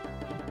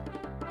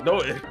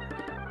 No.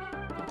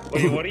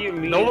 Wait, what do you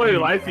mean? Nobody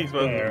likes these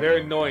ones. They're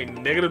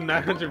annoying. Negative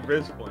 900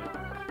 risk point.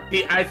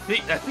 I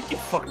think you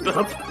fucked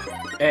up.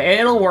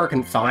 It'll work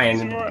and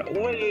fine.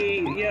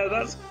 Wait, yeah,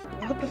 that's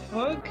what the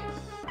fuck?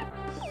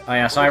 Oh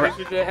yeah, so I was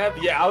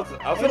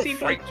gonna he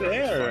fight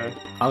there?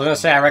 I was gonna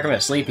say I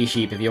recommend Sleepy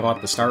Sheep if you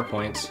want the star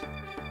points.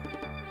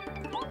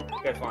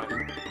 Okay,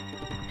 fine.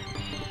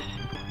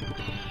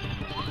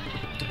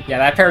 Yeah,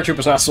 that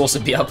paratrooper's not supposed to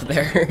be up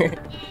there.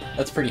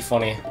 That's pretty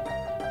funny.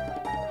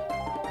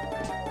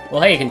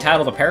 Well, hey, you can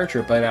title the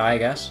paratrooper now, I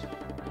guess.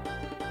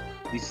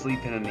 He's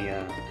sleeping in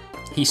the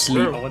He's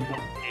sleeping. I wonder how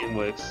the game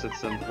works at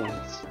some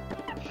points.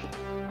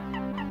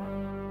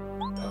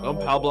 Don't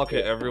power block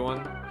it,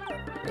 everyone.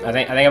 I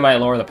think I might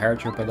lower the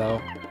paratrooper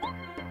though.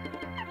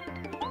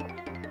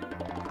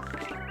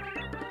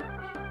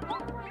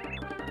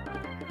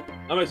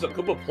 I mean, so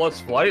Koopa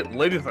plus flight.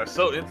 Ladies are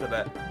so into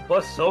that.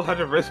 Plus so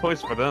 100 risk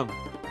points for them.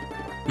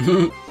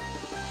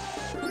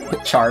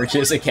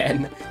 Charges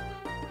again.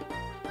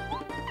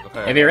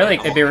 Okay. It'd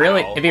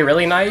be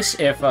really nice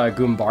if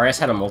Goombarius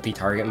had a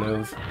multi-target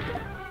move.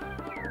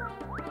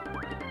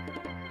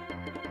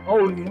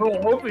 Oh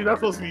no! Hopefully that's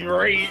supposed to be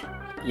right.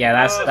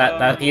 Yeah,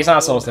 that he's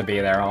not supposed to be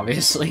there,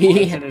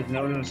 obviously. There's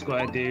no room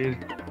squad, dude.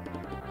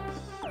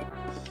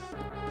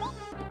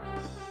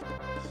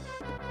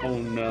 Oh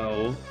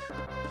no.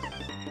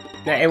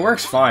 Yeah, it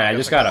works fine. I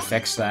just gotta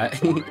fix that.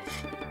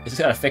 Just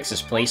gotta fix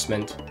his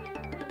placement.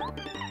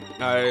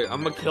 Alright,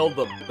 I'm gonna kill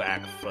the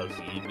back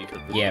fuzzy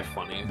because it's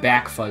funny.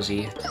 Back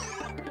fuzzy.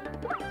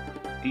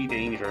 Be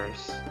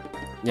dangerous.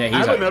 Yeah, I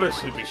have another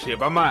sleepy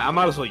ship. I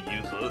might as well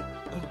use it.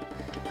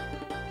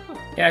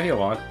 Yeah, if you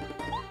want.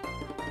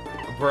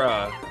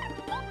 Bruh,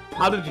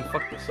 how did you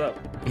fuck this up?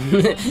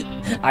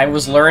 I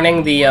was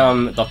learning the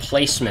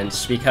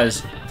placements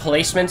because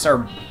placements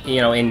are,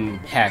 you know, in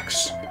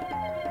hex.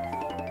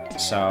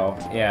 So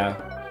yeah.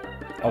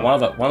 Oh,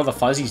 one of the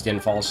fuzzies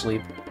didn't fall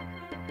asleep.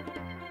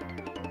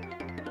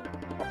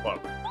 Oh,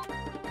 fuck.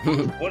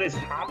 What is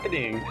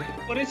happening?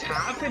 What is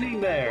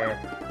happening there?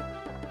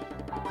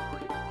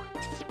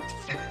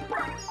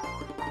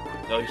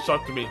 No, you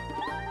sucked to me.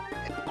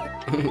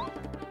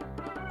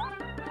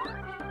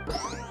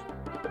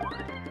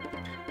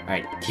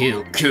 Alright,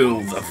 kill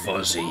the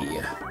fuzzy.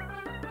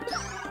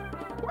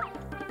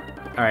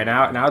 Alright,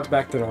 now it's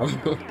back to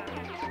normal.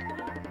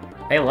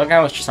 Hey, look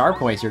how much star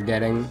points you're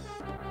getting.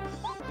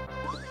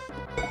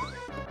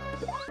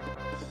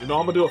 You know,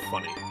 I'm gonna do a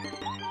funny.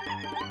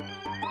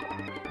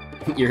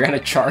 You're gonna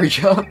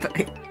charge up?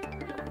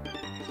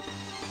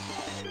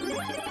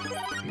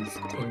 He's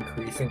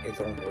increasing his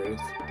own race.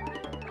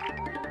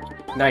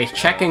 No, he's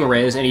checking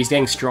Riz, and he's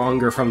getting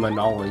stronger from the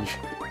knowledge.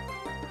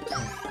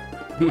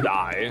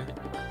 Die.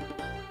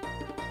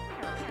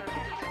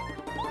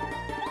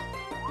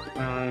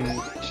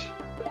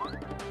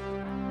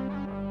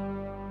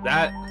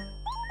 That.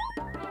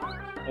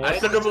 I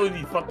still can't believe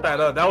you fucked that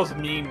up. That was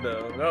mean,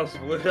 though.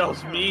 That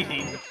was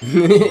mean.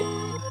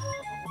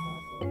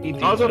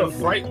 I was gonna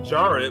fright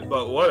jar it,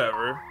 but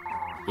whatever.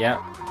 Yeah.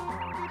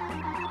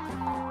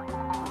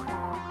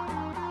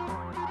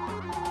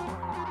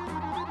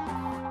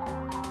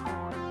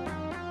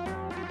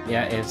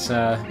 Yeah, it's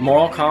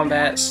Mortal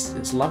Kombat's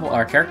it's level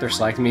or character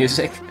select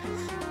music.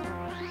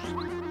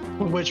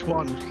 Which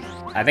one?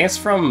 I think it's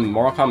from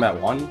Mortal Kombat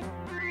 1.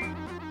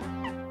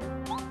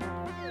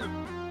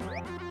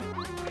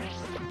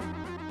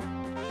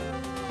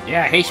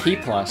 Yeah,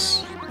 HP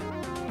plus.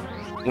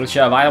 Which,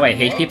 by the way,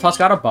 HP plus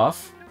got a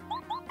buff.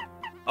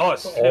 Oh,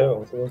 it's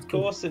Oh, Of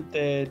course it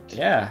did.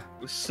 Yeah.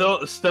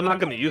 still not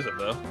gonna use it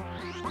though.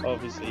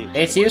 Obviously.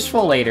 It's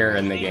useful later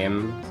in the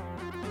game.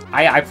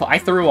 I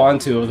threw on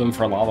 2 of them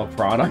for Lava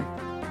Piranha.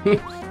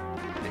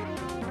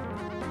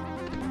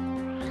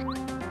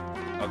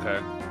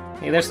 Okay.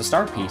 Hey, there's the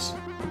star piece.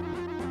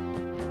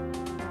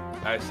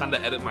 Alright, it's time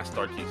to edit my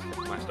star piece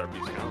count. What's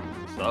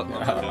up?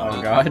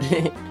 Oh god.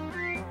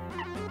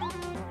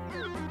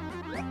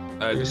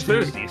 Just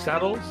there's these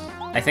saddles.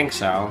 I think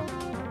so.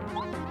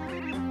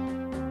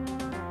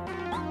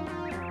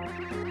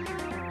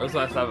 It's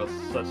nice to have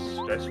such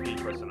stretch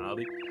beat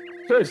personality.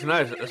 It's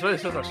nice, especially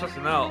since I'm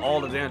stressing out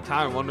all the damn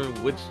time, wondering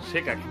which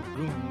chick I can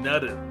do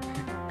nutted.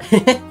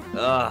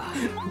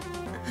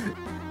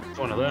 It's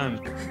one of them.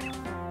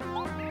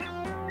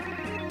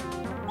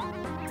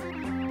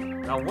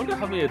 I wonder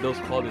how many of those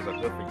qualities are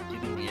good for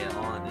getting it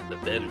on in the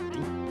bedroom.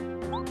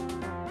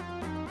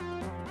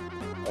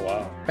 Oh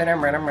wow. I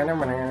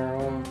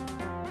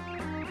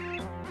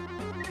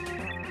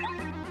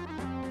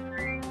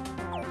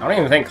don't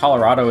even think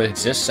Colorado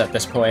exists at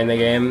this point in the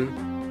game.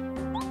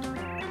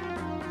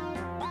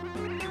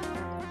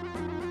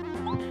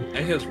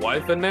 And his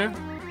wife in there?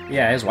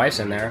 Yeah, his wife's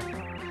in there.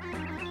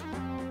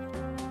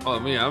 Oh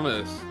man,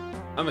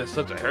 I'm in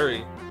such a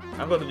hurry.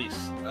 I'm going to be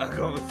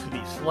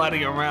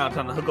sliding around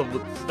trying to hook up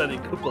with stunning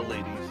Koopa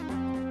ladies.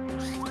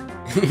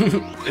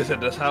 Is it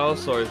this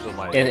house or is it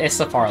like? It's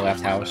the far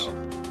left house. Yeah,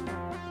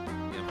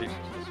 I'm pretty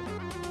sure it's this one.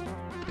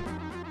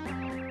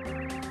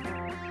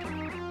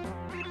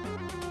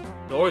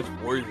 I'm always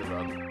worried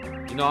about it.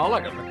 You know, I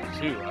like a man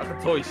too. I could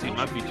totally see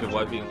my future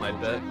wife being like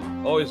that.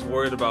 Always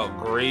worried about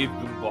grave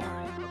Goombarius.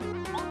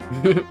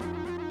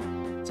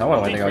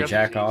 Someone went to go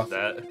jack off.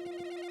 That.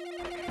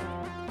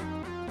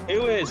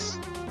 Who is?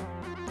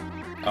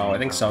 Oh, I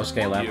think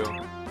Sosuke left. You.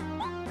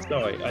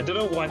 Sorry, I don't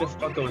know why the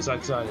fuck I was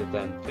excited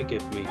then.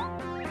 Forgive me.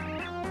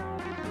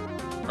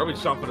 Are we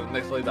trying for the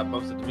next lady that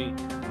bumps into me?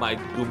 My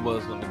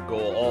Goomba's gonna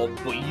go all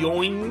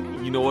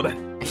boing. You know what I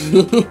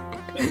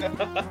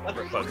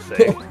for fuck's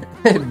sake.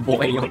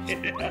 Boy.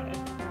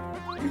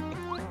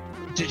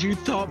 Did you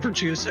thought for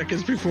 2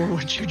 seconds before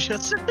what you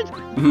just said?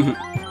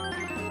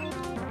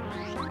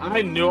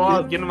 I knew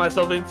I was getting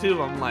myself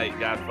into. I'm like,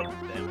 God fucking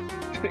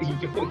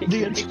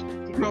damn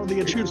it. The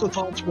intrusive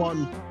thoughts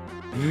won.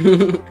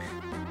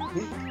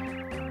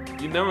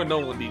 You never know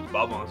when these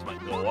bombs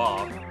might go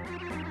off.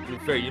 To be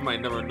fair, you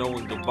might never know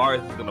when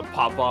Goombarius is gonna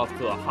pop off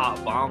to a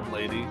hot bomb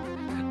lady.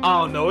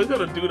 Oh no, he's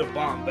gonna do the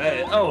bomb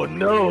bad. Oh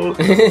no!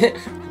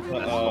 That's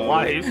the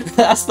wife.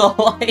 That's the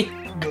life.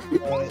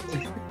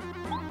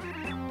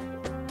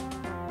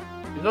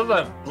 He does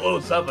that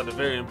blows up at the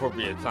very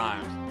appropriate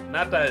times.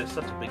 Not that it's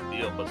such a big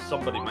deal, but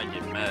somebody might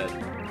get mad.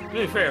 To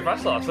be fair, if I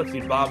saw a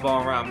sexy bomb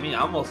around me,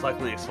 I'm most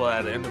likely explode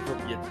at an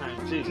inappropriate time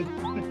too.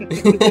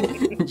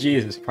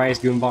 Jesus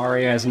Christ,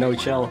 Goombarius has no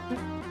chill.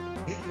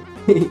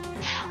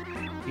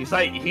 He's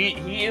like,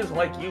 he is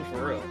like you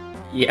for real.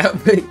 Yep.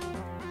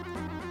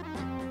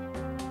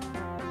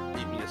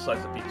 Eat me a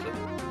slice of pizza.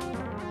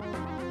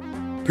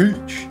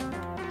 Peach.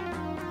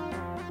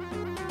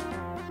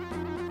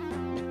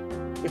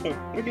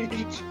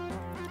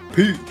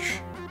 Peach.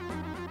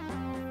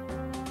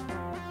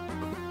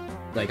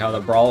 Like how the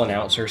Brawl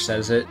announcer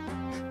says it.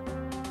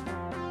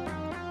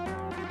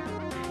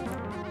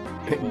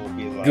 It will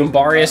be like,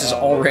 Goombarius is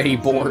already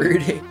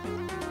bored.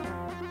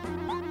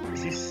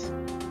 Is this...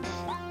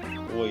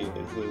 Wait,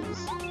 is this...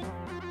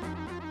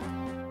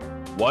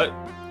 What?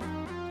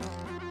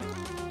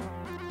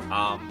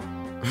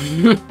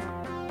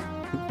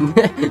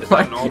 Is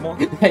that normal?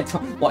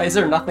 Why is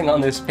there nothing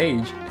on this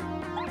page?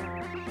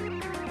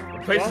 The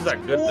places are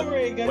good.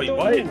 Boring, I Wait, don't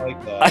what? like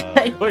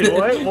that.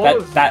 Wait, what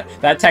was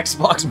that text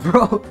box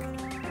broke.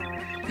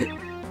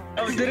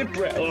 Oh, did it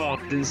break? Oh,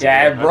 this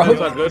Yeah, it broke.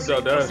 Those are good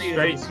though. They're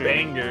straight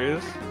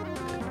bangers.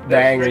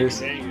 Bangers.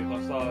 Straight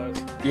bangers. I saw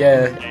it.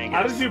 Yeah.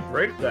 How did you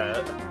break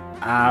that?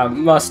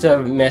 Must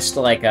have missed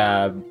like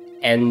a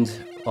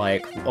end,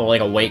 like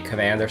a wait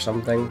command or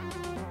something.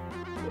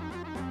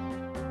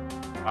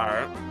 All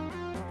right.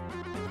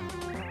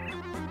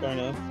 Fair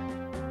enough.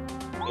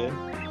 Good.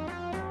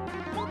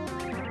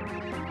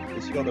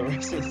 Guess you got the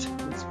rest of the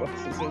text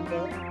boxes in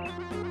there.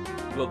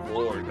 Good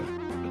lord.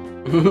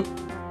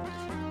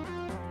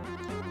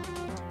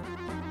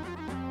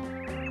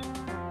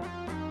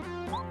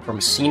 From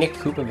Scenic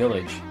Koopa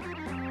Village.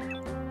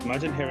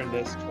 Imagine hearing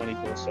this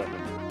 24/7.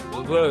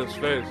 Look at his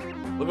face.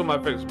 Look at my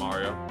face,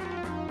 Mario.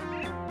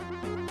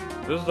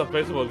 This is the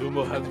face of a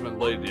Goomba hasn't been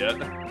laid yet.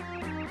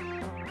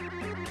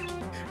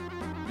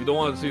 You don't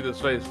want to see this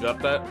face, got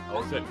that? I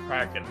was getting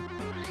cracking.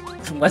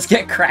 Let's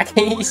get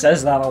cracking. He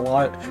says that a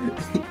lot.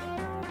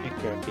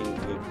 Cracking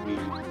good food.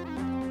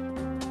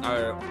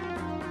 Alright.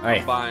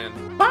 Alright. Buying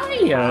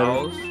Bye.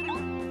 house.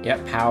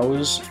 Yep,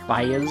 Pows,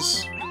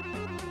 Fires.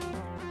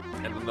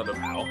 And another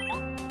POW.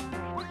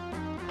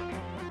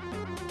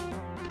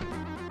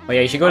 Oh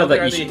yeah, you should go to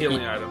the.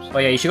 Healing items. Oh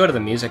yeah, you should go to the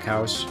music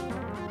house.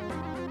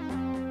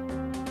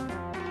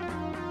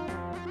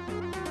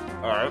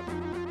 Alright.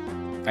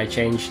 I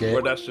changed it.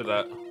 Where that shit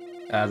at?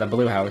 The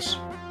blue house.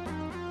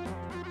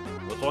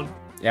 This one?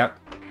 Yep.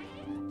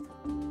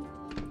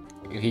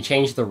 If you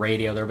change the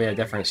radio, there'll be a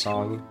different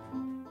song.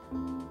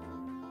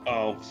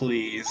 Oh,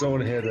 please. I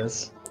want to hear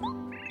this.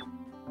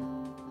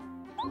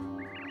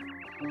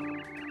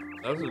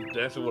 That was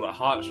dancing with a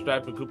hot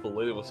striped Koopa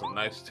lady with some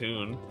nice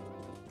tune.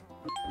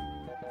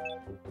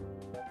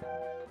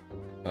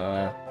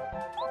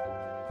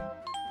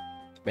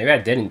 Maybe I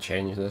didn't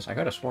change this. I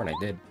could have sworn I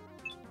did.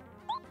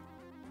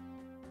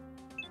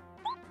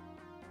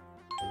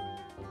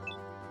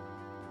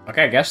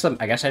 Okay, I guess I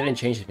didn't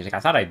change the music. I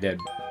thought I did.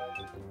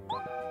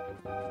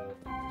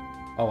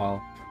 Oh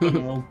well.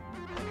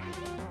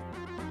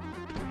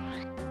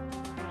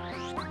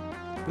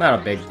 Not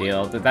a big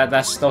deal.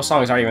 Those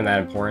songs aren't even that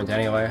important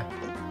anyway.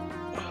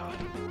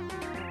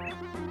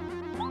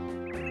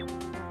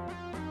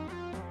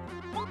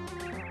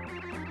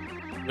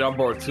 Yeah, I'm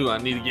bored too. I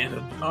need to get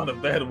out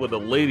of bed with a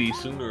lady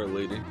sooner or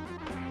later.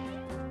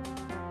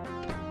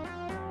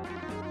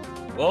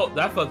 Well,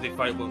 that fuzzy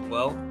fight went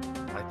well.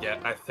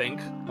 I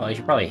think. Well, you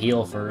should probably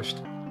heal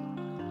first.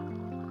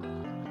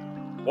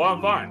 Well,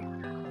 I'm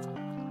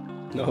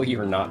fine. No,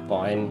 you're not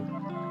fine.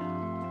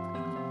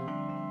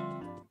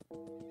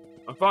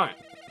 I'm fine.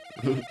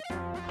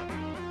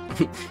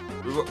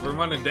 we're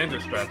running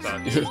dangerous strats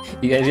out here.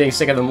 You guys getting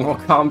sick of the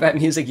Mortal Kombat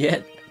music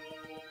yet?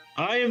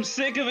 I am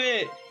sick of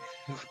it!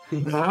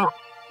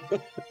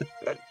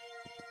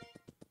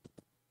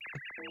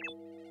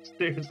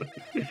 Seriously.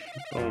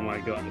 Oh my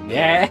god. No.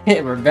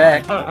 Yeah, we're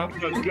back.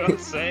 For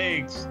God's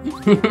sakes.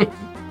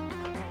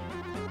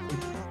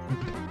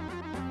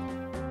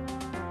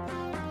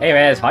 Hey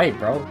man, it's hype,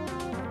 bro.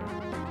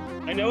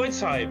 I know it's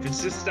hype.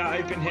 It's just that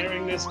I've been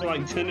hearing this for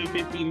like 10 or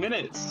 15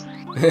 minutes.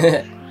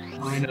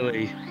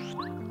 Finally.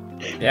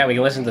 Yeah, we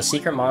can listen to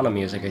Secret Mana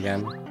music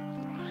again.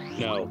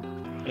 No.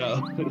 No.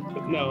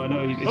 No, I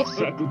know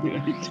exactly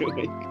what you're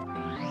doing.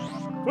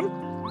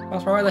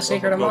 What's wrong with the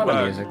Secret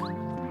Mana music?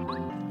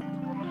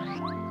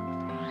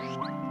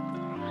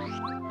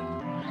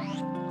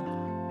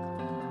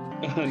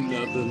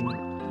 Nothing.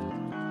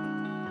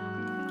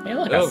 Hey,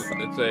 look,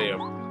 It's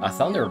a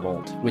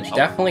Thunderbolt, which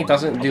definitely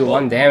doesn't do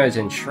 1 damage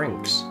and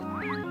shrinks.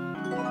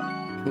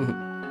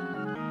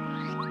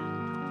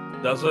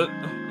 Does it?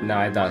 No,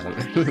 it doesn't.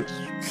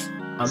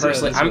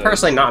 I'm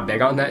personally not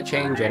big on that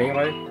change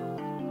anyway.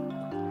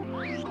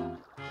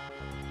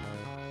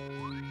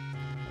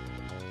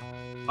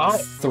 Oh.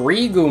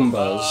 3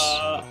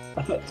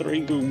 Goombas.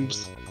 3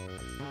 Goombs.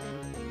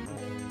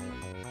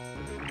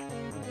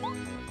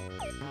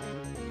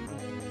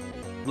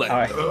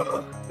 Like,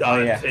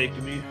 yeah. Take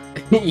me.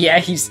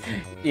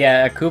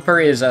 Yeah,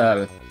 Cooper is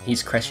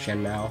he's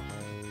Christian now.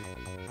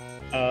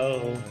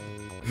 Oh.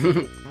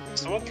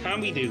 So what can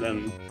we do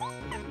then?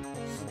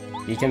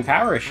 You can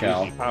power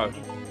shell. Power.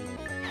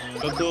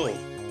 Oh cool.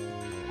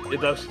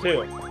 It does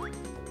too.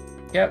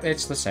 Yep,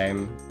 it's the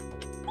same.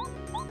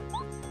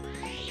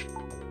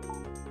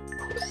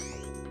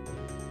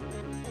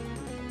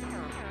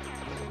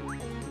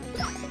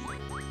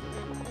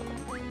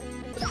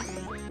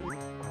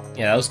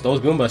 Yeah, those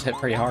Goombas hit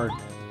pretty hard.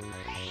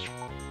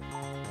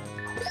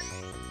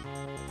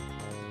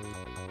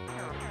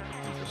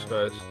 Jesus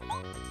Christ.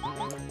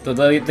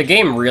 The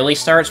game really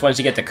starts once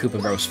you get to Koopa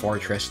Bros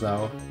Fortress,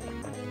 though.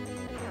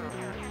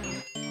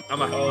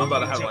 I'm about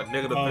to have like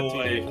negative 15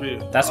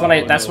 HP. That's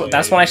when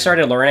that's when I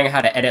started learning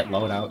how to edit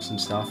loadouts and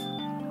stuff.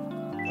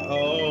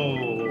 Oh.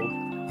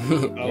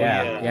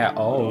 Yeah.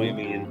 Oh, Oh. I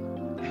mean.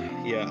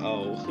 Yeah.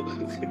 Oh.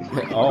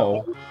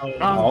 Oh.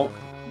 Oh.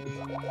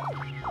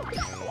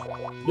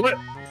 What?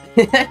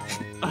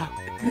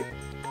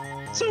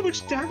 So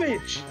much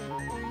damage.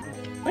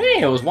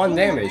 Hey, it was 1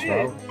 damage,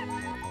 bro.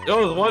 It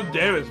was 1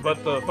 damage,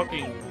 but the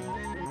fucking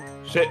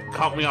shit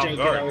caught me off I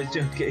guard. was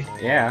joking.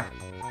 Yeah.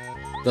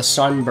 The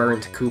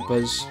sunburnt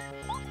Koopas.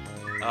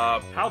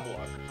 POW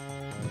block.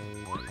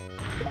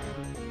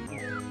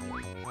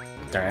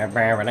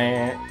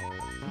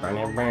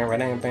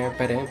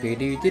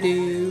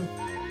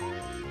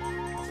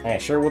 Yeah,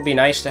 sure would be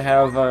nice to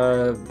have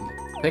a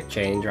quick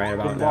change right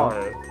about now.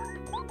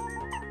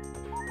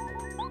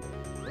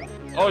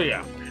 Oh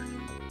yeah.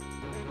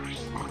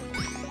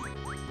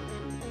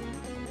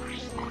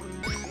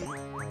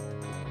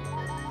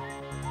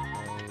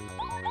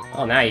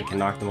 Oh, now you can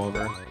knock them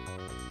over.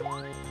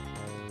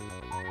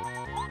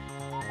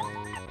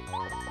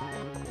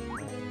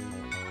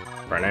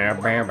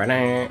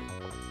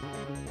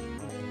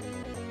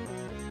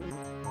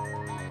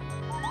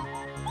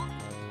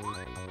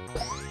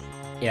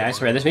 Yeah, I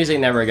swear, this music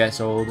never gets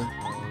old.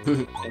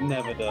 It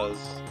never does.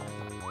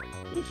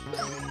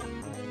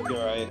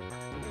 You're right.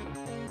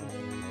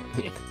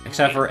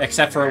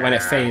 Except for when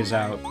it fades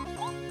out.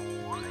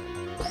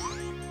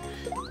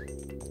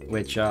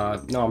 which, no,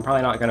 I'm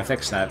probably not gonna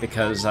fix that,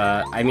 because,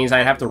 it means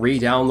I'd have to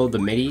re-download the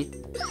MIDI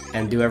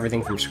and do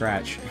everything from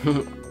scratch.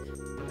 Okay.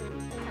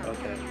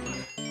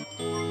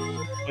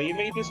 Oh, you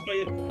made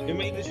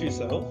this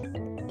yourself?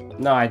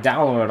 No, I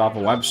downloaded it off a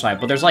website,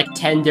 but there's like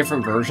 10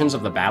 different versions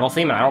of the battle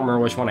theme, and I don't remember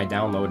which one I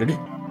downloaded.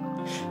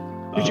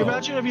 Could you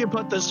imagine if you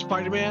put the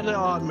Spider-Man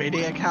on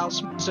Maniac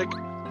House music?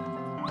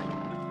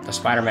 The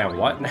Spider-Man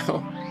what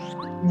now?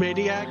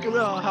 Maniac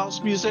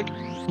House music?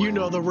 You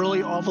know, the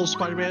really awful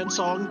Spider-Man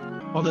song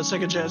on the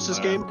Sega Genesis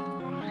game?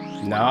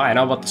 No, I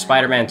know about the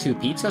Spider-Man 2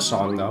 pizza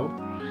song, though.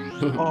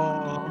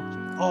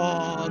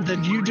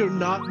 Then you do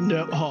not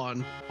know.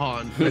 Han,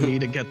 I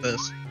need to get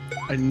this.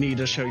 I need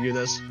to show you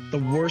this. The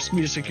worst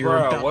music you're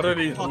about. Bro, what are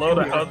these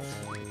loadouts?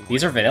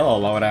 These are vanilla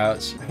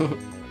loadouts.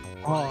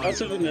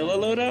 That's a vanilla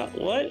loadout?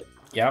 What?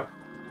 Yep.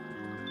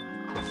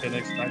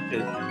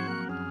 Unexpected.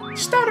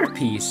 Starter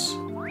piece.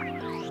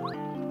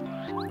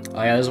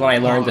 Oh yeah, this is when I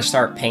learned to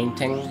start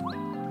painting.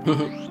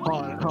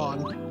 Han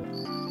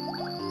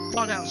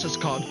Funhouse is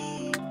called.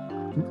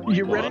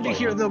 You ready to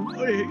hear the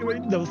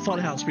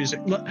Funhouse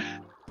music?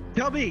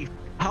 Tell me,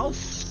 how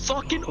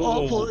fucking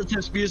awful is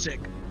this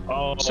music?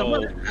 Oh.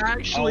 Someone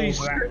actually.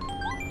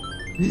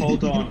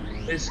 Hold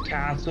on. This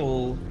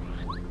castle.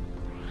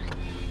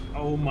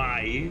 Oh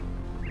my.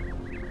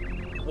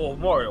 Whoa,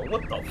 Mario,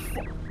 what the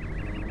fuck?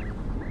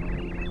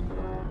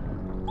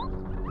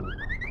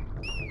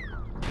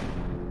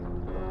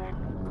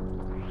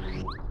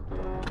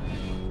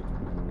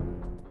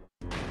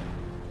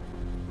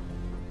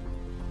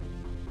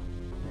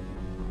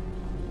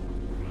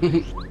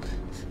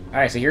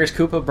 Alright, so here's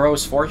Koopa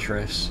Bros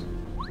Fortress.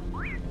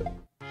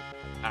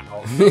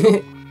 Ow.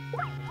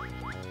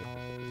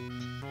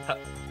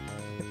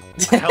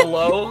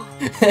 Hello?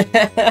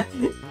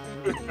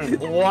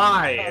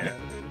 Why?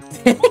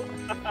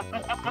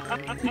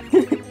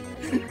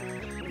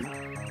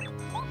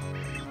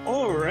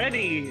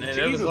 Already? And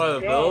there's a lot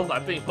of bills. I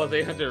think plus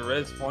 800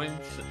 res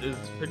points is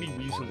pretty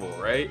reasonable,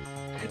 right?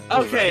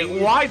 Okay,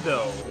 why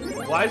though?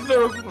 Why is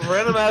there a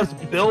random ass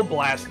bill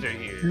blaster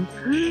here?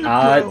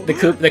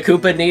 The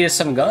Koopa needed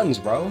some guns,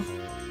 bro.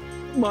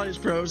 Minus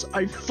Bros,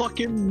 I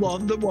fucking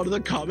love that one of the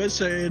comments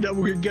saying that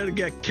we're gonna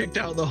get kicked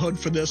out of the hood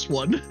for this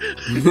one.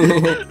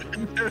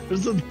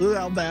 There's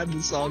how bad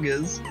the song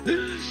is.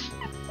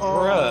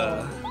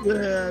 Oh,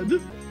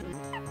 man.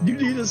 You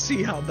need to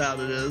see how bad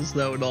it is,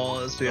 though, in all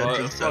honesty.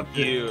 Fuck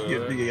you.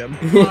 Fuck you.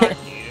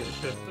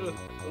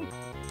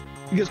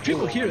 Because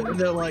people hear it and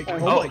they're like,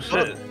 oh my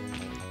god,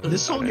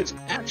 this song is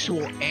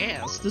actual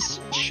ass. This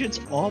shit's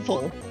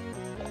awful.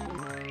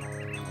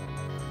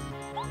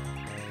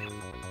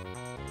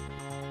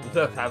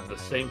 These have the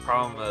same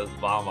problem as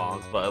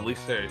Bob-ombs, but at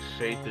least their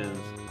shape is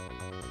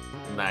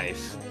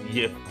nice.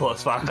 You get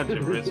plus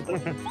 500 wrist.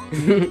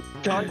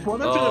 God,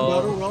 what if in a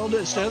battle world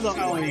instead of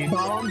the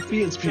bomb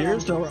being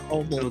spears, they were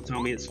oval? Don't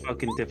tell me it's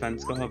fucking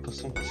defense go up or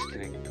something. Just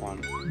kidding, come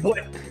on.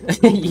 What?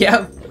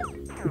 Yep.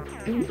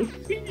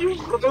 You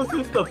close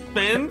his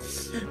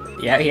defense?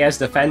 Yeah, he has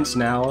defense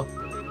now.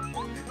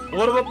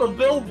 What about the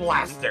Bill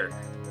Blaster?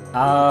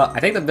 I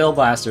think the Bill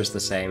Blaster's the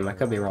same. I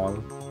could be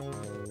wrong.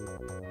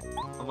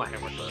 I'm not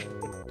hammer that.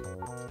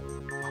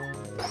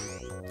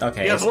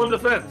 Okay. He has one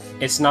defense.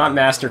 It's not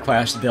Master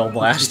Class Bill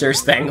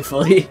Blasters,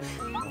 thankfully.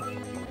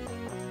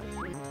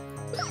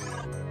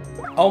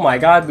 Oh my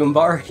god,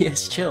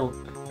 Goombarius, chill.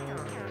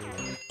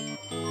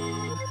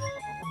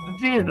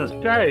 Jesus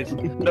Christ!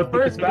 The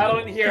first battle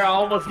in here, I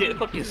almost get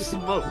fucking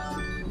smoked.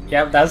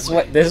 Yep, this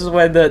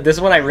is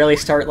when I really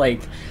start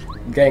like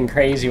getting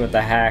crazy with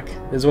the hack.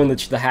 This is when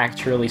the hack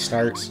truly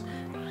starts.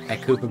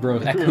 At Koopa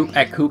Bros, at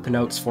Koopa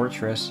Notes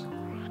Fortress.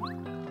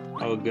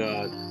 Oh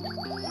god.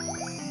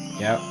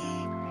 Yep.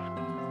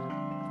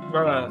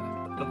 Bruh,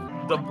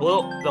 the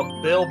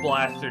Bill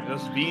Blaster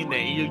just being there.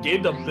 You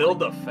gave the Bill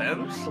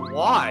defense?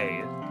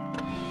 Why?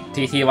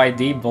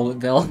 TTYD Bullet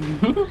Bill.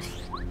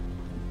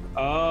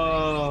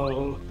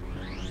 Oh.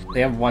 They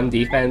have one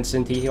defense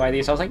in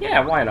TTYD, so I was like, yeah,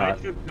 why not?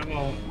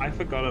 I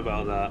forgot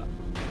about that.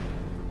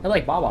 I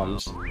like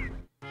Bob-ombs.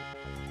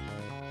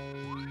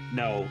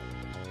 No.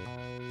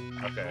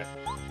 Okay.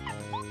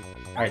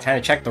 Alright,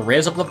 time to check the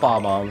Riz of the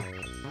Bob-omb.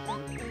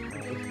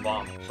 This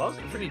bomb. So I was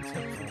pretty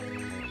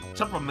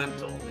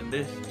temperamental, and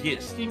they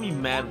get steamy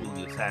mad when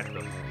you attack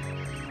them.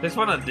 This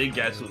one I did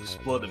guys who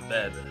explode in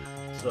bed.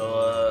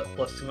 So,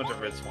 plus 200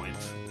 res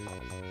points.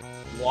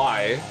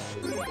 Why?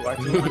 Why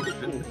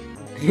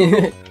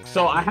 200?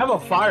 So I have a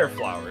fire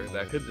flower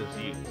that I could just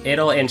use.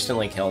 It'll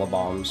instantly kill the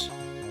bombs.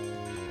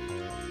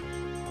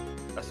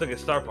 I still get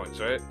star points,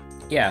 right?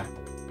 Yeah.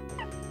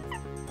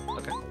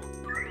 Okay.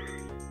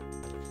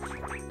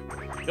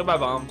 Goodbye,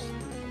 bombs.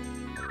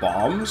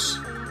 Bombs?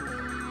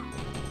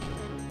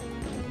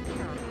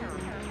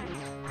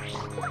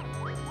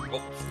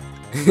 Oh.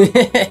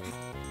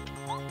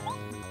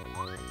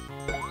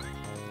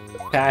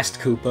 Fast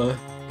Koopa.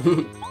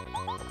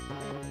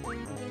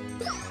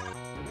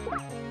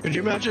 Could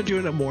you imagine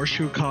doing a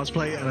Morshoe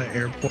cosplay at an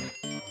airport?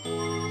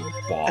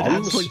 Bombs?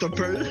 And that's like the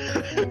first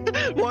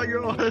while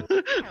you're on,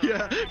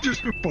 yeah,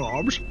 just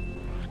bombs.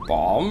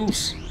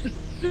 Bombs?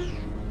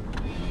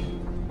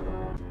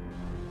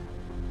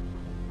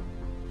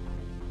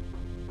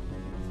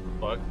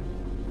 Fuck.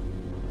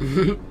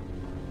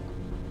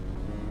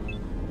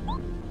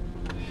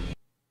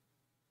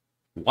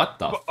 What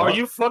the fuck? Are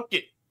you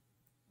fucking...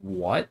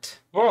 What?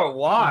 Bro,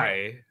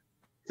 why?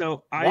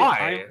 So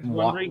Why?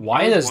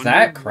 Why does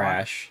that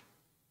crash?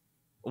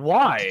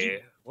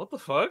 Why? What the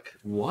fuck?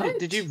 What?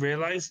 Did you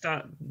realize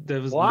that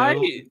there was Why?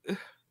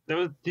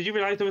 Did you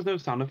realize there was no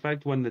sound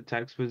effect when the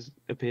text was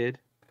appeared?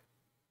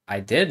 I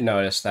did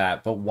notice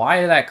that, but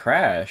why did that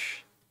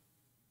crash?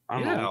 I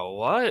don't Yeah, know.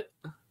 what?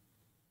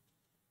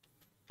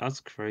 That's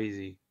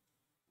crazy.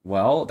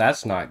 Well,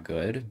 that's not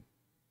good.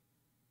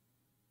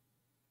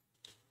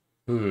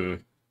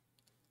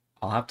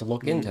 I'll have to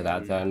look into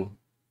that then.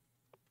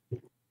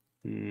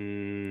 Do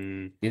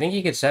you think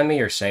you could send me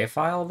your save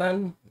file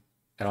then?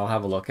 And I'll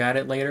have a look at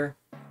it later?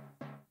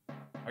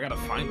 I gotta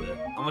find it.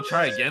 I'm gonna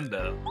try again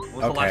though.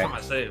 When's the last Okay. time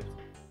I saved?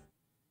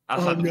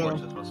 Outside the no.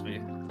 fortress must be.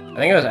 I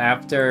think it was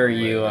after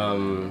you,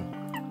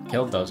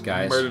 killed those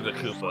guys. Murdered the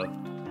Koopa.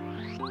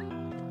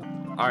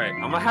 Alright,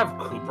 I'm gonna have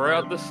Cooper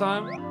out this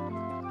time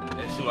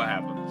and see what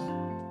happens.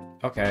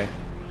 Okay.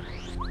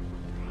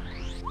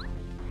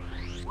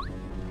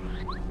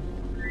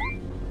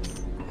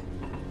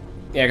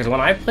 Yeah, because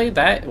when I played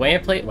that, when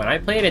I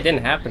played it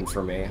didn't happen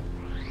for me.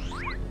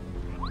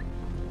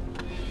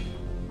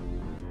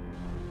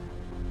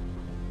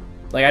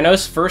 Like, I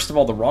noticed, first of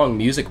all, the wrong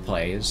music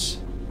plays.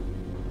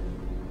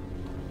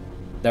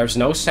 There's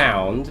no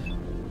sound.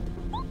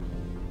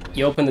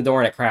 You open the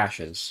door and it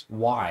crashes.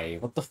 Why?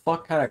 What the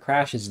fuck kind of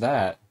crash is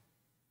that?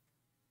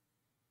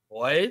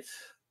 What?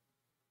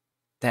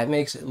 That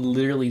makes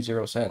literally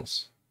zero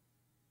sense.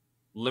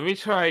 Let me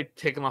try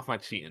taking off my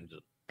cheat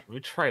engine. Let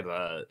me try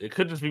that. It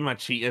could just be my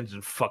cheat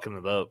engine fucking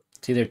it up.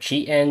 It's either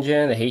cheat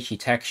engine, the HD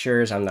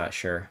textures, I'm not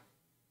sure.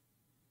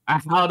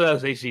 How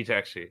does HD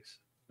textures?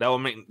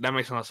 That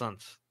makes no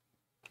sense.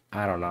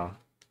 I don't know.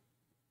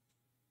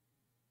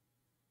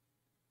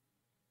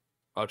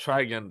 I'll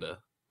try again though.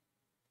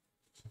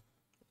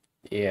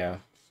 Yeah.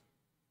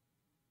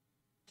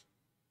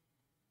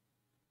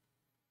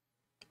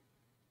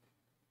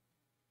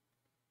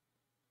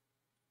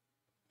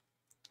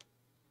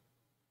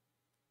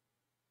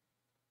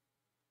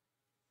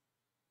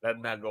 That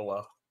did not go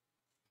well.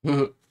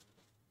 I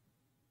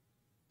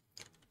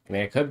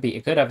mean, it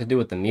could have to do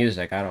with the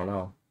music, I don't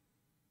know.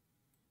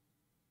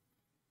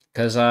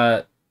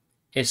 Because,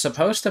 it's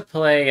supposed to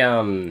play,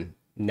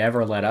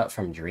 Never Let Up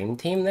from Dream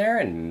Team there,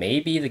 and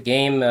maybe the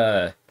game,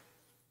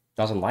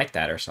 doesn't like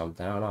that or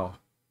something, I don't know.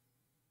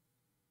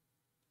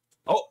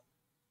 Oh,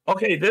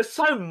 okay, this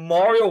time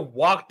Mario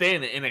walked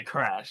in and it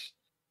crashed.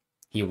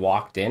 He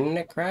walked in and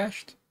it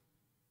crashed?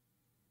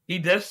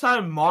 This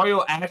time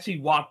Mario actually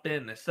walked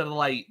in instead of,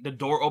 like, the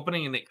door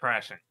opening and it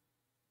crashing.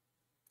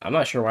 I'm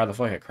not sure why the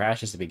fuck it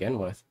crashes to begin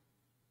with.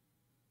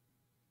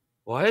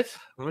 What?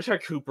 Let me try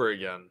Cooper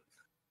again.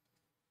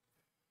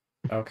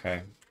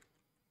 Okay.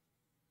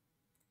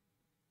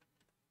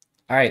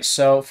 Alright,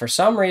 so for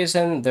some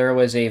reason there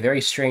was a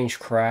very strange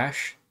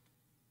crash,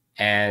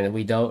 and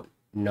we don't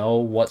know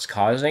what's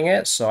causing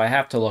it, so I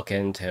have to look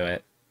into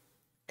it.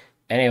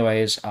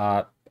 Anyways,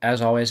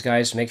 as always,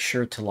 guys, make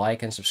sure to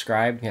like and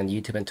subscribe on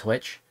YouTube and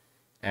Twitch,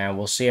 and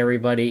we'll see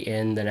everybody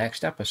in the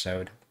next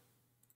episode.